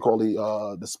what they call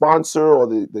the sponsor or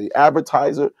the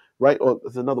advertiser, right? Or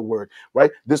there's another word,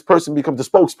 right? This person becomes the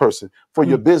spokesperson for Mm,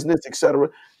 your business, etc.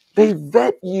 They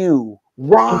vet you.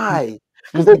 mhm, Why?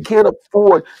 Because they mhm, can't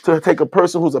afford to take a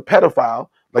person who's a pedophile,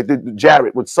 like the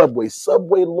Jared with Subway.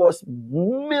 Subway lost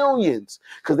millions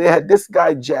because they had this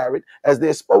guy Jared as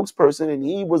their spokesperson, and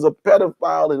he was a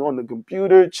pedophile and on the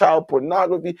computer, child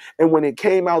pornography. And when it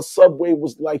came out, Subway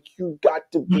was like, "You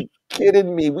got to mm, be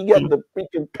kidding me! We mm. had the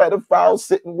freaking pedophile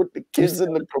sitting with the You kids said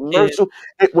in with the the kid. commercial.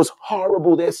 It was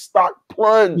horrible. Their stock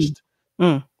Mm, plunged."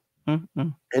 mm,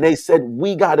 mm, And they said,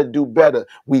 we got to do better.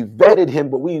 We vetted him,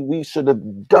 but we should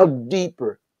have dug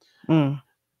deeper. mm,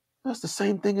 That's the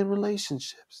same thing in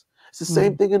relationships. It's the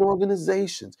same mm, thing in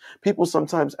organizations. People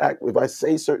sometimes act, if I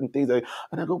say certain things, and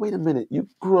I go, wait a minute, you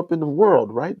grew up in the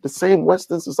world, right? The same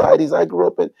Western societies I grew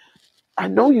up in. I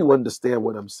know you understand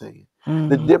what I'm saying.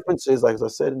 The mm, difference is, like as I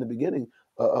said in the beginning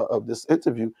of this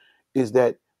interview, is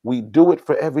that we do it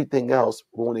for everything else.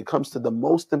 But when it comes to the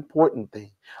most important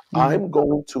thing, mm, I'm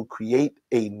going to create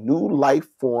a new life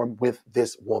form with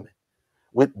this woman,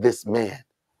 with this man.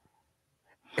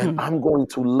 And mm. I'm going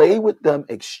to lay with them,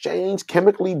 exchange,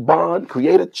 chemically bond,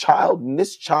 create a child. And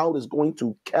this child is going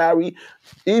to carry,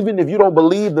 even if you don't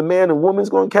believe the man and woman's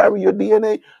going to carry your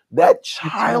DNA, that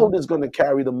That's right. child is going to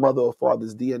carry the mother or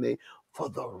father's DNA for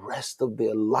the rest of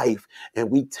their life. And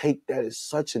we take that as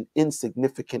such an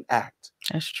insignificant act.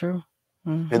 That's true.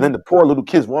 And Mhm. then the poor little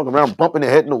kids walking around bumping their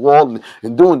head in the wall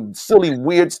and doing silly,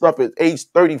 weird stuff at age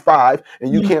 35.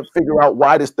 And you Yeah, can't figure out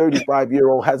why this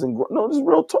 35-year-old hasn't grown. No, this is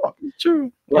real talk,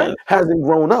 true. right? Yeah. Hasn't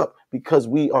grown up because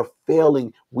we are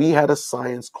failing. We had a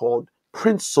science called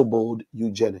principled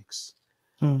eugenics,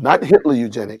 Mm, not Hitler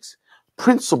eugenics,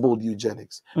 principled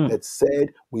eugenics mm, that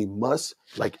said we must,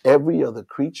 like every other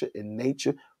creature in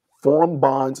nature, form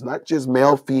bonds, not just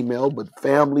male, female, but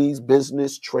families,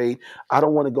 business, trade. I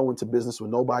don't want to go into business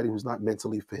with nobody who's not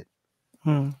mentally fit.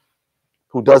 mm.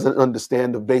 who doesn't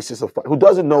understand the basis of, who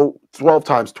doesn't know 12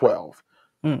 times 12,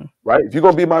 Mm. right? If you're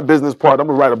going to be my business partner, I'm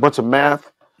going to write a bunch of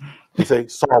math and say,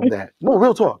 solve that. No,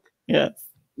 real talk. Yes.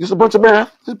 Just a bunch of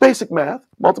math, just basic math,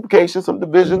 multiplication, some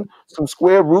division, some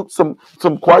square root, some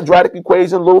quadratic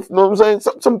equation, little, you know what I'm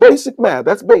saying? Some basic math.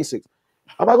 That's basics.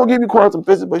 I'm not gonna give you quantum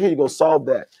physics, but here you go, solve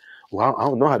that. Well, I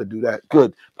don't know how to do that.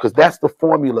 Good, because that's the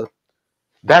formula.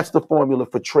 That's the formula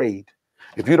for trade.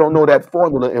 If you don't know that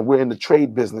formula and we're in the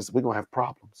trade business, we're gonna have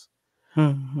problems. What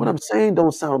Mm-hmm. I'm saying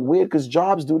don't sound weird because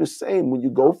jobs do the same. When you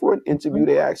go for an interview,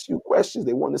 they ask you questions.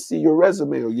 They want to see your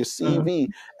resume or your CV.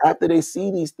 After they see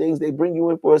these things, they bring you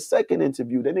in for a second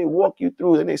interview. Then they walk you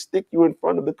through. Then they stick you in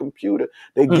front of the computer.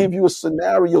 They give you a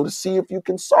scenario to see if you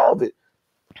can solve it.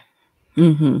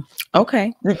 Mm-hmm.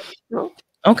 Okay. You know?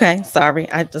 Okay. Sorry.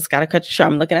 I just got to cut you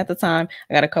short. I'm looking at the time.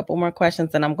 I got a couple more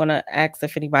questions and I'm going to ask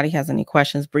if anybody has any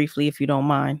questions briefly, if you don't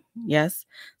mind. Yes.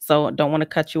 So don't want to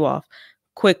cut you off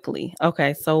quickly.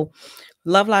 Okay. So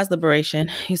Love Lies Liberation.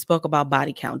 You spoke about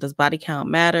body count. Does body count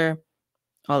matter?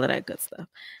 All of that good stuff.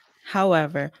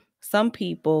 However, some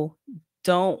people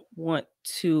don't want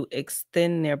to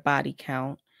extend their body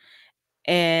count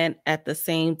and at the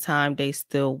same time they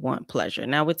still want pleasure.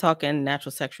 Now we're talking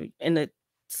natural sexual in the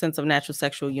sense of natural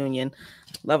sexual union,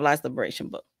 Love Lies Liberation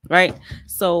book, right?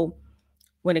 So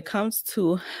when it comes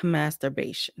to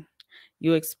masturbation,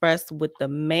 you expressed with the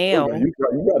Wait a male. minute,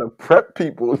 you gotta prep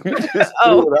people. You just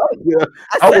Oh, threw it out there.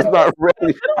 I I said was not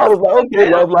ready. it I was was like, going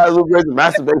okay, down. love, lies, liberation,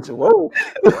 masturbation. Whoa.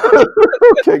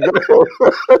 Okay, go.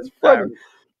 That's Sorry. funny.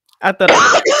 I thought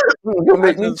You're gonna I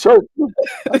make me just choke.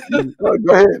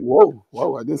 Go ahead.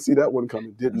 Whoa. I didn't see that one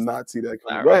coming. Did not see that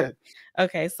coming. Go sorry. ahead.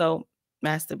 Okay, so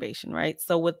masturbation, right?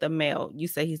 So with the male, you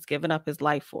say he's given up his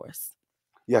life force.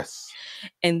 Yes.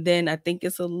 And then I think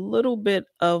it's a little bit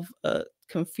of a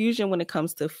confusion when it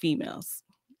comes to females.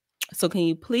 So can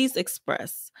you please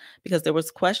express, because there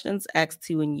was questions asked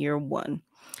to you in year one,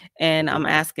 and Mhm. I'm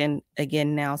asking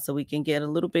again now so we can get a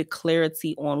little bit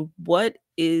clarity on what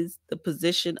is the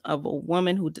position of a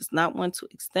woman who does not want to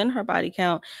extend her body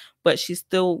count, but she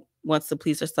still wants to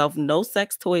please herself. No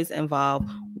sex toys involved.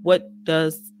 What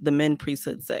does the men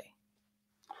priesthood say?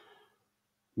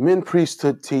 Men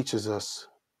priesthood teaches us.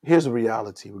 Here's the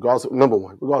reality. Regardless of, number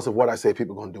one, regardless of what I say,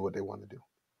 people are gonna do what they want to do,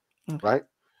 Okay. right?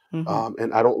 Mm-hmm.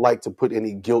 And I don't like to put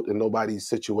any guilt in nobody's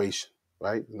situation,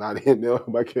 right? Not in there.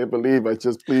 I can't believe I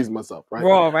just pleased myself, right?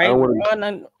 Raw, I right? don't want Raw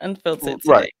and to, unfiltered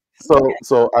right. today.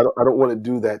 So I don't want to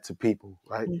do that to people,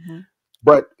 right? Mm-hmm.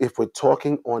 But if we're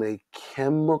talking on a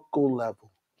chemical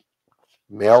level,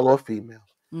 male or female,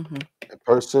 Mm-hmm. a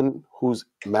person who's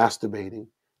masturbating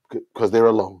because they're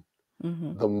alone,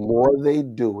 Mm-hmm. the more they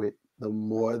do it, the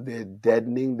more they're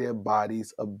deadening their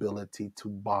body's ability to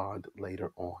bond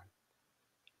later on.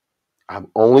 I'm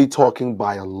only talking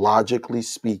biologically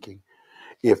speaking.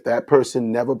 If that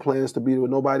person never plans to be with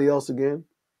nobody else again,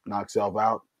 knock self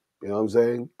out. You know what I'm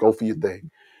saying? Go for your thing.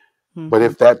 But Mm-hmm.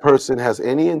 if that person has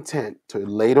any intent to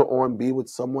later on be with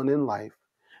someone in life,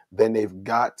 then they've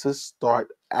got to start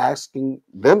asking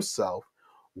themselves,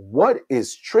 what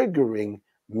is triggering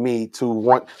me to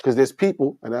want? Because there's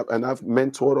people, and I've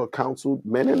mentored or counseled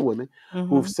men and women who've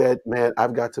Mm-hmm. said, man,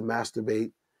 I've got to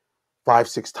masturbate 5,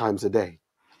 6 times a day.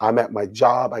 I'm at my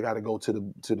job. I got to go to the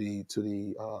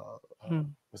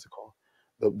what's it called?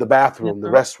 The bathroom, the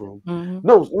restroom. Mm-hmm.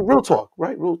 No, real talk,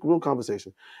 right? Real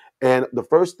conversation. And the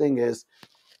first thing is,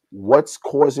 what's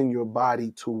causing your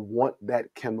body to want that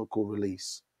chemical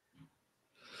release?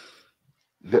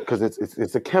 Because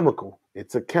it's a chemical.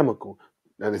 It's a chemical,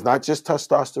 and it's not just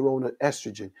testosterone or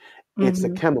estrogen. It's a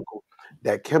Mm-hmm. chemical.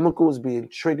 That chemical is being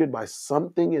triggered by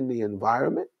something in the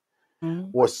environment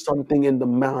Mm-hmm. or something in the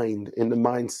mind, in the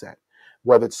mindset,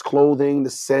 whether it's clothing,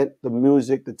 the scent, the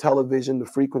music, the television, the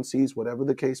frequencies, whatever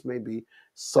the case may be,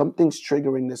 something's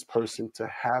triggering this person to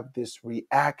have this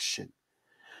reaction.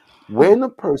 When a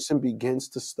person begins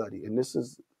to study, and this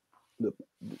is the,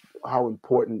 how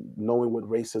important knowing what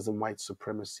racism, white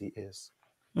supremacy is,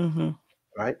 Mm-hmm.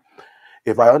 right?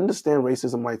 If I understand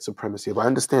racism, white supremacy, if I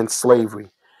understand slavery,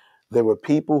 there were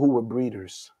people who were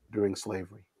breeders during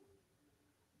slavery.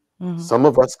 Mm-hmm. Some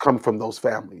of us come from those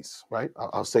families, right?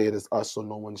 I'll say it as us so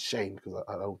no one's shamed because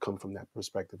I don't come from that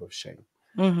perspective of shame.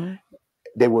 Mm-hmm.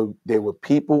 There were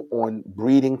people on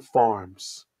breeding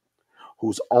farms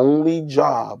whose only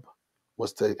job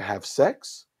was to have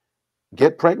sex,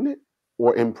 get pregnant,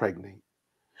 or impregnate.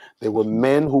 There were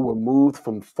men who were moved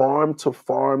from farm to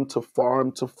farm to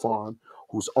farm to farm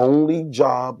whose only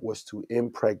job was to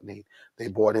impregnate. They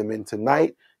brought him in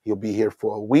tonight. He'll be here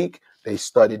for a week. They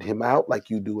studied him out like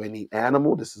you do any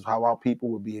animal. This is how our people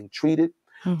were being treated.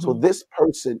 So Mm-hmm. this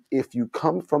person, if you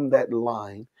come from that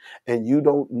line and you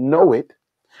don't know it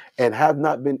and have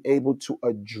not been able to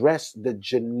address the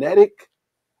genetic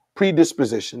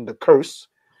predisposition, the curse,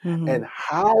 Mm-hmm. and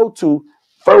how to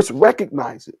first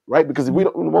recognize it, right? Because we Mm-hmm.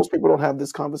 don't, most people don't have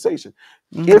this conversation.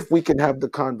 Mm-hmm. If we can have the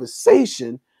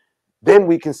conversation, then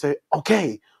we can say,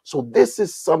 okay, so this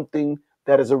is something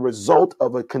that is a result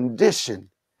of a condition.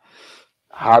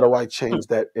 How do I change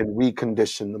that and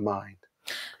recondition the mind?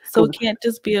 So Because it can't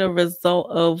just be a result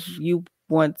of you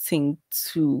wanting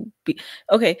to be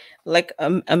okay. Like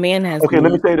a man has okay,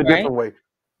 let me needs, say it a right? different way.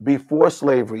 Before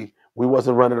slavery, we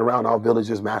wasn't running around our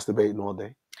villages masturbating all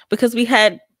day. Because we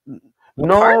had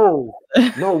part. No,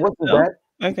 no, it wasn't No. that.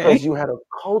 Okay. Because you had a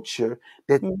culture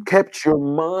that Mm-hmm. kept your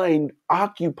mind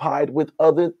occupied with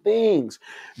other things.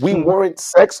 We Mm-hmm. weren't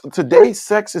sex. Today,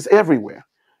 sex is everywhere,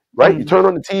 right? You turn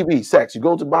on the TV, sex. You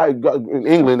go in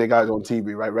England, they got it on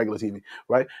TV, right? Regular TV,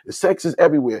 right? The sex is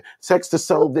everywhere. Sex to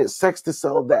sell this, sex to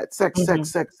sell that, sex, Mm-hmm.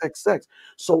 sex, sex, sex, sex.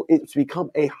 So it's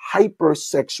become a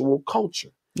hypersexual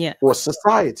culture Yes. or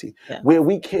society Yes. where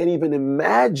we can't even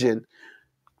imagine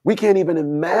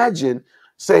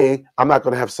saying, I'm not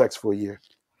going to have sex for a year.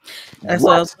 That's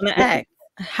what I was What? gonna ask.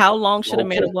 How long should a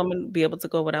man Okay. or woman be able to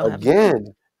go without having sex?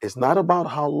 Again, it's not about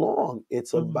how long,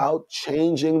 it's Mhm. about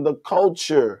changing the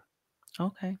culture.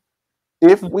 Okay.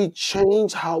 If Mm, we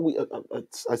change how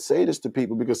I say this to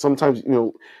people because sometimes,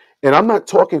 and I'm not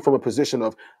talking from a position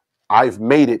of I've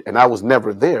made it and I was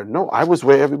never there. No, I was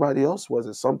where everybody else was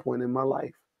at some point in my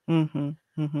life. mhm,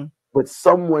 mhm, But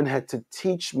someone had to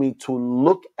teach me to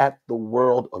look at the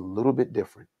world a little bit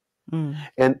different. mm,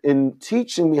 And in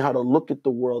teaching me how to look at the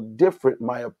world different,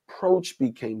 my approach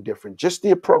became different. Just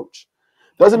the approach.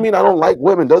 Doesn't okay. mean I don't like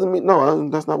women. Doesn't mean, no,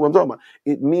 that's not what I'm talking about.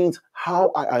 It means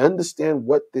how I understand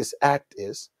what this act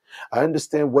is. I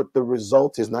understand what the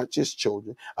result is, not just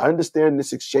children. I understand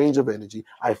this exchange of energy.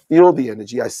 I feel the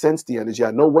energy. I sense the energy.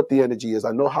 I know what the energy is.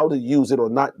 I know how to use it or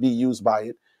not be used by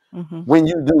it. Mhm, When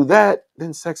you do that,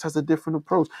 then sex has a different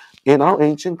approach. In our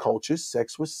ancient cultures,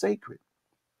 sex was sacred.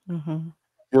 mhm,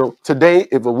 Today,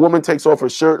 if a woman takes off her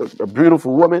shirt, a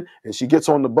beautiful woman, and she gets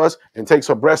on the bus and takes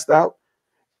her breast out,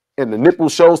 and the nipple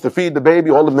shows to feed the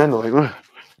baby, all the men are like, ugh.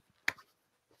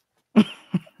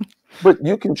 But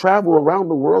you can travel around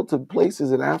the world to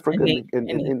places in Africa, and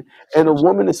they and a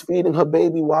woman is feeding her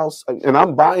baby and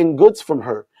I'm buying goods from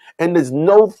her, and there's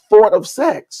no thought of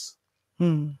sex.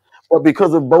 mm, But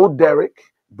because of Bo Derek,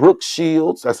 Brooke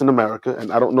Shields, that's in America,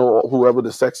 and I don't know whoever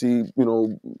the sexy,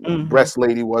 mhm. breast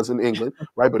lady was in England,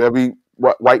 right? But every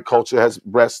white culture has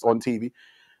breasts on TV.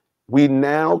 We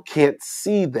now can't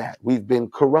see that. We've been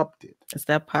corrupted. Is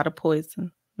that part of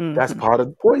poison? That's Mhm, part of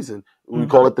the poison. We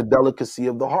call mhm, it the delicacy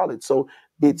of the harlot. So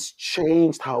mhm, it's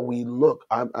changed how we look.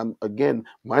 I'm again,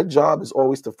 my job is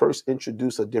always to first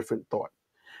introduce a different thought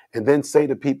and then say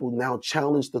to people, now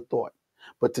challenge the thought.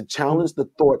 But to mm, challenge the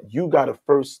thought, you got to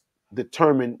first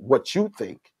determine what you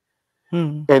think.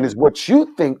 mm, And is what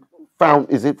you think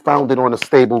is it founded on a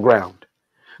stable ground?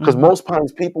 Because mhm, most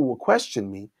times people will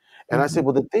question me. And I say, mhm,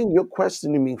 well, the thing you're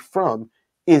questioning me from,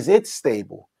 is it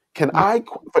stable? mm,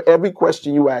 For every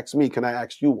question you ask me, can I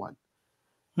ask you one?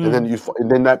 And then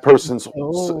mm. that person's,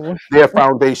 Oh. their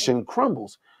foundation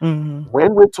crumbles. Mhm,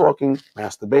 When we're talking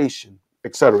masturbation,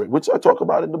 etc., which I talk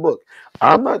about in the book,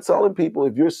 I'm not telling people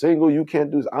if you're single, you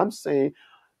can't do this. I'm saying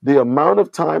the amount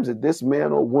of times that this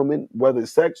man or woman, whether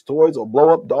it's sex toys or blow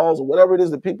up dolls or whatever it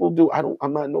is that people do,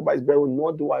 I'm not nobody's better,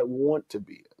 nor do I want to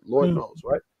be. Lord mm, knows,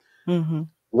 right? mhm,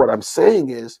 What I'm saying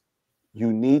is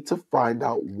you need to find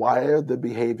out where the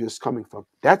behavior is coming from.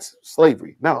 That's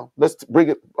slavery. Now, let's bring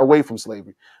it away from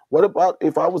slavery. What about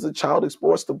if I was a child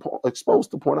exposed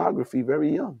to pornography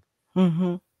very young?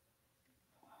 mhm,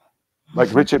 Like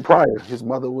mhm, Richard Pryor, his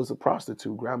mother was a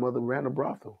prostitute, grandmother ran a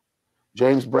brothel.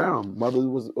 James Brown, mother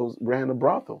ran a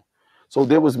brothel. So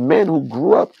there was men who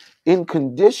grew up in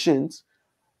conditions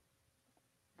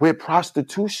where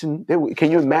prostitution.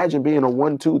 Can you imagine being a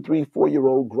 1, 2, 3,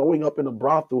 4-year-old growing up in a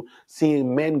brothel,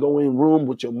 seeing men go in room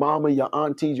with your mama, your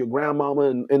aunties, your grandmama,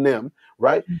 and them,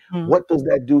 right? mhm, What does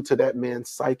that do to that man's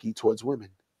psyche towards women?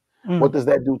 What mm, does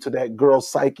that do to that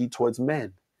girl's psyche towards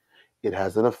men? It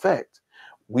has an effect.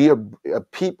 We are a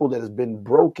people that has been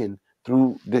broken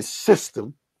through this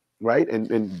system, right?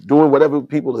 And doing whatever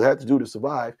people have had to do to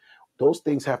survive. Those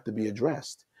things have to be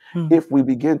addressed. mm, If we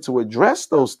begin to address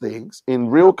those things in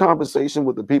real conversation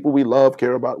with the people we love,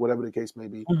 care about, whatever the case may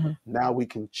be, mhm, now we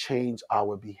can change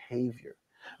our behavior.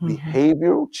 mhm,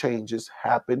 Behavioral changes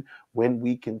happen when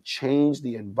we can change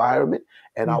the environment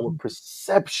and our mhm,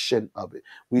 perception of it.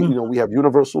 We, mm, we have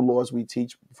universal laws we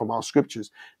teach from our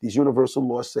scriptures. These universal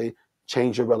laws say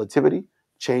change your relativity,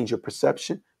 change your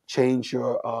perception, change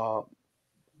your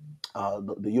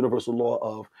the universal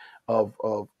law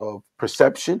of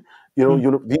perception.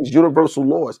 Mm, These universal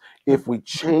laws. If we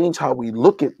change how we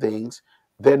look at things,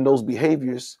 then those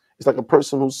behaviors. It's like a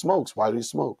person who smokes. Why do they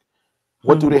smoke?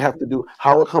 What do mm, they have to do?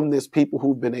 How come there's people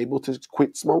who've been able to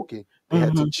quit smoking? They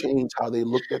had to mhm. change how they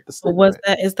looked at the So was cigarette.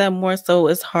 that is that more so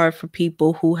it's hard for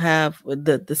people who have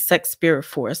the sex spirit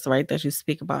force, right, that you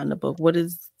speak about in the book? What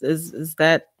is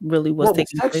that really what's Well, the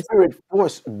taking sex place? spirit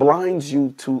force blinds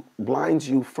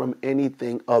you from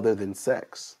anything other than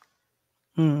sex.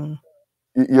 Mm,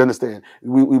 You understand?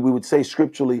 We would say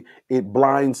scripturally, it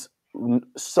blinds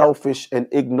selfish and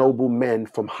ignoble men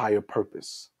from higher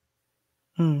purpose.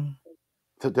 mm,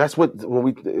 So that's what when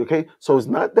we okay. So it's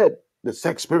not that the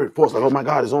sex spirit force, like, oh my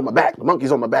God, is on my back, the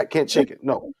monkey's on my back, can't shake it.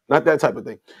 No, not that type of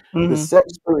thing. The mhm,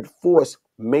 sex spirit force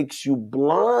makes you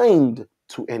blind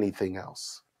to anything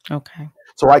else. okay.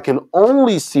 So I can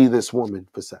only see this woman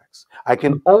for sex. I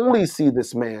can Mm, only see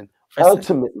this man for sex.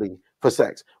 ultimately for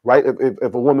sex, right?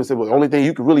 If a woman said, well, the only thing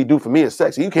you can really do for me is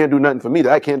sex, you can't do nothing for me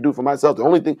that I can't do for myself. The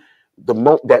only thing,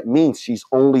 that means she's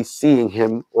only seeing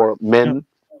him or Yep. men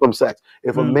from sex.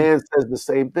 If a Mm, man says the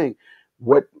same thing,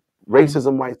 what mm,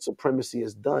 racism, white supremacy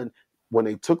has done when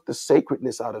they took the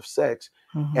sacredness out of sex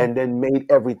mhm, and then made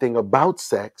everything about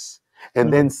sex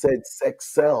and then mhm, said sex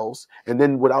sells, and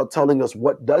then without telling us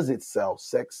what does it sell,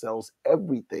 sex sells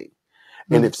everything.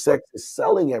 And mm, if sex is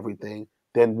selling everything,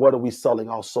 then what are we selling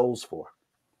our souls for?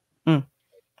 mm,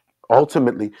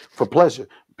 Ultimately for pleasure.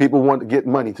 People want to get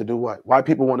money to do what? Why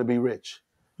people want to be rich?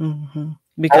 mhm.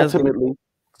 Because they Ultimately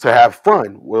to have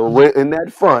fun. Well, mm, in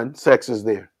that fun, sex is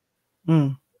there.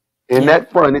 mm, In yeah,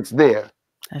 that fun, it's there.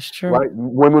 that's true. Right?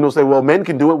 Women will say, well, men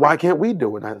can do it, why can't we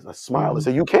do it? I smile and Mhm.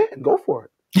 say, you can, go for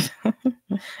it.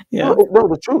 No, Yes, no,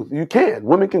 the truth. You can.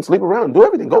 Women can sleep around, do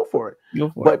everything, go for it. go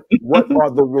for But what it. are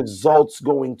the results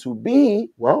going to be?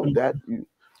 Well, Mm,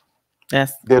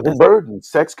 that's there's a that's burden.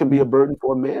 Sex can be mm, a burden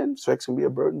for a man. Sex can be a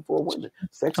burden for a woman.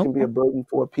 Sex can be okay. a burden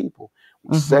for a people.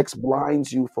 Mhm, Sex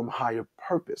blinds you from higher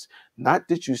purpose. Not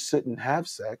that you sit and have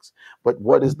sex, but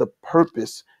what is the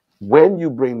purpose when you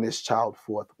bring this child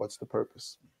forth? What's the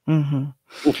purpose? mhm.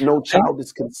 If no Okay. child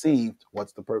is conceived,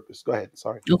 what's the purpose? Go ahead.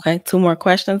 Sorry. Okay, 2 more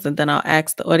questions, and then I'll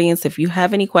ask the audience if you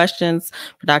have any questions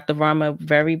for Dr. Varma.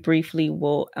 Very briefly,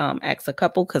 we'll ask a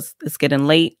couple because it's getting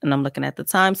late, and I'm looking at the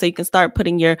time, so you can start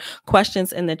putting your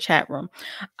questions in the chat room.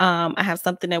 I have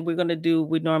something that we're going to do.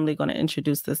 We're normally going to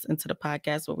introduce this into the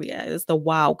podcast where we it's the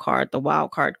wild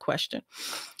card question.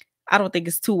 I don't think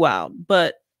it's too wild,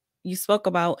 but you spoke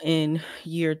about in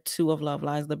year 2 of Love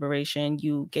Lies Liberation,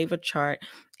 you gave a chart,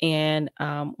 and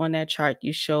on that chart,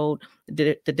 you showed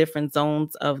the different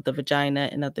zones of the vagina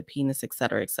and of the penis, et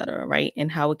cetera, right?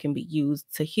 And how it can be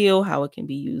used to heal, how it can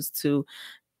be used to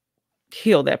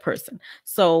heal that person.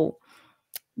 So,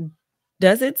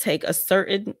 does it take a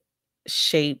certain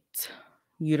shaped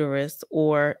uterus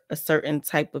or a certain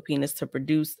type of penis to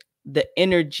produce the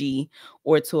energy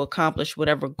or to accomplish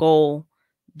whatever goal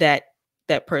that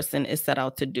that person is set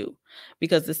out to do?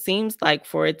 Because it seems like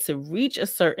for it to reach a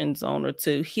certain zone or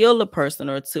to heal a person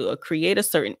or to create a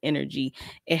certain energy,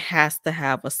 it has to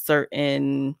have a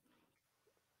certain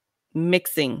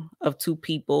mixing of two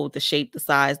people, the shape, the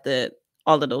size, the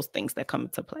all of those things that come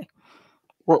into play.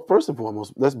 Well, first and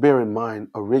foremost, let's bear in mind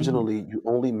Mhm. originally you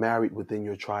only married within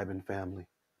your tribe and family.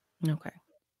 Okay.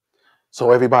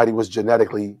 So everybody was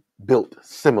genetically built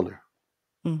similar,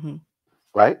 Mhm.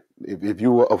 right? If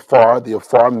you were Afar, the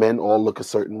Afar men all look a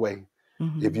certain way.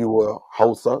 If Mhm. you were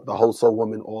Hausa, the Hausa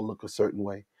women all look a certain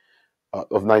way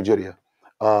of Nigeria,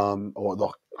 or the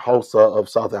Hausa of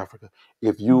South Africa.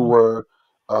 If you Mhm. were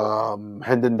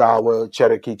Hendendawa,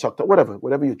 Cherokee, Choctaw,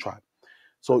 whatever your tribe.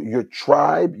 So your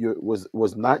tribe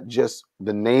was not just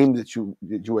the name that you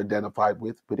identified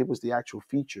with, but it was the actual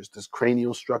features: this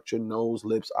cranial structure, nose,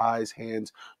 lips, eyes,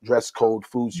 hands, dress code,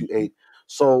 foods you Mhm. ate.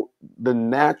 So the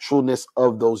naturalness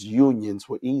of those unions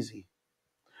were easy.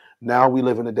 Now we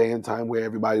live in a day and time where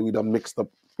we done mixed up,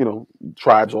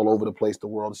 tribes all over the place. The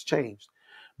world has changed.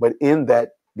 But in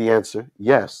that, the answer,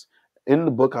 yes. In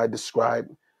the book, I describe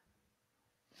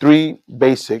three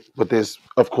basic, but there's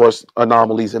of course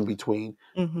anomalies in between.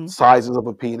 Mhm. Sizes of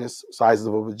a penis, sizes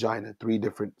of a vagina, three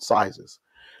different sizes.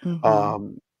 Mhm.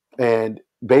 Um, and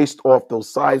based off those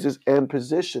sizes and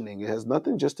positioning, it has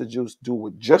nothing just to do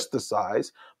with just the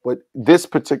size, but this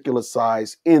particular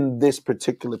size in this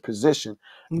particular position.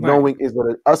 Right. Knowing is it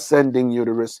an ascending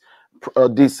uterus, a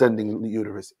descending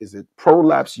uterus? Is it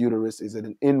prolapse uterus? Is it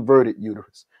an inverted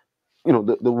uterus?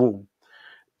 The womb.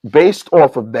 Based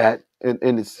off of that, and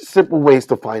it's simple ways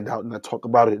to find out, and I talk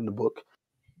about it in the book.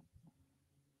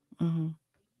 Mhm.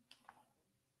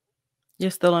 You're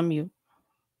still on mute.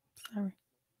 Sorry.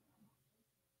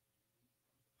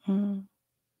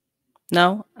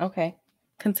 No? Okay.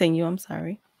 Continue. I'm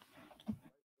sorry.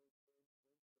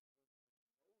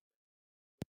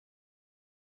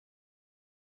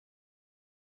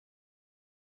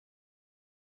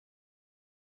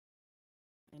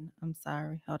 I'm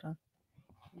sorry. Hold on.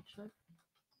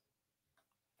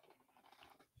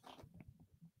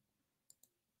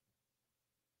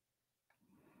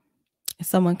 If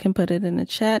someone can put it in the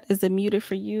chat. Is it muted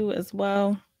for you as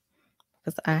well?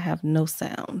 Because I have no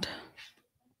sound.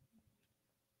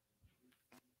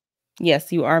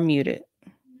 Yes, you are muted.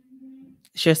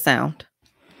 It's your sound.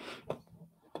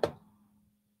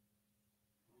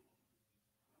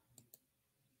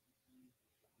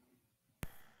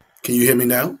 Can you hear me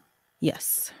now?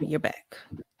 Yes, you're back.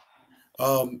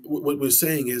 What we're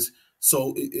saying is,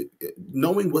 so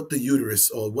knowing what the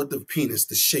uterus or what the penis,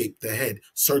 the shape, the head,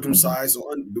 circumcised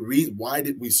on the reason, why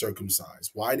did we circumcise?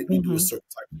 Why did we do a Mm-hmm. certain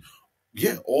type?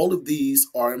 Yeah, all of these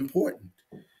are important,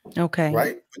 Okay.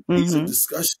 right? But these are Mm-hmm.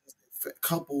 discussions that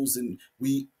couples and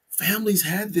we families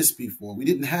had this before. We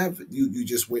didn't have you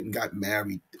just went and got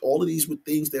married. All of these were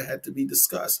things that had to be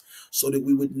discussed so that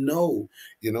we would know.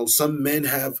 You know, some men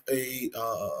have a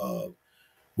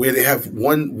where they have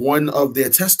one of their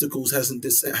testicles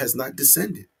has not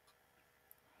descended.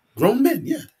 Grown men,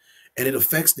 yeah. And it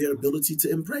affects their ability to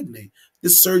impregnate.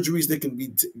 There's surgeries that can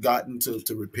be gotten to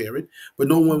repair it, but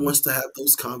no one wants to have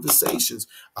those conversations.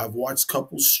 I've watched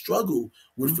couples struggle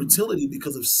with fertility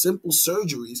because of simple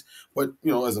surgeries. But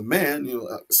as a man,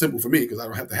 simple for me because I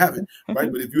don't have to have it, right?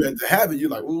 But if you had to have it, you're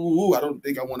like, ooh, I don't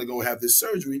think I want to go have this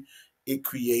surgery. It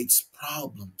creates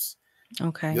problems.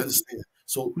 Okay. You understand?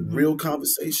 So Mm-hmm. real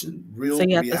conversation, So real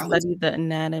you have to reality. study the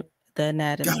Gotta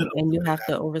anatomy, know and you have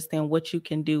to understand what you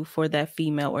can do for that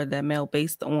female or that male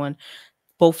based on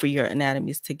both of your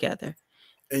anatomies together.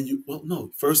 and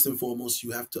no, first and foremost,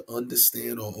 you have to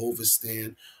understand or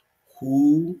overstand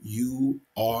who you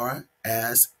are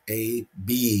as a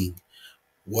being.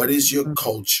 What is your Mhm.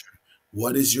 culture?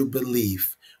 What is your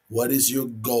belief? What is your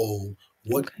goal?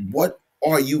 Okay. What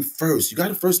are you first? You got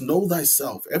to first know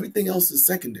thyself. Everything else is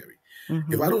secondary. If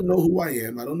Mm-hmm. I don't know who I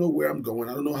am, I don't know where I'm going,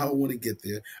 I don't know how I want to get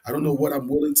there, I don't know Mm-hmm. what I'm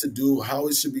willing to do, how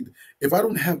it should be. If I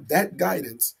don't have that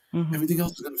guidance, Mm-hmm. everything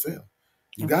else is going to fail.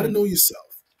 You got to Okay. know yourself.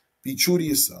 Be true to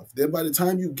yourself. Then by the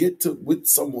time you get to with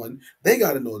someone, they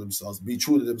got to know themselves, be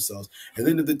true to themselves. And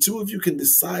then if the two of you can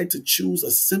decide to choose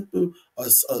a simple, a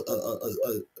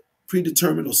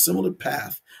predetermined or similar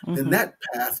path, then Mm-hmm. that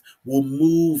path will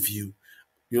move you.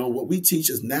 What we teach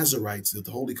as Nazarites at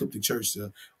the Holy Coptic Church,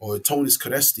 or Tonis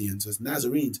Christians as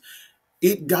Nazarenes,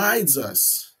 it guides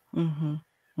us, Mm-hmm.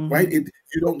 Mm-hmm. right?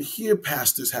 You don't hear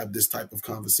pastors have this type of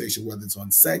conversation, whether it's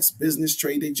on sex, business,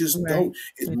 trade. They just Right. don't.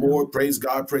 It's They more don't. praise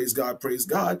God, praise God, praise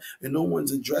God, and no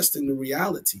one's addressing the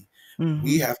reality. We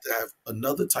Mm-hmm. have to have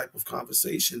another type of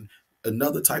conversation,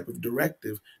 another type of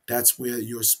directive. That's where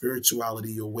your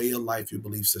spirituality, your way of life, your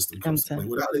belief system comes Comes to play. in.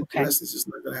 Without it, the Okay. rest is just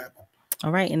not going to happen.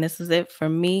 All right, and this is it for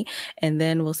me. And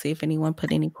then we'll see if anyone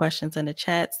put any questions in the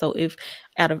chat. So, if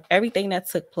out of everything that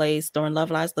took place during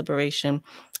Love Lies Liberation,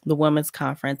 the women's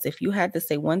conference, if you had to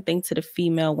say one thing to the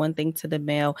female, one thing to the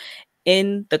male,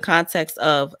 in the context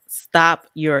of stop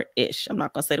your ish, I'm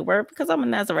not going to say the word because I'm a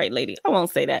Nazarite lady. I won't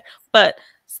say that, but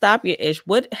stop your ish.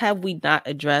 What have we not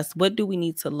addressed? What do we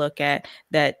need to look at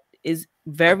that is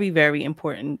very, very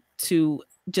important to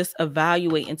just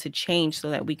evaluate and to change so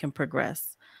that we can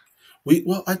progress?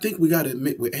 I think we got to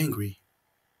admit we're angry.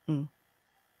 Mm.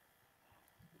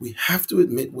 We have to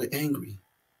admit we're angry.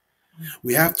 Mm.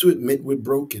 We have to admit we're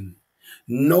broken.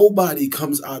 Nobody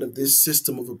comes out of this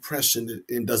system of oppression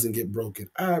and doesn't get broken.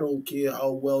 I don't care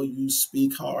how well you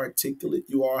speak, how articulate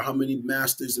you are, how many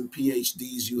masters and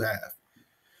PhDs you have.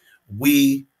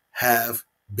 We have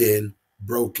been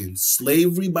broken.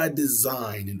 Slavery by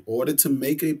design, in order to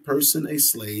make a person a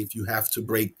slave, you have to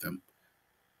break them.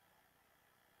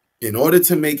 In order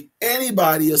to make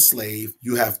anybody a slave,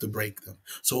 you have to break them.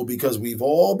 So because we've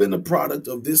all been a product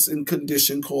of this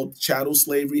condition called chattel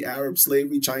slavery, Arab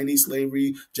slavery, Chinese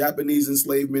slavery, Japanese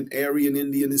enslavement, Aryan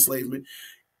Indian enslavement,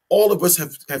 all of us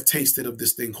have tasted of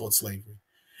this thing called slavery.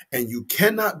 And you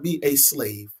cannot be a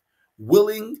slave,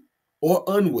 willing or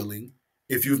unwilling,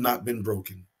 if you've not been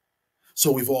broken.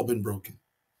 So we've all been broken.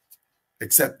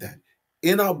 Accept that.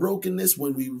 In our brokenness,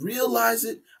 when we realize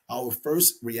it, our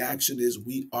first reaction is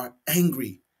we are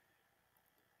angry.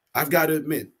 I've got to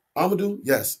admit, Amadou,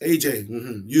 yes.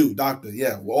 AJ, you, doctor,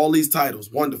 yeah. All these titles,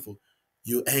 wonderful.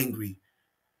 You're angry.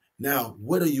 Now,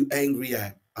 what are you angry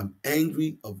at? I'm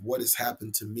angry of what has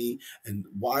happened to me and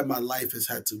why my life has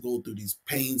had to go through these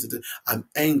pains. I'm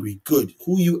angry. Good.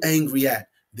 Who you angry at?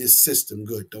 This system.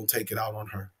 Good. Don't take it out on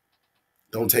her.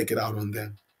 Don't take it out on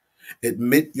them.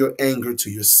 Admit your anger to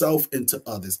yourself and to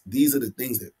others. These are the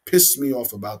things that piss me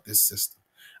off about this system.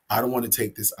 I don't want to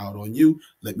take this out on you.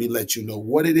 Let me let you know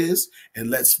what it is, and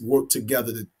let's work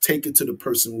together to take it to the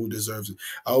person who deserves it.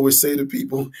 I always say to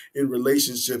people in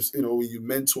relationships, when you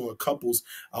mentor couples,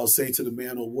 I'll say to the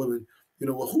man or woman,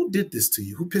 well, who did this to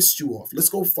you? Who pissed you off? Let's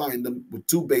go find them with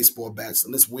 2 baseball bats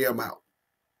and let's wear them out.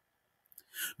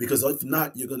 Because if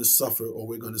not, you're going to suffer, or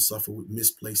we're going to suffer with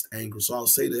misplaced anger. So I'll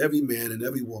say to every man and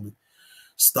every woman,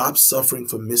 stop suffering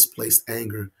from misplaced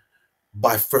anger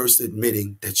by first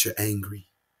admitting that you're angry,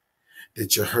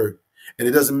 that you're hurt. And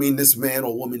it doesn't mean this man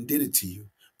or woman did it to you,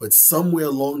 but somewhere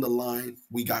along the line,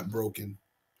 we got broken.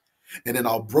 And in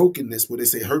our brokenness, where they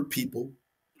say hurt people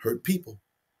hurt people.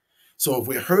 So if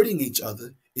we're hurting each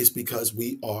other, it's because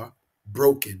we are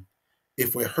broken.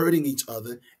 If we're hurting each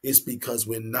other, it's because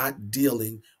we're not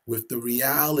dealing with the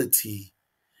reality.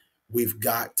 We've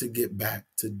got to get back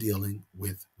to dealing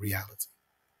with reality.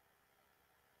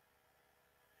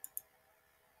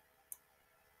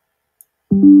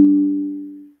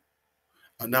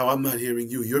 Now I'm not hearing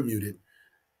you. You're muted.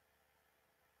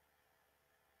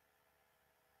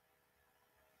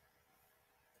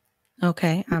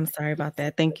 Okay, I'm sorry about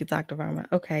that. Thank you, Dr. Varma.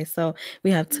 Okay, so we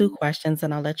have 2 questions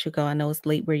and I'll let you go. I know it's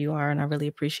late where you are and I really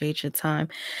appreciate your time.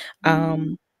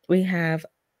 We have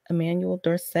Emmanuel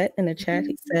Dorset in the chat.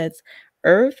 He says,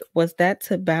 Earth, was that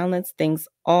to balance things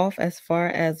off as far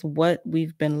as what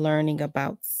we've been learning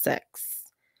about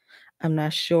sex? I'm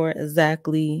not sure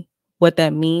exactly what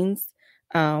that means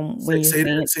when you're Say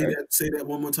that. saying Say Earth. that. Say that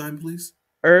one more time, please.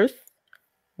 Earth,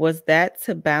 was that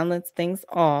to balance things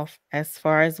off as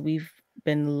far as we've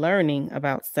been learning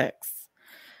about sex?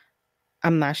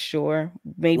 I'm not sure.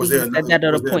 Maybe Was he there said another? that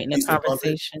at a Was there a point in the piece above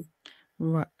it? conversation.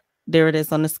 Ri There it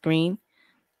is on the screen.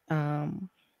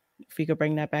 If you could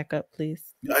bring that back up,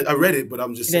 please. I read it, but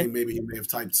I'm just You did? saying maybe he may have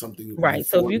typed something Right,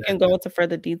 so if before you that. can go into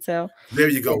further detail. There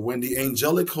you go. It When the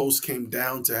angelic host came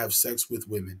down to have sex with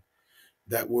women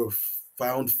that were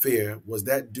found fair, was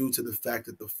that due to the fact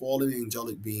that the fallen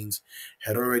angelic beings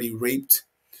had already raped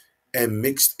and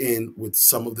mixed in with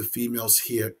some of the females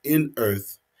here in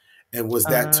Earth? And was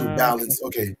that to Okay. balance?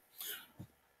 Okay,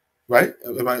 right?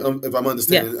 If I'm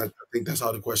Yes. understanding, I think that's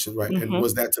how the question, right? And Mhm,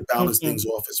 was that to balance mhm. things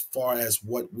off as far as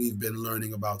what we've been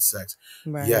learning about sex?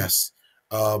 Right. Yes.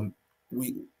 Um,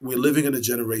 we're living in a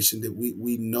generation that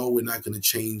we know we're not going to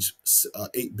change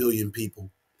 8 billion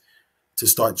people to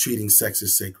start treating sex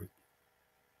as sacred.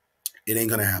 It ain't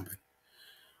going to happen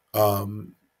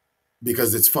um,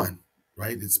 because it's fun,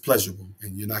 right? It's pleasurable,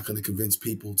 and you're not going to convince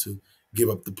people to give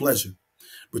up the pleasure.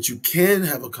 But you can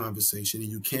have a conversation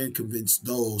and you can convince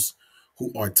those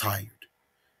who are tired,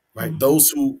 right? Mhm,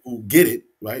 Those who get it,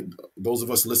 right? Those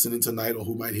of us listening tonight or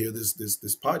who might hear this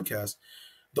podcast,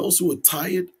 those who are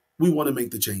tired, we want to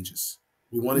make the changes.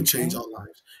 We want to change okay. our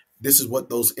lives. This is what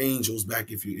those angels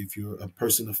back, if you're a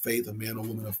person of faith, a man or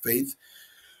woman of faith,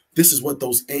 this is what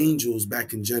those angels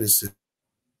back in Genesis,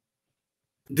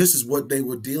 this is what they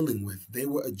were dealing with. They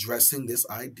were addressing this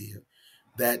idea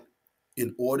that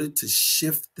in order to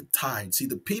shift the tide, see,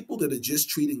 the people that are just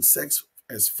treating sex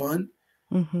as fun,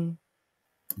 Mhm,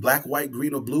 black, white,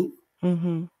 green, or blue,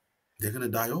 mhm, they're going to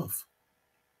die off.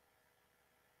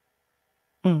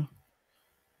 mm,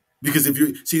 Because if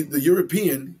you see the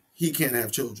European, he can't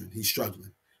have children. He's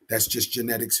struggling. That's just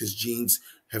genetics. His genes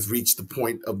have reached the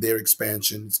point of their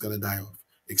expansion. It's going to die off.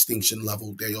 Extinction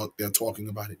level. They're talking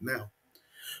about it now.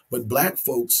 But black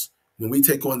folks, when we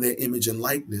take on their image and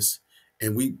likeness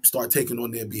and we start taking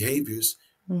on their behaviors,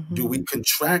 do mhm, we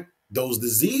contract those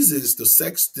diseases, the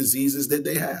sex diseases that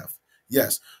they have?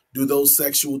 Yes. Do those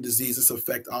sexual diseases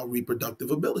affect our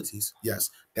reproductive abilities? Yes.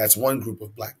 That's one group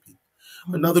of black people.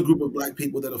 mhm, Another group of black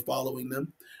people that are following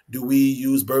them. Do we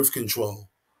use birth control?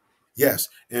 Yes,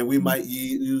 and we mm, might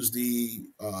use the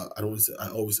I don't want to say, I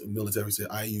always military say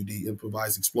IUD,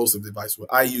 improvised explosive device, with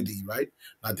IUD, right?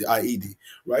 Not the IED,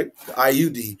 right? The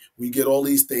IUD. We get all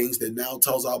these things that now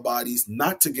tells our bodies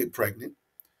not to get pregnant,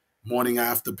 morning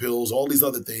after pills, all these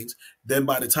other things. Then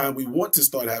by the time we want to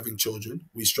start having children,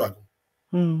 we struggle.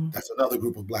 mm, That's another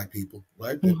group of black people,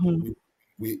 right? That mhm.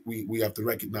 we have to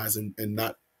recognize and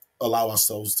not allow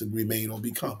ourselves to remain or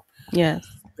become. Yes.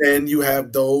 Then you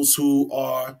have those who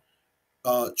are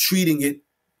treating it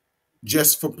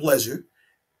just for pleasure.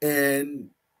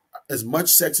 And as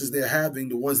much sex as they're having,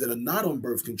 the ones that are not on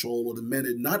birth control or the men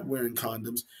that are not wearing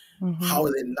condoms, Mhm, how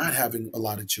are they not having a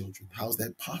lot of children? How is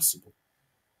that possible?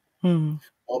 Mm.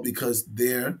 All because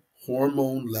their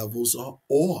hormone levels are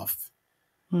off.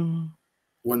 Mm.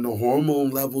 When the hormone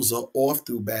levels are off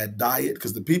through bad diet,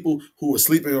 because the people who are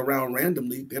sleeping around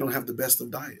randomly, they don't have the best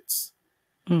of diets,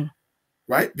 Mm.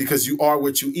 right? Because you are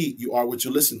what you eat, you are what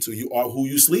you listen to, you are who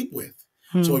you sleep with.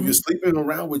 So if Mm. you're sleeping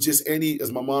around with just any,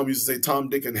 as my mom used to say, Tom,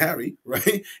 Dick, and Harry,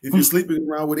 right? If you're sleeping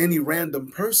around with any random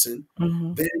person,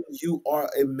 Mm. then you are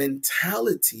a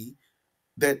mentality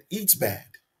that eats bad.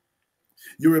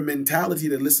 You're a mentality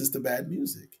that listens to bad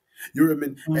music.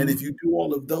 And Mm. if you do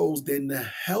all of those, then the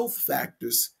health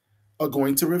factors are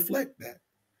going to reflect that.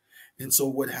 And so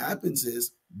what happens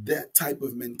is that type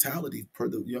of mentality, per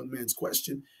the young man's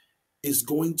question, is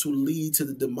going to lead to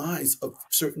the demise of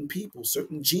certain people.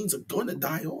 Certain genes are going to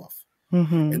die off. And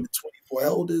Mhm. the 24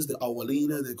 elders, the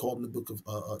Awalina, they're called in the book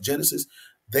of Genesis,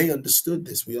 they understood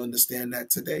this. We understand that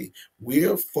today.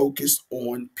 We're focused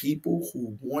on people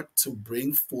who want to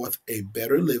bring forth a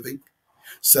better living,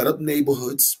 set up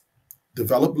neighborhoods,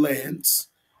 develop lands,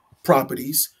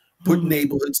 properties, put Mhm.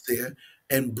 neighborhoods there,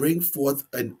 and bring forth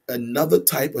another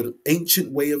type of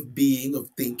ancient way of being, of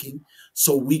thinking,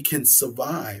 so we can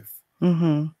survive.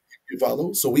 Mhm. You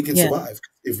follow? So we can Yeah, survive.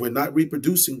 If we're not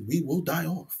reproducing, we will die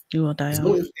off. you will die There's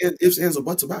no off. ifs, ands, or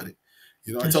buts about it.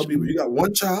 You know, I That's tell people, true. you got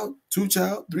one child, two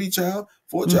child, three child,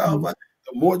 four child. Mhm.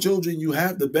 The more children you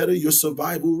have, the better your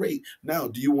survival rate. Now,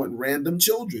 do you want random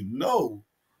children? No.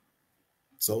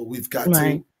 So we've got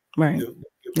Right. to, Right.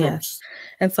 Yes. approach.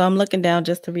 And so I'm looking down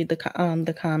just to read the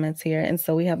comments here. And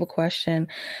so we have a question,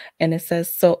 and it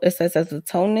says as a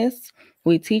tonist,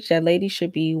 we teach that ladies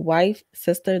should be wife,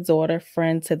 sister, daughter,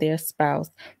 friend to their spouse,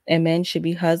 and men should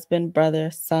be husband, brother,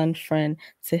 son, friend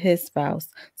to his spouse.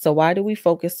 So why do we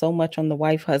focus so much on the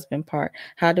wife husband part?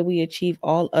 How do we achieve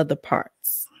all other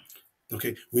parts?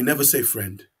 Okay. We never say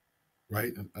friend,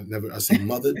 right? I say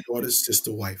mother, daughter,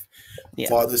 sister, wife, Yeah.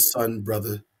 father, son,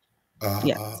 brother,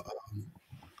 Yes.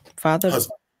 Father,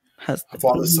 husband. husband.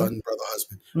 Father, Hmm. son, brother,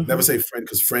 husband. Hmm. Never say friend,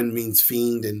 because friend means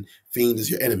fiend, and fiend is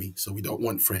your enemy. So we don't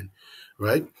want friend,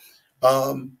 right?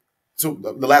 Um, so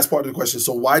the last part of the question.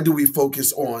 So why do we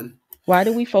focus on? Why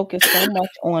do we focus so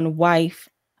much on wife,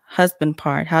 husband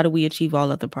part? How do we achieve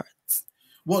all other parts?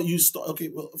 Well, you start. Okay.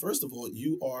 Well, first of all,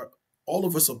 you are. All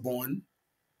of us are born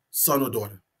son or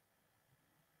daughter,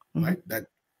 Mhm. right? That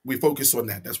we focus on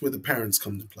that. That's where the parents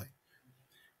come to play.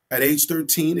 At age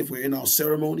 13, if we're in our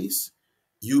ceremonies,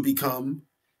 you become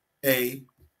a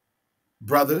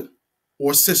brother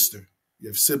or sister. You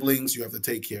have siblings. You have to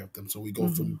take care of them. So we go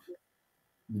Mhm. from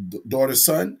daughter,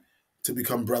 son to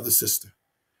become brother, sister.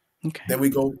 Okay. Then we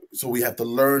go, so we have to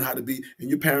learn how to be, and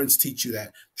your parents teach you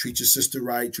that. Treat your sister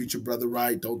right, treat your brother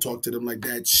right, don't talk to them like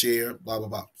that, share, blah, blah,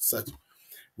 blah. Such.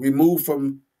 We move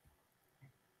from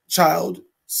child,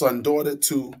 son, daughter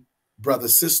to brother,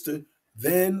 sister.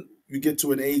 Then you get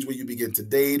to an age where you begin to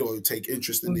date or take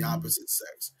interest in the Mhm. opposite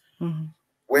sex. Mhm.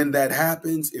 When that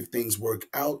happens, if things work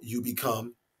out, you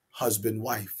become husband,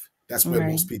 wife. That's where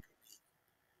Right. most people.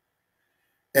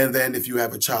 And then if you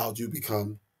have a child, you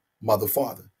become mother,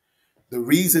 father. The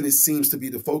reason it seems to be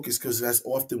the focus because that's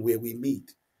often where we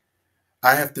meet.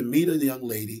 I have to meet a young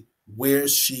lady where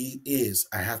she is.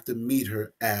 I have to meet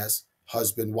her as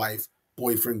husband, wife,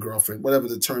 boyfriend, girlfriend, whatever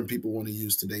the term people want to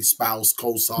use today, spouse,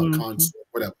 co-star, Mhm. consort,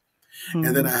 whatever.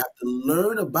 And then I Mhm. have to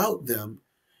learn about them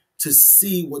to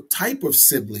see what type of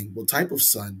sibling, what type of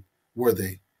son were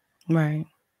they, Right.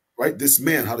 right? This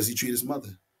man, how does he treat his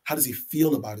mother? How does he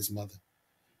feel about his mother?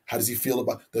 How does he feel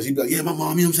about, does he be like, yeah, my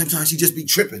mom, sometimes she just be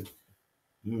tripping.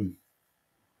 Hmm.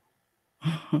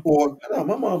 Or no,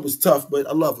 my mom was tough, but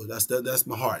I love her. That's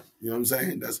my heart. You know what I'm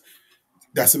saying?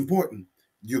 That's important.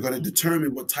 You're going to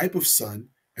determine what type of son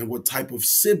and what type of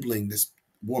sibling this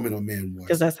woman or man Because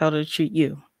was. that's how they treat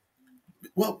you.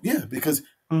 Well, yeah, because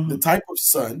the Mhm. type of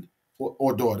son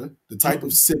or daughter, the type of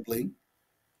Mhm. sibling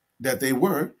that they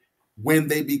were, when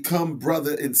they become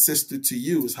brother and sister to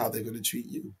you, is how they're going to treat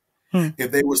you. Mhm.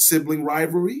 If they were sibling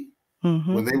rivalry,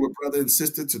 when Mhm. they were brother and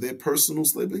sister to their personal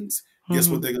siblings, guess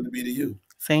what Mhm. they're going to be to you?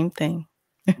 Same thing.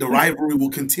 The rivalry will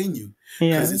continue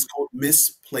because Yeah. it's called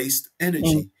misplaced Mm.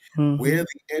 energy. Where Mhm.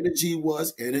 the energy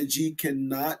was, energy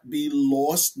cannot be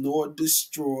lost nor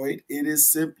destroyed. It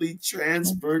is simply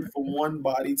transferred from one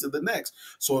body to the next.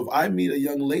 So if I meet a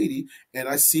young lady and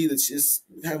I see that she's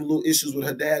having little issues with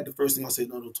her dad, the first thing I'll say,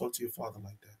 no, don't talk to your father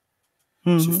like that.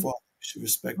 It's your Mhm. father. You should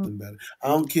respect them better. I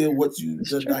don't care what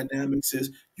It's the true. dynamics is.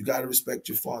 You got to respect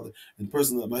your father. And the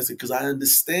person that might say, because I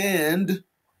understand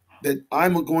that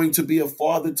I'm going to be a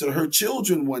father to her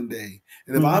children one day.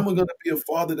 And if I'm Mhm. going to be a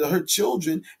father to her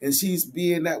children and she's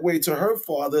being that way to her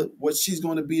father, what she's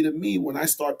going to be to me when I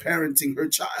start parenting her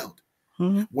child.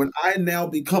 Mm-hmm. When I now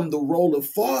become the role of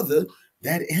father,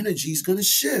 that energy is going to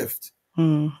shift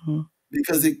Mm-hmm.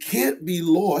 because it can't be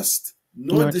lost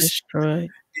nor Nor destroyed. destroyed.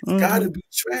 It's got Mm-hmm. to be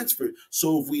transferred.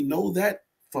 So if we know that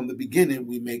from the beginning,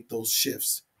 we make those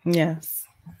shifts, Yes.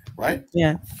 right?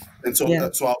 Yes. And so,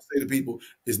 Yes. so I'll say to people,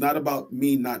 it's not about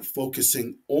me not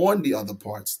focusing on the other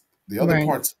parts. The other Right.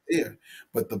 parts are there,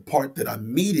 but the part that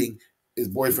I'm meeting is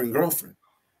boyfriend, girlfriend,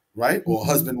 right? Or Mm-hmm.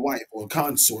 husband, wife, or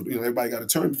consort. Everybody got a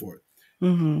term for it.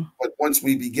 Mm-hmm. But once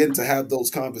we begin to have those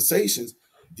conversations,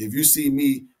 if you see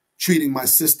me treating my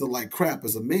sister like crap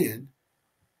as a man,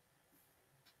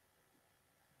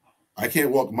 I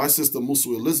can't walk my sister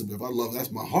Musu Elizabeth. I love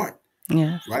that's my heart.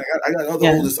 Yes. Right, Yes. I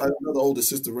got another older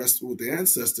sister rest with the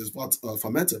ancestors,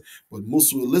 Famenta, but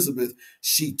Musu Elizabeth,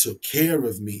 she took care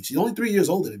of me. She's only 3 years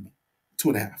older than me,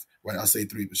 2.5. Right, I'll say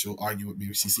 3, but she'll argue with me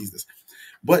if she sees this.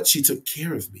 But she took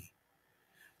care of me.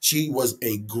 She was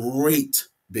a great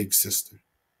big sister,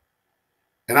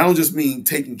 and I don't just mean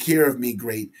taking care of me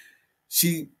great.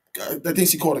 She, I think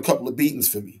she caught a couple of beatings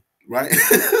for me, right?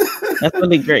 That's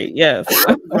really great. Yes.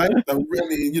 Right? I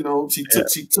really, Yeah.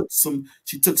 she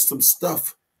took some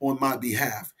stuff on my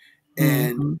behalf,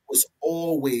 and Mm-hmm. was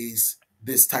always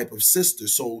this type of sister.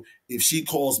 So if she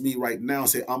calls me right now and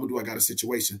say, Amadou, I got a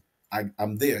situation,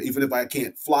 I'm there. Even if I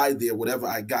can't fly there, whatever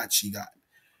I got, she got.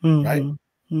 Right?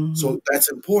 Mm-hmm. Mm-hmm. So that's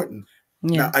important.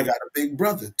 Now Yeah. I got a big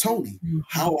brother, Tony. Mm-hmm.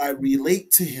 How I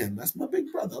relate to him, that's my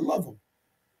big brother. I love him.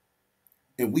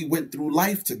 And we went through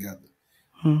life together.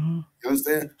 Mm-hmm. You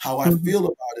understand? How I Mm-hmm. feel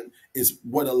about him is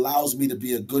what allows me to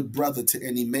be a good brother to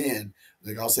any man.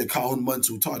 Like I'll say, Kahun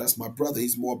Mantu Ta, that's my brother.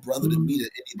 He's more brother to me than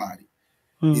anybody.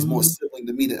 He's more Mm-hmm. sibling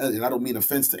to me than, and I don't mean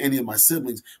offense to any of my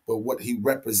siblings, but what he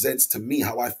represents to me,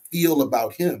 how I feel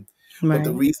about him. But the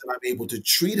Right. reason I'm able to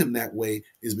treat him that way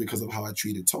is because of how I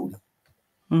treated Tony.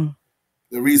 Mm-hmm.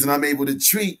 The reason I'm able to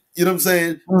treat, you know what I'm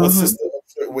saying, a Mm-hmm. sister a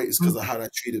certain way is because of how I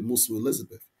treated Musu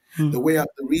Elizabeth. Mm-hmm.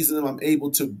 The reason I'm able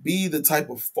to be the type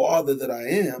of father that I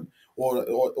am,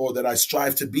 or that I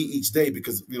strive to be each day,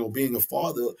 because being a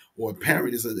father or a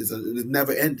parent is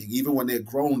never ending. Even when they're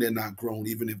grown, they're not grown,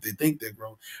 even if they think they're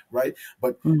grown, right?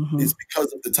 But Mm-hmm. it's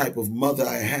because of the type of mother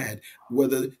I had,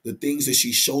 whether the things that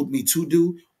she showed me to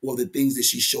do or the things that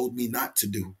she showed me not to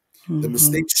do. The Mm-hmm.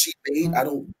 mistakes she made, I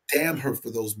don't damn her for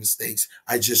those mistakes.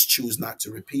 I just choose not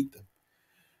to repeat them.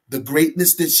 The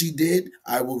greatness that she did,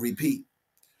 I will repeat.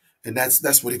 And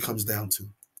that's what it comes down to.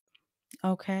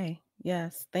 Okay.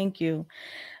 Yes. Thank you.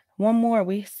 One more.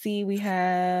 We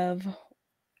have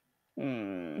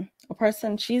a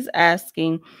person. She's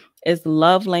asking, is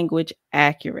love language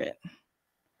accurate?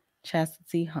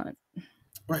 Chastity Hunt.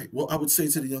 Right. Well, I would say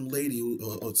to the young lady,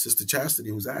 or Sister Chastity,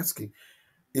 who's asking,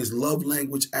 is love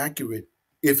language accurate?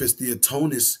 If it's the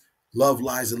Atonist, love,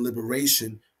 lies, and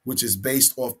liberation, which is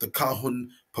based off the Kahun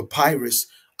papyrus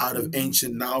out of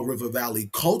ancient Nile River Valley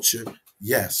culture,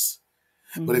 yes.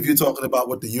 But if you're talking about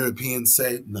what the Europeans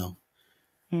say, no.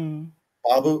 Mm-hmm.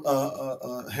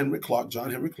 Baba Henry Clark,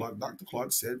 John Henry Clark, Dr.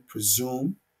 Clark said,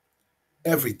 presume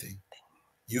everything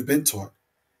you've been taught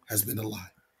has been a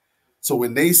lie. So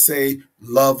when they say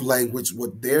love language,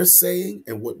 what they're saying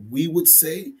and what we would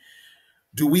say,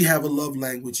 do we have a love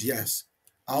language? Yes.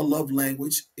 Our love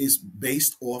language is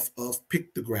based off of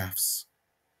pictographs.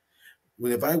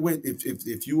 When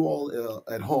if you all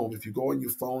at home, if you go on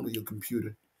your phone or your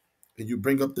computer and you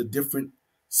bring up the different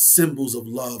symbols of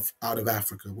love out of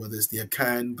Africa, whether it's the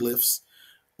Akan glyphs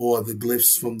or the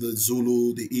glyphs from the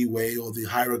Zulu, the Iwe, or the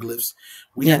hieroglyphs,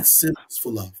 we had Yes. symbols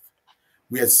for love.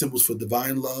 We had symbols for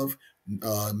divine love,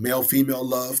 male female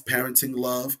love, parenting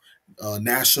love,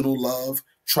 national love,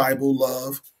 tribal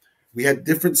love. We had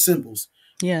different symbols.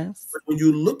 Yes. But when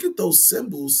you look at those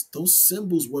symbols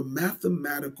were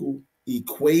mathematical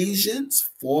equations,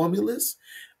 formulas,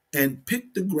 and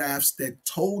pictographs that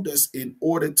told us in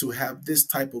order to have this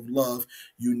type of love,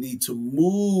 you need to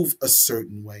move a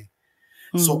certain way.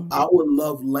 So Mm-hmm. our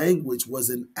love language was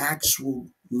an actual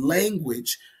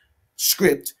language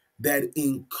script that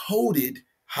encoded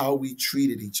how we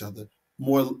treated each other.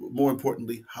 More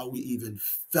importantly, how we even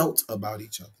felt about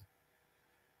each other.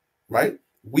 Right?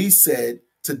 We said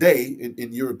today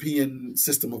in European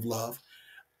system of love,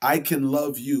 I can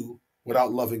love you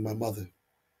without loving my mother.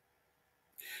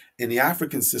 In the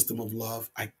African system of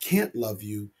love, I can't love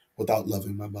you without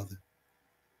loving my mother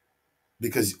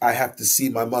because I have to see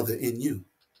my mother in you.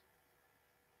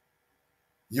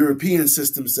 European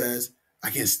system says,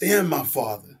 I can stand my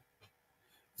father.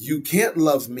 You can't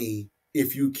love me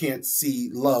if you can't see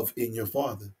love in your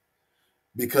father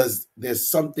because there's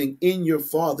something in your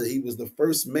father. He was the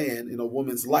first man in a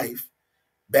woman's life,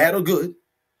 bad or good,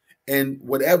 And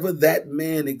whatever that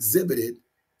man exhibited,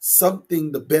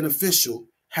 something the beneficial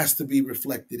has to be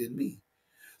reflected in me.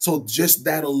 So just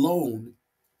that alone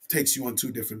takes you on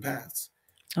two different paths,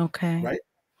 Okay. right?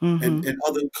 Mm-hmm. And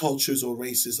other cultures or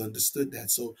races understood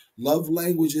that. So love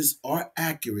languages are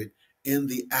accurate in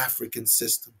the African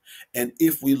system. And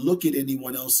if we look at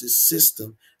anyone else's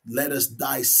system, let us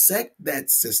dissect that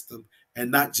system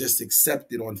and not just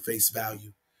accept it on face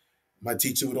value. My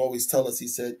teacher would always tell us, he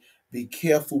said, be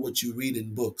careful what you read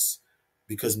in books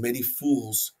because many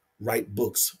fools write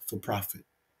books for profit.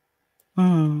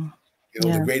 Mm. You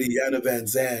know, the Yeah. great Iyanla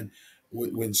Vanzant,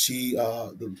 when she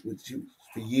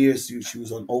for years she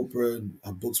was on Oprah, and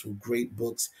her books were great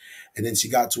books, and then she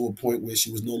got to a point where she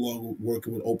was no longer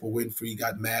working with Oprah Winfrey.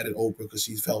 Got mad at Oprah because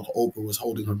she felt Oprah was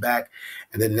holding her back,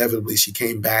 and then inevitably she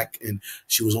came back and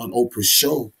she was on Oprah's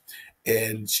show,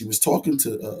 and she was talking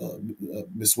to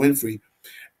Miss Winfrey,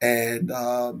 and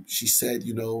she said,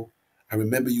 you know, I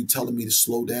remember you telling me to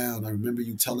slow down. I remember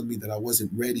you telling me that I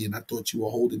wasn't ready and I thought you were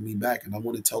holding me back. And I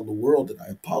want to tell the world that I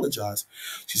apologize.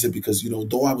 She said, because, you know,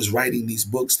 though I was writing these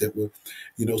books that were,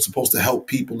 you know, supposed to help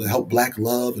people and help Black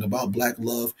love and about Black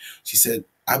love, she said,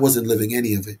 I wasn't living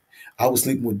any of it. I was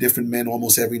sleeping with different men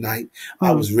almost every night.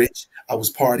 I Mm. was rich. I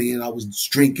was partying. I was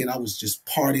drinking. I was just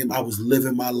partying. I was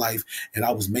living my life and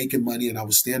I was making money and I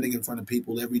was standing in front of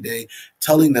people every day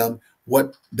telling them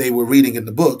what they were reading in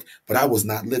the book, but I was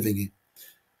not living it.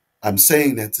 I'm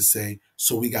saying that to say,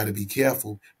 so we got to be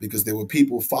careful because there were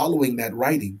people following that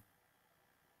writing,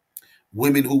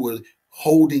 women who were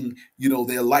holding, you know,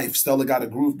 their life. Stella Got a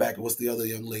Groove Back. What's the other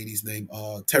young lady's name?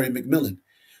 Terry McMillan.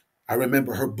 I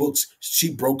remember her books.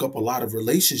 She broke up a lot of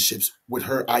relationships with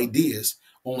her ideas,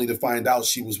 only to find out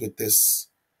she was with this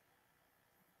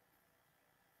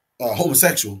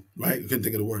homosexual, right? I couldn't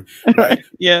think of the word, right? Right.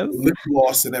 Yes. Lip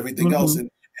gloss and everything else. Mm-hmm.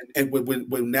 And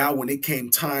when it came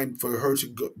time for her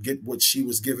to get what she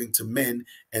was giving to men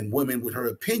and women with her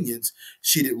opinions,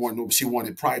 she didn't want, she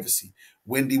wanted privacy.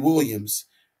 Wendy Williams,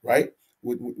 right?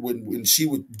 When she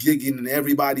was gigging in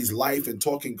everybody's life and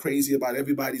talking crazy about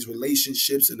everybody's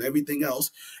relationships and everything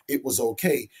else, it was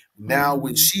okay. Now,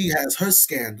 when Mm-hmm. she has her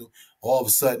scandal, all of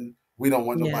a sudden, we don't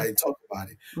want Yes. nobody to talk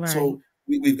about it. Right. So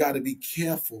we've got to be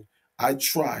careful. I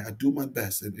try, I do my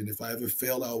best. And if I ever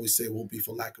fail, I always say it won't be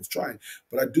for lack of trying.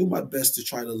 But I do my best to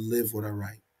try to live what I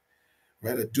write,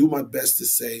 right? I do my best to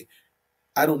say,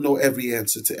 I don't know every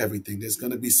answer to everything. There's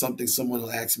going to be something someone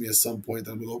will ask me at some point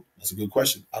that I'm going to go, that's a good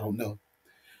question. I don't know.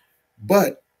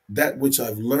 But that which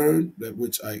I've learned, that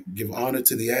which I give honor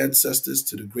to the ancestors,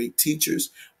 to the great teachers,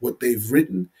 what they've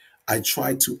written, I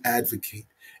try to advocate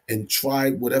and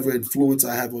try whatever influence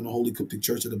I have on the Holy Coptic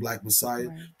Church of the Black Messiah,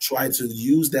 Right. try to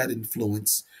use that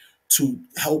influence to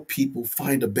help people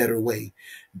find a better way.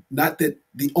 Not that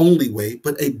the only way,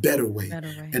 but a better way. Better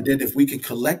way. And then if we can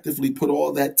collectively put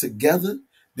all that together,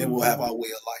 then we'll have Mm-hmm. our way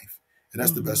of life. And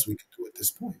that's the Mm-hmm. best we can do at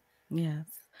this point. Yes.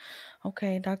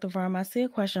 Okay, Dr. Varma, I see a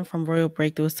question from Royal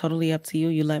Breakthrough. It's totally up to you.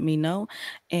 You let me know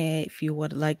if you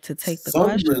would like to take the Some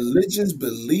question. religions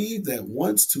believe that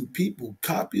once two people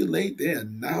copulate, they are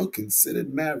now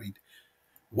considered married.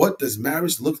 What does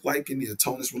marriage look like in the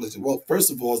Atonist religion? Well, first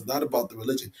of all, it's not about the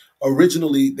religion.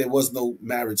 Originally, there was no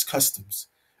marriage customs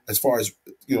as far as,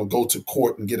 you know, go to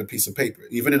court and get a piece of paper.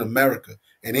 Even in America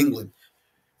and England,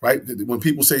 right? When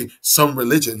people say some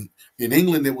religion, in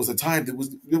England, there was a time,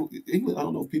 England, I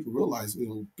don't know if people realize,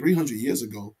 300 years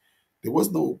ago, there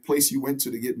was no place you went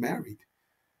to get married.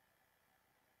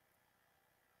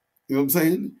 You know what I'm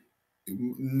saying?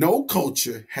 No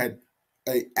culture had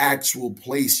an actual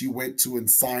place you went to and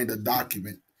signed a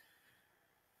document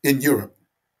in Europe.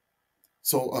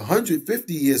 So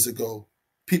 150 years ago,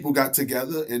 people got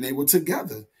together and they were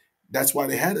together. That's why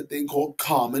they had a thing called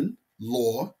common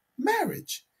law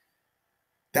marriage.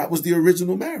 That was the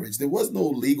original marriage. There was no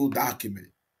legal document.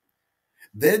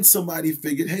 Then somebody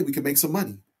figured, hey, we can make some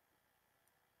money.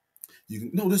 You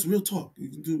can, no, this is real talk. You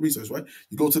can do research, right?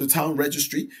 You go to the town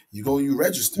registry, you go and you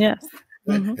register. Yes.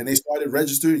 Right? Mm-hmm. And they started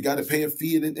registering. You got to pay a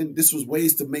fee, and this was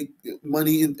ways to make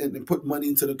money and put money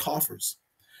into the coffers.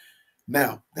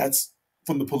 Now, that's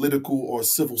from the political or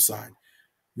civil side.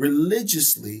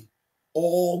 Religiously,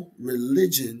 all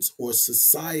religions or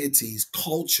societies,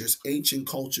 cultures, ancient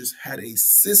cultures had a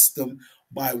system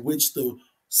by which the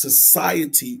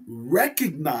society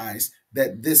recognized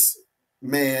that this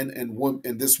man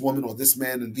and this woman, or this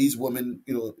man and these women,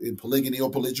 in polygamy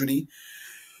or polygyny,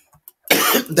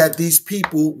 that these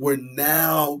people were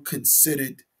now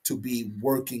considered to be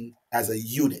working as a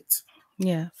unit.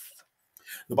 Yes.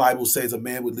 The Bible says a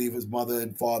man would leave his mother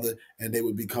and father and they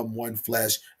would become one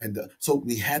flesh. And so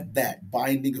we had that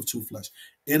binding of two flesh.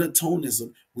 In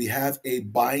atonism, we have a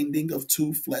binding of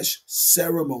two flesh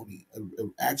ceremony,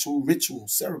 an actual ritual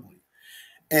ceremony.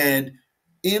 And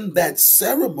in that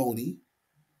ceremony,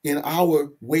 in our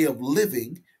way of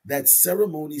living, that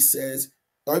ceremony says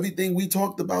everything we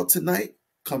talked about tonight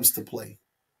comes to play.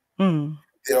 Mm.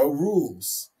 There are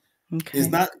rules. It's Okay.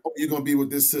 not, oh, you're gonna be with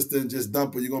this sister and just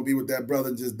dump her. You're gonna be with that brother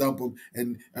and just dump him.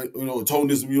 And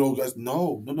atonism, guys.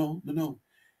 No, no, no, no, no.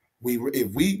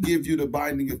 If we give you the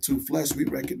binding of two flesh, we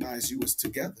recognize you as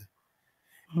together.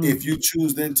 Mm. If you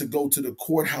choose then to go to the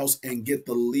courthouse and get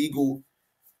the legal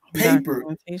paper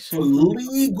for Documentation.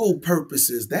 legal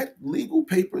purposes, that legal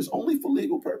paper is only for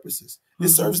legal purposes. It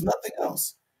serves nothing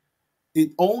else.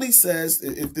 It only says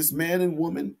if this man and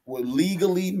woman were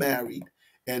legally married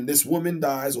and this woman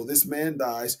dies or this man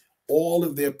dies, all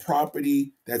of their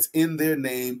property that's in their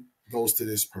name goes to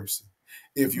this person.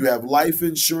 If you have life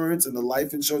insurance and the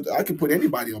life insurance, I can put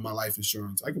anybody on my life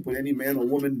insurance. I can put any man or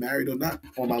woman, married or not,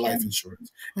 on my life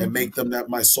insurance and make them that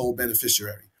my sole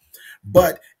beneficiary.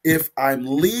 But if I'm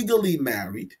legally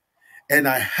married and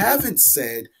I haven't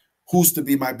said who's to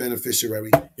be my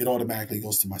beneficiary, it automatically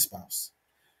goes to my spouse.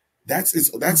 That's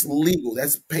legal.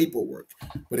 That's paperwork.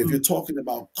 But if you're talking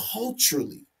about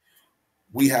culturally,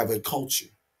 we have a culture.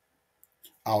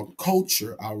 Our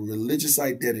culture, our religious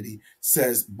identity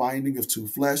says binding of two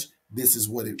flesh. This is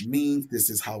what it means.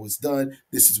 This is how it's done.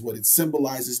 This is what it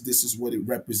symbolizes. This is what it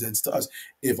represents to us.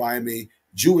 If I am a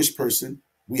Jewish person,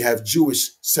 we have Jewish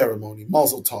ceremony,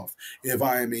 Mazel Tov. If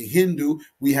I am a Hindu,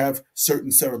 we have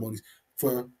certain ceremonies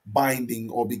for binding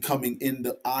or becoming in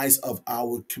the eyes of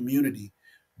our community.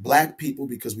 Black people,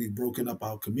 because we've broken up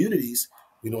our communities,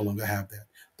 we no longer have that.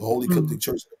 The Holy Coptic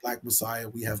Church of the Black Messiah,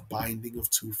 we have binding of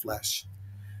two flesh.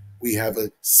 We have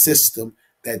a system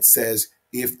that says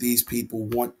if these people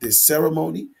want this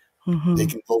ceremony, they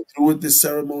can go through with this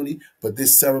ceremony, but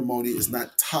this ceremony is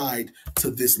not tied to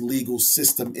this legal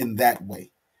system in that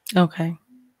way. Okay.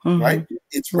 Right?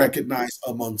 It's recognized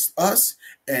amongst us,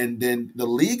 and then the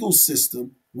legal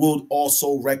system will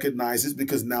also recognize it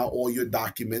because now all your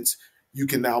documents, you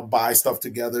can now buy stuff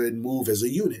together and move as a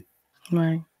unit.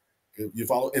 Right. You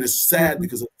follow? And it's sad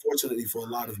because unfortunately for a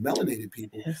lot of melanated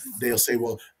people, Yes. they'll say,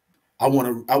 well, I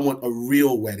want a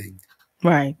real wedding.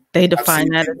 Right. They I've define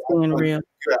seen that as people, being real.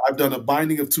 I've done a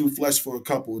binding of two flesh for a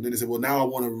couple, and then they say, well, now I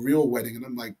want a real wedding. And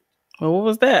I'm like, Well, what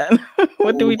was that?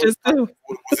 What did we just do?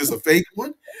 Was this a fake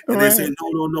one? And they say, Right.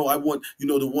 no, I want,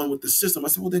 the one with the system. I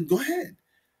said, well, then go ahead.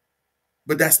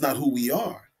 But that's not who we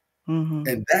are.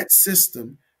 And that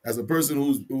system, as a person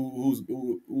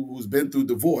who's been through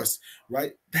divorce,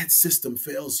 right? That system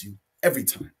fails you every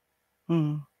time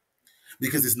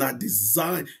because it's not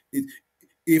designed.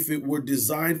 If it were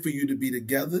designed for you to be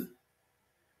together,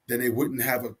 then they wouldn't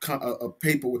have a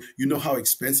paper. You know how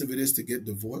expensive it is to get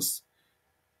divorced?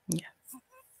 Yes.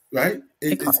 Right?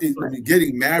 I mean,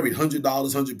 getting married, $100,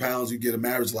 £100, you get a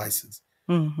marriage license.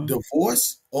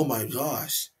 Divorce, oh my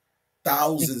gosh,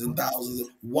 thousands and thousands.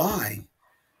 Why?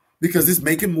 Because it's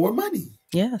making more money.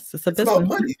 Yes, it's a It's business. about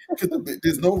money.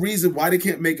 There's no reason why they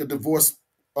can't make a divorce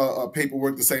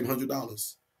paperwork the same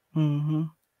 $100.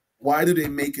 Why do they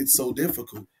make it so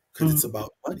difficult? Because it's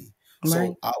about money.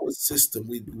 So our system,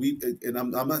 we and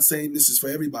I'm not saying this is for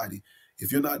everybody.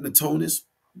 If you're not an atonist,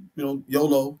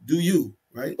 YOLO, do you,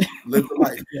 right? Live the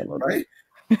life,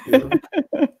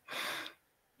 right?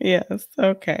 Yes.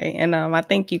 Okay. And I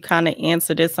think you kind of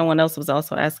answered it. Someone else was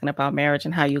also asking about marriage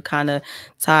and how you kind of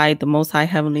tied the Most High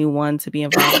Heavenly One to be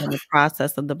involved in the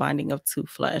process of the binding of two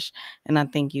flesh. And I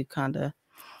think you kind of.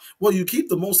 Well, you keep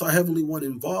the Most High Heavenly One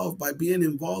involved by being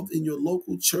involved in your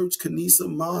local church, kanisa,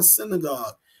 mosque,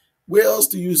 synagogue. Where else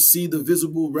do you see the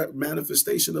visible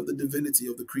manifestation of the divinity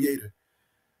of the Creator?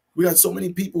 We got so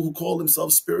many people who call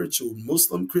themselves spiritual,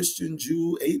 Muslim, Christian,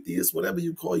 Jew, atheist, whatever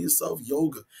you call yourself,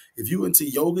 yoga. If you into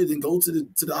yoga, then go to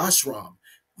the ashram.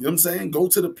 You know what I'm saying? Go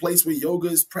to the place where yoga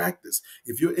is practiced.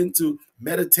 If you're into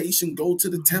meditation, go to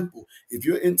the temple. If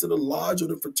you're into the lodge or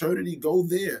the fraternity, go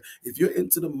there. If you're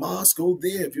into the mosque, go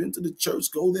there. If you're into the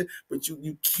church, go there. But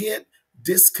you can't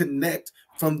disconnect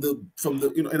from the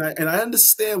and I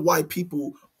understand why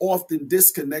people often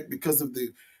disconnect because of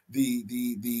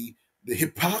the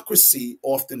hypocrisy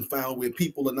often found where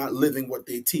people are not living what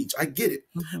they teach. I get it.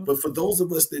 But for those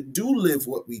of us that do live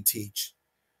what we teach,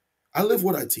 I live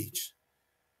what I teach.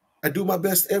 I do my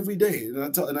best every day.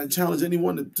 And I challenge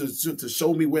anyone to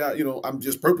show me where I'm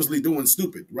just purposely doing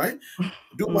stupid, right?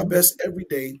 Do my best every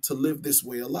day to live this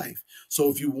way of life.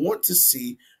 So if you want to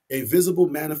see a visible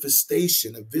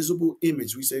manifestation, a visible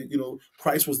image. We say,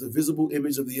 Christ was the visible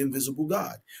image of the invisible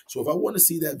God. So if I want to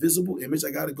see that visible image,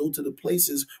 I got to go to the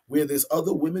places where there's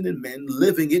other women and men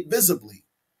living it visibly.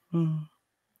 Mm.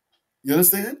 You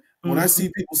understand? When I Mhm. see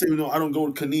people say, I don't go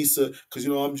to Kanisa because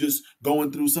I'm just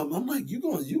going through something. I'm like, you're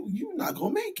not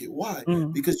gonna make it. Why?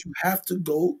 Mm. Because you have to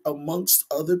go amongst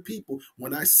other people.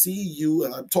 When I see you,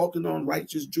 and I'm talking on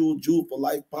Righteous Jewel for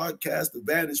Life podcast, the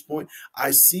Vantage Point, I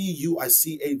see you. I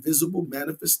see a visible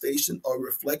manifestation or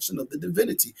reflection of the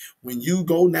divinity. When you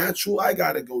go natural, I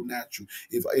gotta go natural.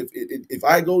 If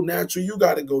I go natural, you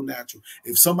gotta go natural.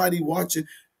 If somebody watching,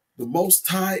 the Most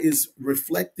High is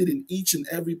reflected in each and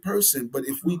every person. But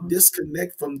if we Mhm.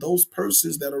 disconnect from those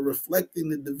persons that are reflecting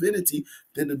the divinity,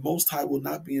 then the Most High will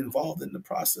not be involved in the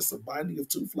process of binding of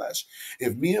two flesh.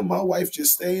 If me and my wife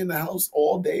just stay in the house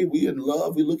all day, we in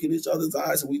love, we look in each other's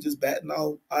eyes, and we just batting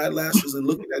our eyelashes and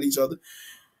looking at each other,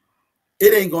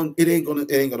 it ain't gonna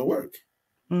work.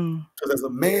 Mm. Because as a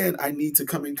man, I need to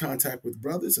come in contact with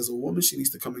brothers. As a woman, she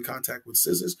needs to come in contact with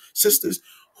sisters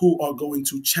who are going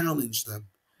to challenge them,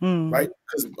 Mm. right?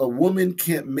 Because a woman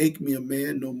can't make me a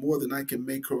man no more than I can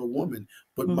make her a woman.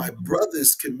 But my Mhm.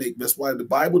 brothers can make. That's why the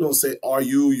Bible don't say, "Are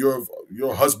you your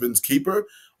husband's keeper?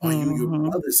 Are you your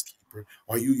Mhm. brother's keeper?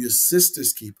 Are you your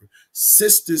sister's keeper?"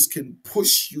 Sisters can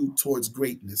push you towards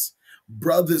greatness.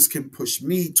 Brothers can push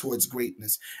me towards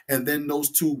greatness, and then those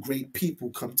two great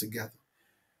people come together.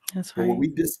 That's But when right. we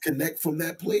disconnect from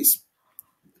that place,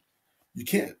 you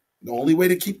can't. The only way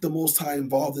to keep the Most High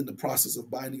involved in the process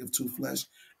of binding of two flesh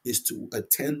is to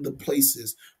attend the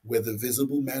places where the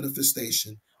visible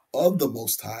manifestation of the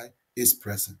Most High is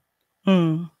present.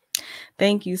 Mm.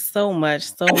 Thank you so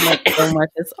much, so much, so much.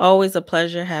 It's always a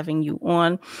pleasure having you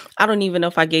on. I don't even know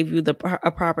if I gave you a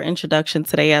proper introduction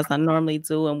today, as I normally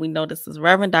do. And we know this is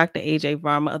Reverend Dr. AJ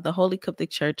Varmah of the Holy Coptic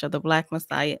Church of the Black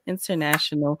Messiah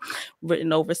International,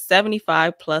 written over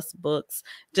 75 plus books.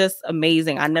 Just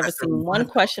amazing. I never seen one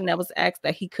question that was asked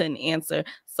that he couldn't answer.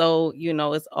 So,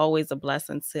 it's always a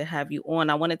blessing to have you on.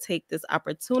 I want to take this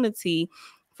opportunity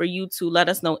for you to let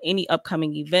us know any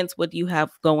upcoming events. What do you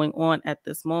have going on at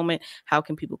this moment? How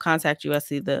can people contact you? I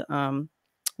see the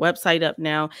website up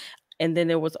now. And then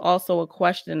there was also a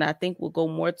question I think will go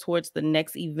more towards the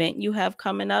next event you have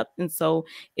coming up. And so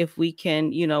if we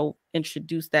can,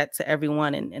 introduce that to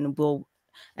everyone, and we'll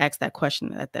ask that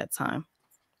question at that time.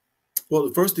 Well,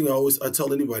 the first thing I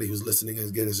tell anybody who's listening,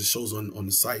 again, is it shows on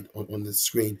the site, on the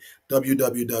screen,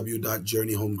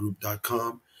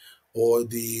 www.journeyhomegroup.com, or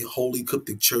the Holy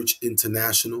Coptic Church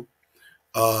International.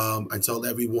 I tell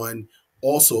everyone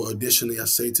also, additionally, I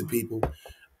say to people,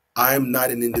 I'm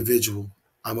not an individual.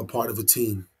 I'm a part of a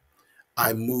team.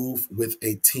 I move with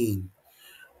a team.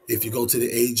 If you go to the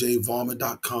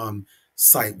ajvarmah.com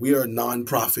site, we are a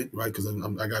nonprofit, right? Because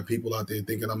I got people out there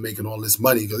thinking I'm making all this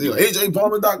money because,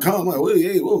 ajvarmah.com, like,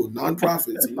 whoa,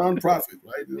 nonprofit. It's a nonprofit,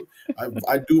 right?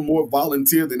 I do more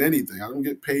volunteer than anything. I don't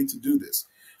get paid to do this,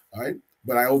 all right?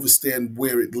 But I understand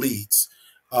where it leads.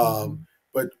 Mhm.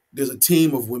 But there's a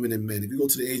team of women and men. If you go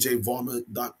to the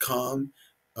ajvarmah.com,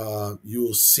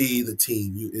 you'll see the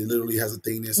team. It literally has a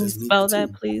thing that Can you says meet the spell that,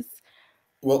 team. please?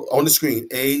 Well, on the screen,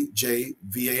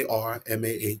 ajvarmah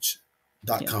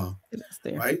Yeah, com, it's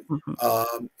there. right?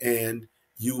 Mhm. And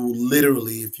you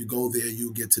literally, if you go there,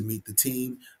 you get to meet the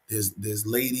team. There's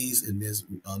ladies, and there's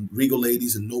regal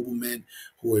ladies and noblemen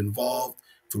who are involved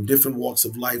from different walks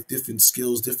of life, different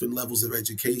skills, different levels of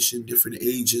education, different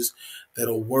ages, that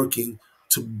are working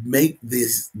to make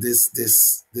this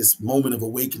moment of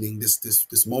awakening,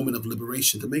 this moment of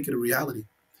liberation, to make it a reality.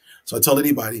 So I tell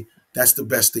anybody that's the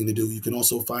best thing to do. You can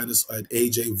also find us at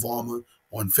AJ Varmah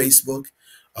on Facebook.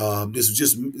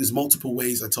 There's multiple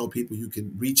ways I tell people you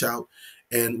can reach out,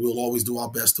 and we'll always do our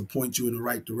best to point you in the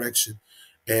right direction.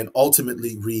 And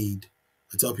ultimately, read.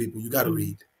 I tell people you got to Mm.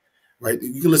 read, right?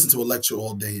 You can listen to a lecture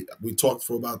all day. We talked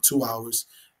for about 2 hours,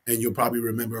 and you'll probably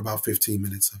remember about 15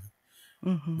 minutes of it.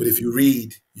 But Mhm. if you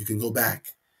read, you can go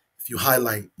back. If you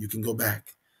highlight, you can go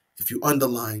back. If you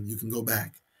underline, you can go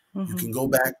back. You Mhm. can go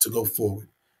back to go forward.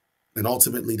 And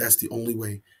ultimately, that's the only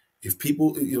way. If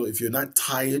people, if you're not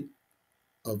tired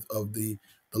of the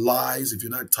lies, if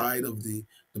you're not tired of the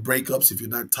breakups, if you're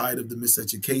not tired of the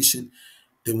miseducation,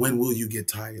 then when will you get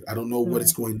tired? I don't know what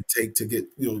it's Right. going to take to get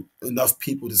enough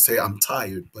people to say I'm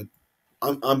tired, but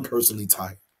I'm personally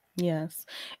tired. Yes.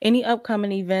 Any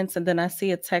upcoming events? And then I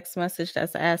see a text message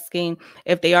that's asking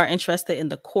if they are interested in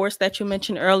the course that you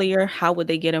mentioned earlier. How would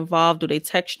they get involved? Do they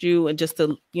text you and just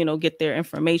to, get their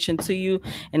information to you,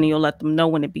 and then you'll let them know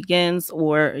when it begins,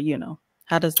 or,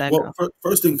 how does that Well, go?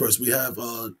 first thing first, we have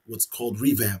what's called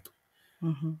Revamp.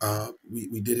 Mm-hmm.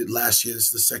 We did it last year. This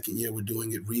is the second year we're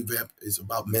doing it. Revamp is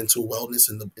about mental wellness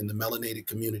in the melanated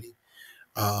community,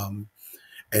 um,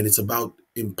 and it's about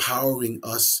empowering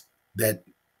us that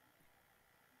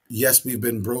yes, we've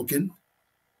been broken,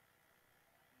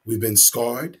 we've been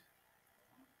scarred,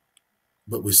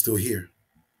 but we're still here.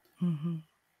 Mm-hmm.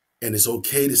 And it's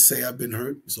okay to say I've been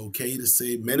hurt. It's okay to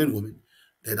say, men and women,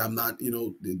 that I'm not,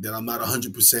 that I'm not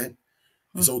 100%.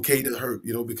 It's okay to hurt,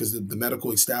 because the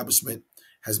medical establishment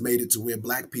has made it to where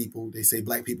black people, they say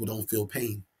black people don't feel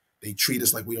pain. They treat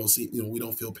us like we don't see, we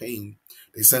don't feel pain.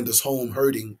 They send us home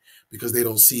hurting because they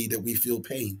don't see that we feel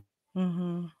pain.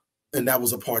 Mm-hmm. And that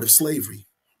was a part of slavery,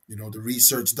 the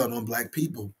research done on black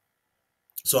people.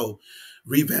 So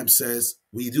Revamp says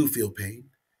we do feel pain,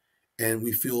 and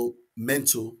we feel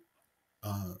mental,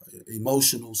 uh,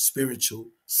 emotional, spiritual,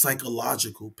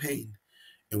 psychological pain.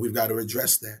 And we've got to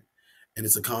address that. And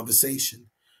it's a conversation.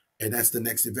 And that's the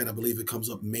next event. I believe it comes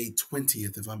up May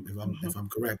 20th, Mm-hmm. if I'm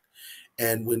correct.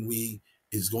 And when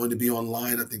it's going to be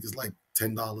online, I think it's like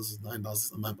 $10,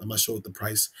 $9. I'm not sure what the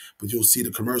price, but you'll see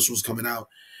the commercials coming out.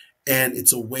 And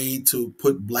it's a way to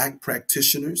put black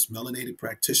practitioners, melanated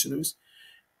practitioners,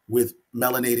 with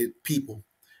melanated people,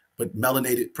 but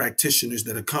melanated practitioners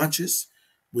that are conscious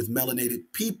with melanated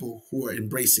people who are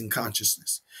embracing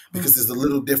consciousness, because there's a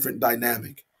little different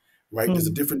dynamic, right? There's a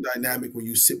Mm-hmm. different dynamic when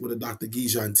you sit with a Dr.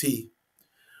 Gijan T,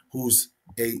 who's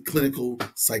a clinical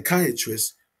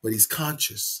psychiatrist, but he's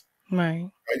conscious. Right.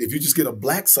 Right? If you just get a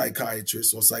black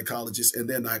psychiatrist or psychologist and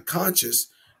they're not conscious,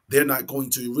 they're not going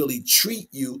to really treat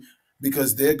you,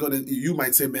 because you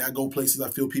might say, man, I go places,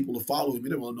 I feel people are following me.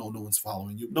 Well, no, no one's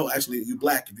following you. No, actually, you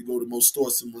black. If you go to most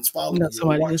stores, someone's following No, you or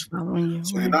somebody is watching you. following you.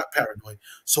 So you're Right. not paranoid.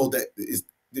 So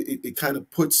it kind of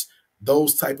puts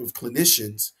those type of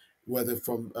clinicians, whether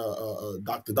from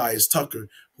Dr. Dias Tucker,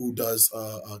 who does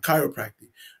chiropractic,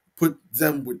 put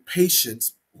them with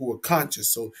patients who are conscious.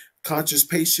 So conscious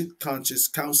patient, conscious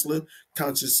counselor,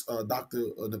 conscious Dr.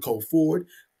 Nicole Ford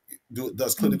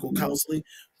does clinical Mm-hmm. counseling.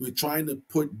 We're trying to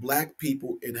put black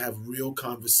people and have real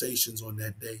conversations on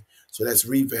that day. So that's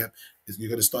Revamp. You're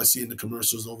going to start seeing the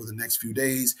commercials over the next few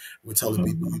days. We're telling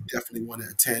people Mm-hmm. you definitely want to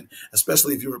attend,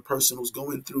 especially if you're a person who's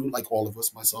going through, like all of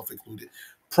us, myself included,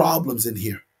 problems in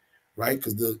here, right?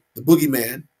 Because the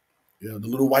boogeyman, the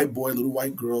little white boy, little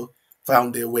white girl,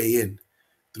 found their way in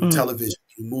through Mm. television,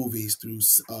 through movies, through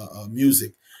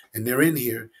music, and they're in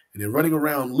here and they're running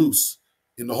around loose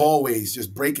in the hallways,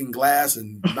 just breaking glass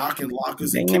and knocking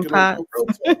lockers and Banging kicking over pots.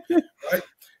 the real talk, right?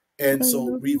 And so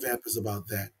Revamp is about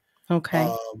that. Okay.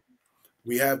 Um,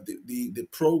 we have the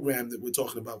program that we're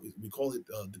talking about. We call it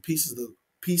the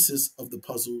pieces of the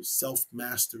puzzle self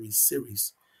mastery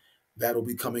series. That'll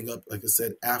be coming up, like I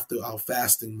said, after our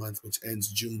fasting month, which ends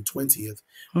June 20th.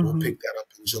 We'll Mm-hmm. pick that up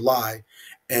in July,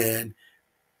 and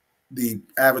the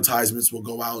advertisements will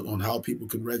go out on how people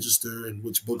can register and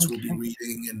which books we'll be Okay.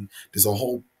 reading. And there's a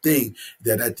whole thing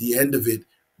that at the end of it,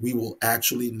 we will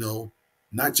actually know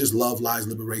not just love, lies,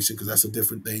 liberation, because that's a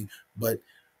different thing, but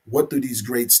what do these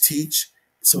greats teach,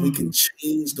 so we Mm-hmm. can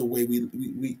change the way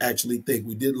we actually think.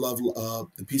 We did love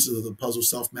the Pieces of the Puzzle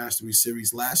Self-Mastery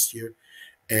series last year,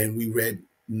 and we read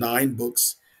 9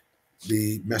 books.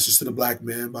 The Message to the Black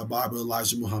Man by Barbara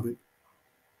Elijah Muhammad,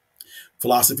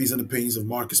 Philosophies and Opinions of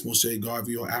Marcus Moshe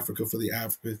Garvey, or Africa for the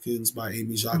Africans by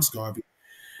Amy Jacques Garvey,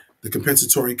 The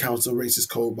Compensatory Council Racist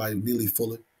Code by Neely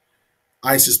Fuller,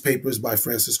 ISIS Papers by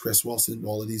Francis Cress Wilson.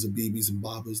 All of these are BBs and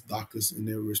Bobbers, doctors in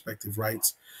their respective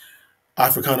rights.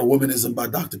 Africana Womanism by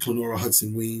Dr. Clenora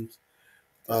Hudson Weems.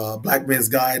 Black Man's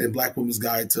Guide and Black Woman's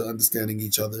Guide to Understanding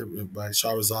Each Other by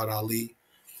Shahrazad Ali.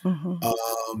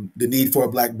 Mm-hmm. The Need for a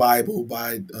Black Bible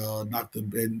by Dr.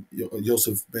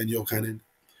 Joseph Ben Yochanan.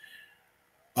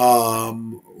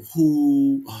 I'm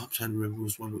trying to remember who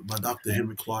was one by Dr.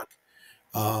 Henry Clark,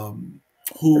 um,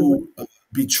 who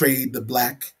betrayed the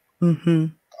black Mm-hmm.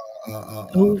 uh, uh, uh,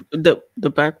 Who the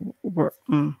back were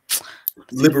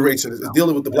liberation. It's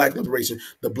dealing with the black liberation,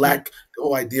 yeah. the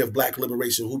whole idea of black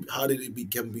liberation. How did it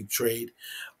become betrayed?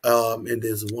 And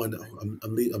there's one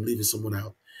I'm leaving someone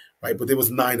out, right? But there was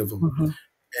 9 of them. Mm-hmm.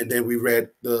 And then we read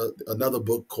another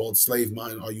book called Slave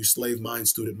Mind. Are you slave mind,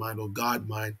 student mind, or God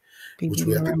mind? Which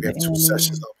Begin I to think we remember have 2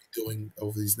 sessions enemy. I'll be doing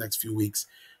over these next few weeks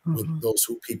with Mm-hmm. those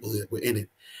people that were in it.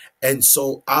 And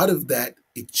so out of that,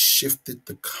 it shifted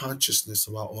the consciousness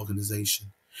of our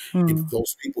organization. Mm-hmm.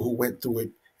 Those people who went through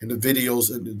it, and the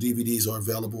videos and the DVDs are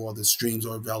available, or the streams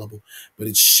are available, but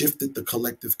it shifted the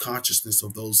collective consciousness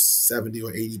of those 70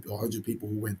 or 80 or 100 people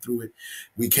who went through it.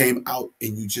 We came out,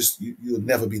 and you'll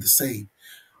never be the same.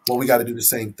 Well, we got to do the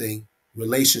same thing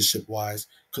relationship wise,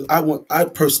 because I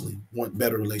personally want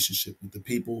better relationship with the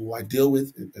people who I deal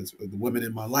with, as the women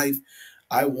in my life.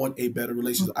 I want a better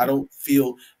relationship. I don't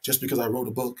feel just because I wrote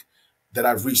a book that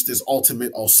I've reached this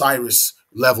ultimate Osiris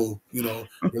level,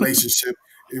 relationship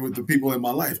with the people in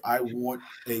my life. I want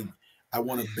a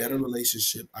better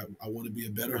relationship. I want to be a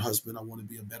better husband. I want to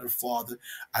be a better father.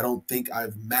 I don't think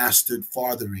I've mastered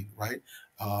fathering, right?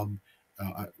 Um,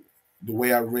 uh, the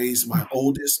way I raised my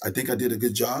oldest, I think I did a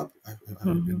good job.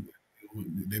 Mhm. And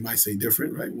they might say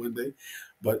different, right, one day,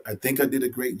 but I think I did a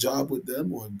great job with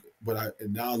them.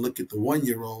 And now I look at the 1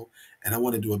 year old and I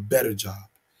want to do a better job,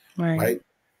 Right. right?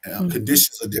 Mhm.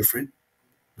 Conditions are different,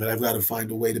 but I've got to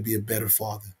find a way to be a better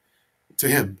father to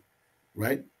him,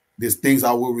 right? There's things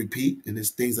I will repeat, and there's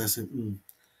things I said,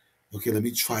 okay, let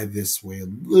me try this way, a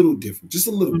little different, just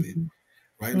a little bit, Mhm.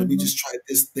 right? Let me Mhm. just try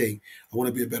this thing. I want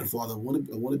to be a better father. I want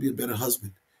to be a better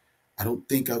husband. I don't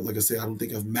think like I said, I don't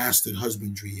think I've mastered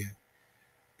husbandry yet.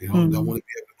 I Mhm. want to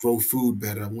be able to grow food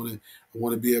better. I want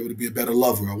to be able to be a better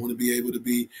lover. I want to be able to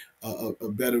be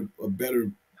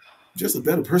just a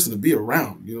better person to be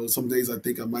around. Some days I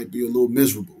think I might be a little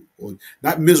miserable, or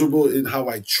not miserable in how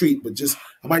I treat, but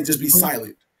I might just be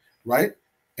silent, right?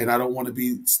 And I don't want to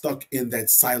be stuck in that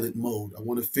silent mode. I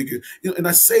want to figure, and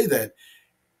I say that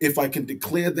if I can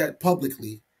declare that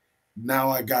publicly, now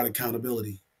I got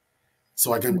accountability,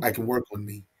 so I can work on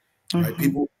me, right?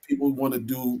 Mhm. People want to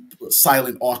do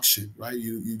silent auction, right?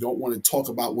 You don't want to talk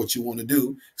about what you want to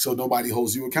do, so nobody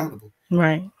holds you accountable.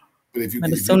 Right. But if you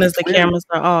But as if you soon as the declare it, cameras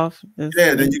are off, it's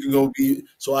yeah, then you can go be.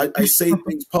 So I say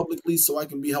things publicly so I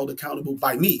can be held accountable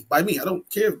by me. By me, I don't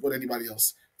care what anybody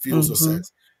else feels or Mhm.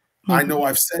 says. I Mhm. know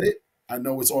I've said it. I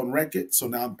know it's on record. So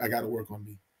now I got to work on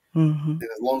me. Mhm. And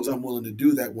as long as I'm willing to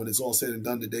do that, when it's all said and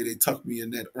done, the day they tuck me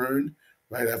in that urn,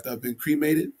 right after I've been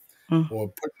cremated Mhm. or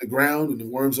put in the ground, and the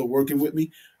worms are working with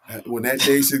me, when that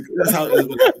day should, that's what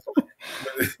happens.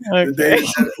 When the day Okay.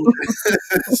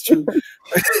 it's true.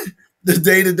 The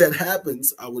day that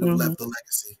happens, I would have Mhm. left a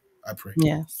legacy. I pray.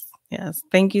 Yes. Yes.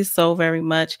 Thank you so very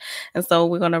much. And so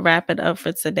we're going to wrap it up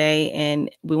for today.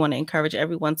 And we want to encourage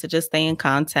everyone to just stay in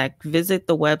contact. Visit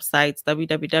the websites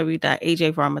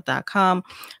www.ajvarmah.com,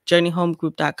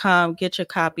 journeyhomegroup.com. Get your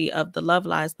copy of the Love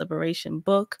Lies Liberation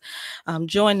book.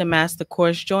 Join the master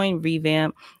course, join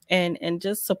Revamp, and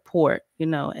just support,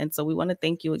 And so we want to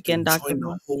thank you You again, can Dr. join the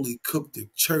Vaughn. Holy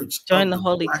Coptic Church Join of the the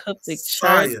Holy Black Coptic Church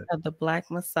Messiah, of the Black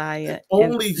the Messiah in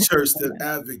only church that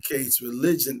Pennsylvania. advocates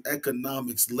religion,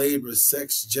 economics, labor,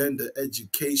 sex, gender,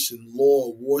 education,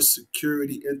 law, war,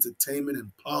 security, entertainment,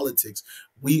 and politics.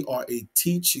 We are a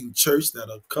teaching church that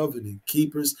are covenant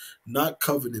keepers, not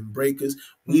covenant breakers.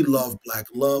 We Mhm. love black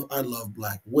love. I love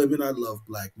black women. I love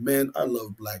black men. I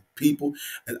love black people.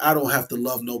 And I don't have to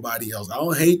love nobody else. I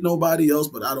don't hate nobody else,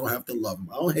 but I don't have to love them.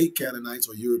 I don't hate Canaanites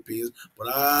or Europeans, but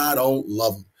I don't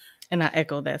love them. And I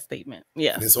echo that statement. And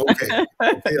it's Yes. okay. Okay,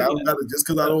 I don't Yes. gotta, just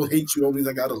because I don't hate you don't mean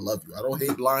I gotta love you. I don't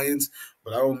hate lions,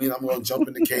 but I don't mean I'm gonna jump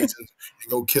in the cage and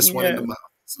go kiss one in the Yes, mouth.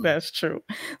 So, that's true.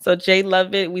 So Jay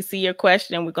Lovett, we see your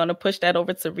question. We're going to push that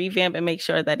over to Revamp and make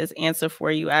sure that is answered for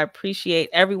you. I appreciate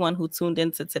everyone who tuned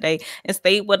into today and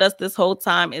stayed with us this whole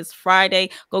time. It's Friday.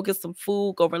 Go get some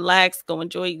food, go relax, go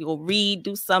enjoy, go read,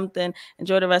 do something.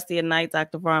 Enjoy the rest of your night,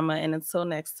 Dr. Varma. And until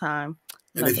next time,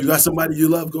 and love if you and got light. somebody you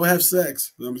love, go have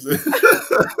sex. You know what I'm saying?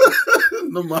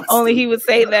 Only Namaste. he would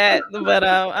say that, but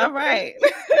all right.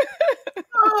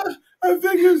 I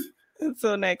figured.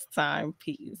 Until next time,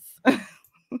 peace.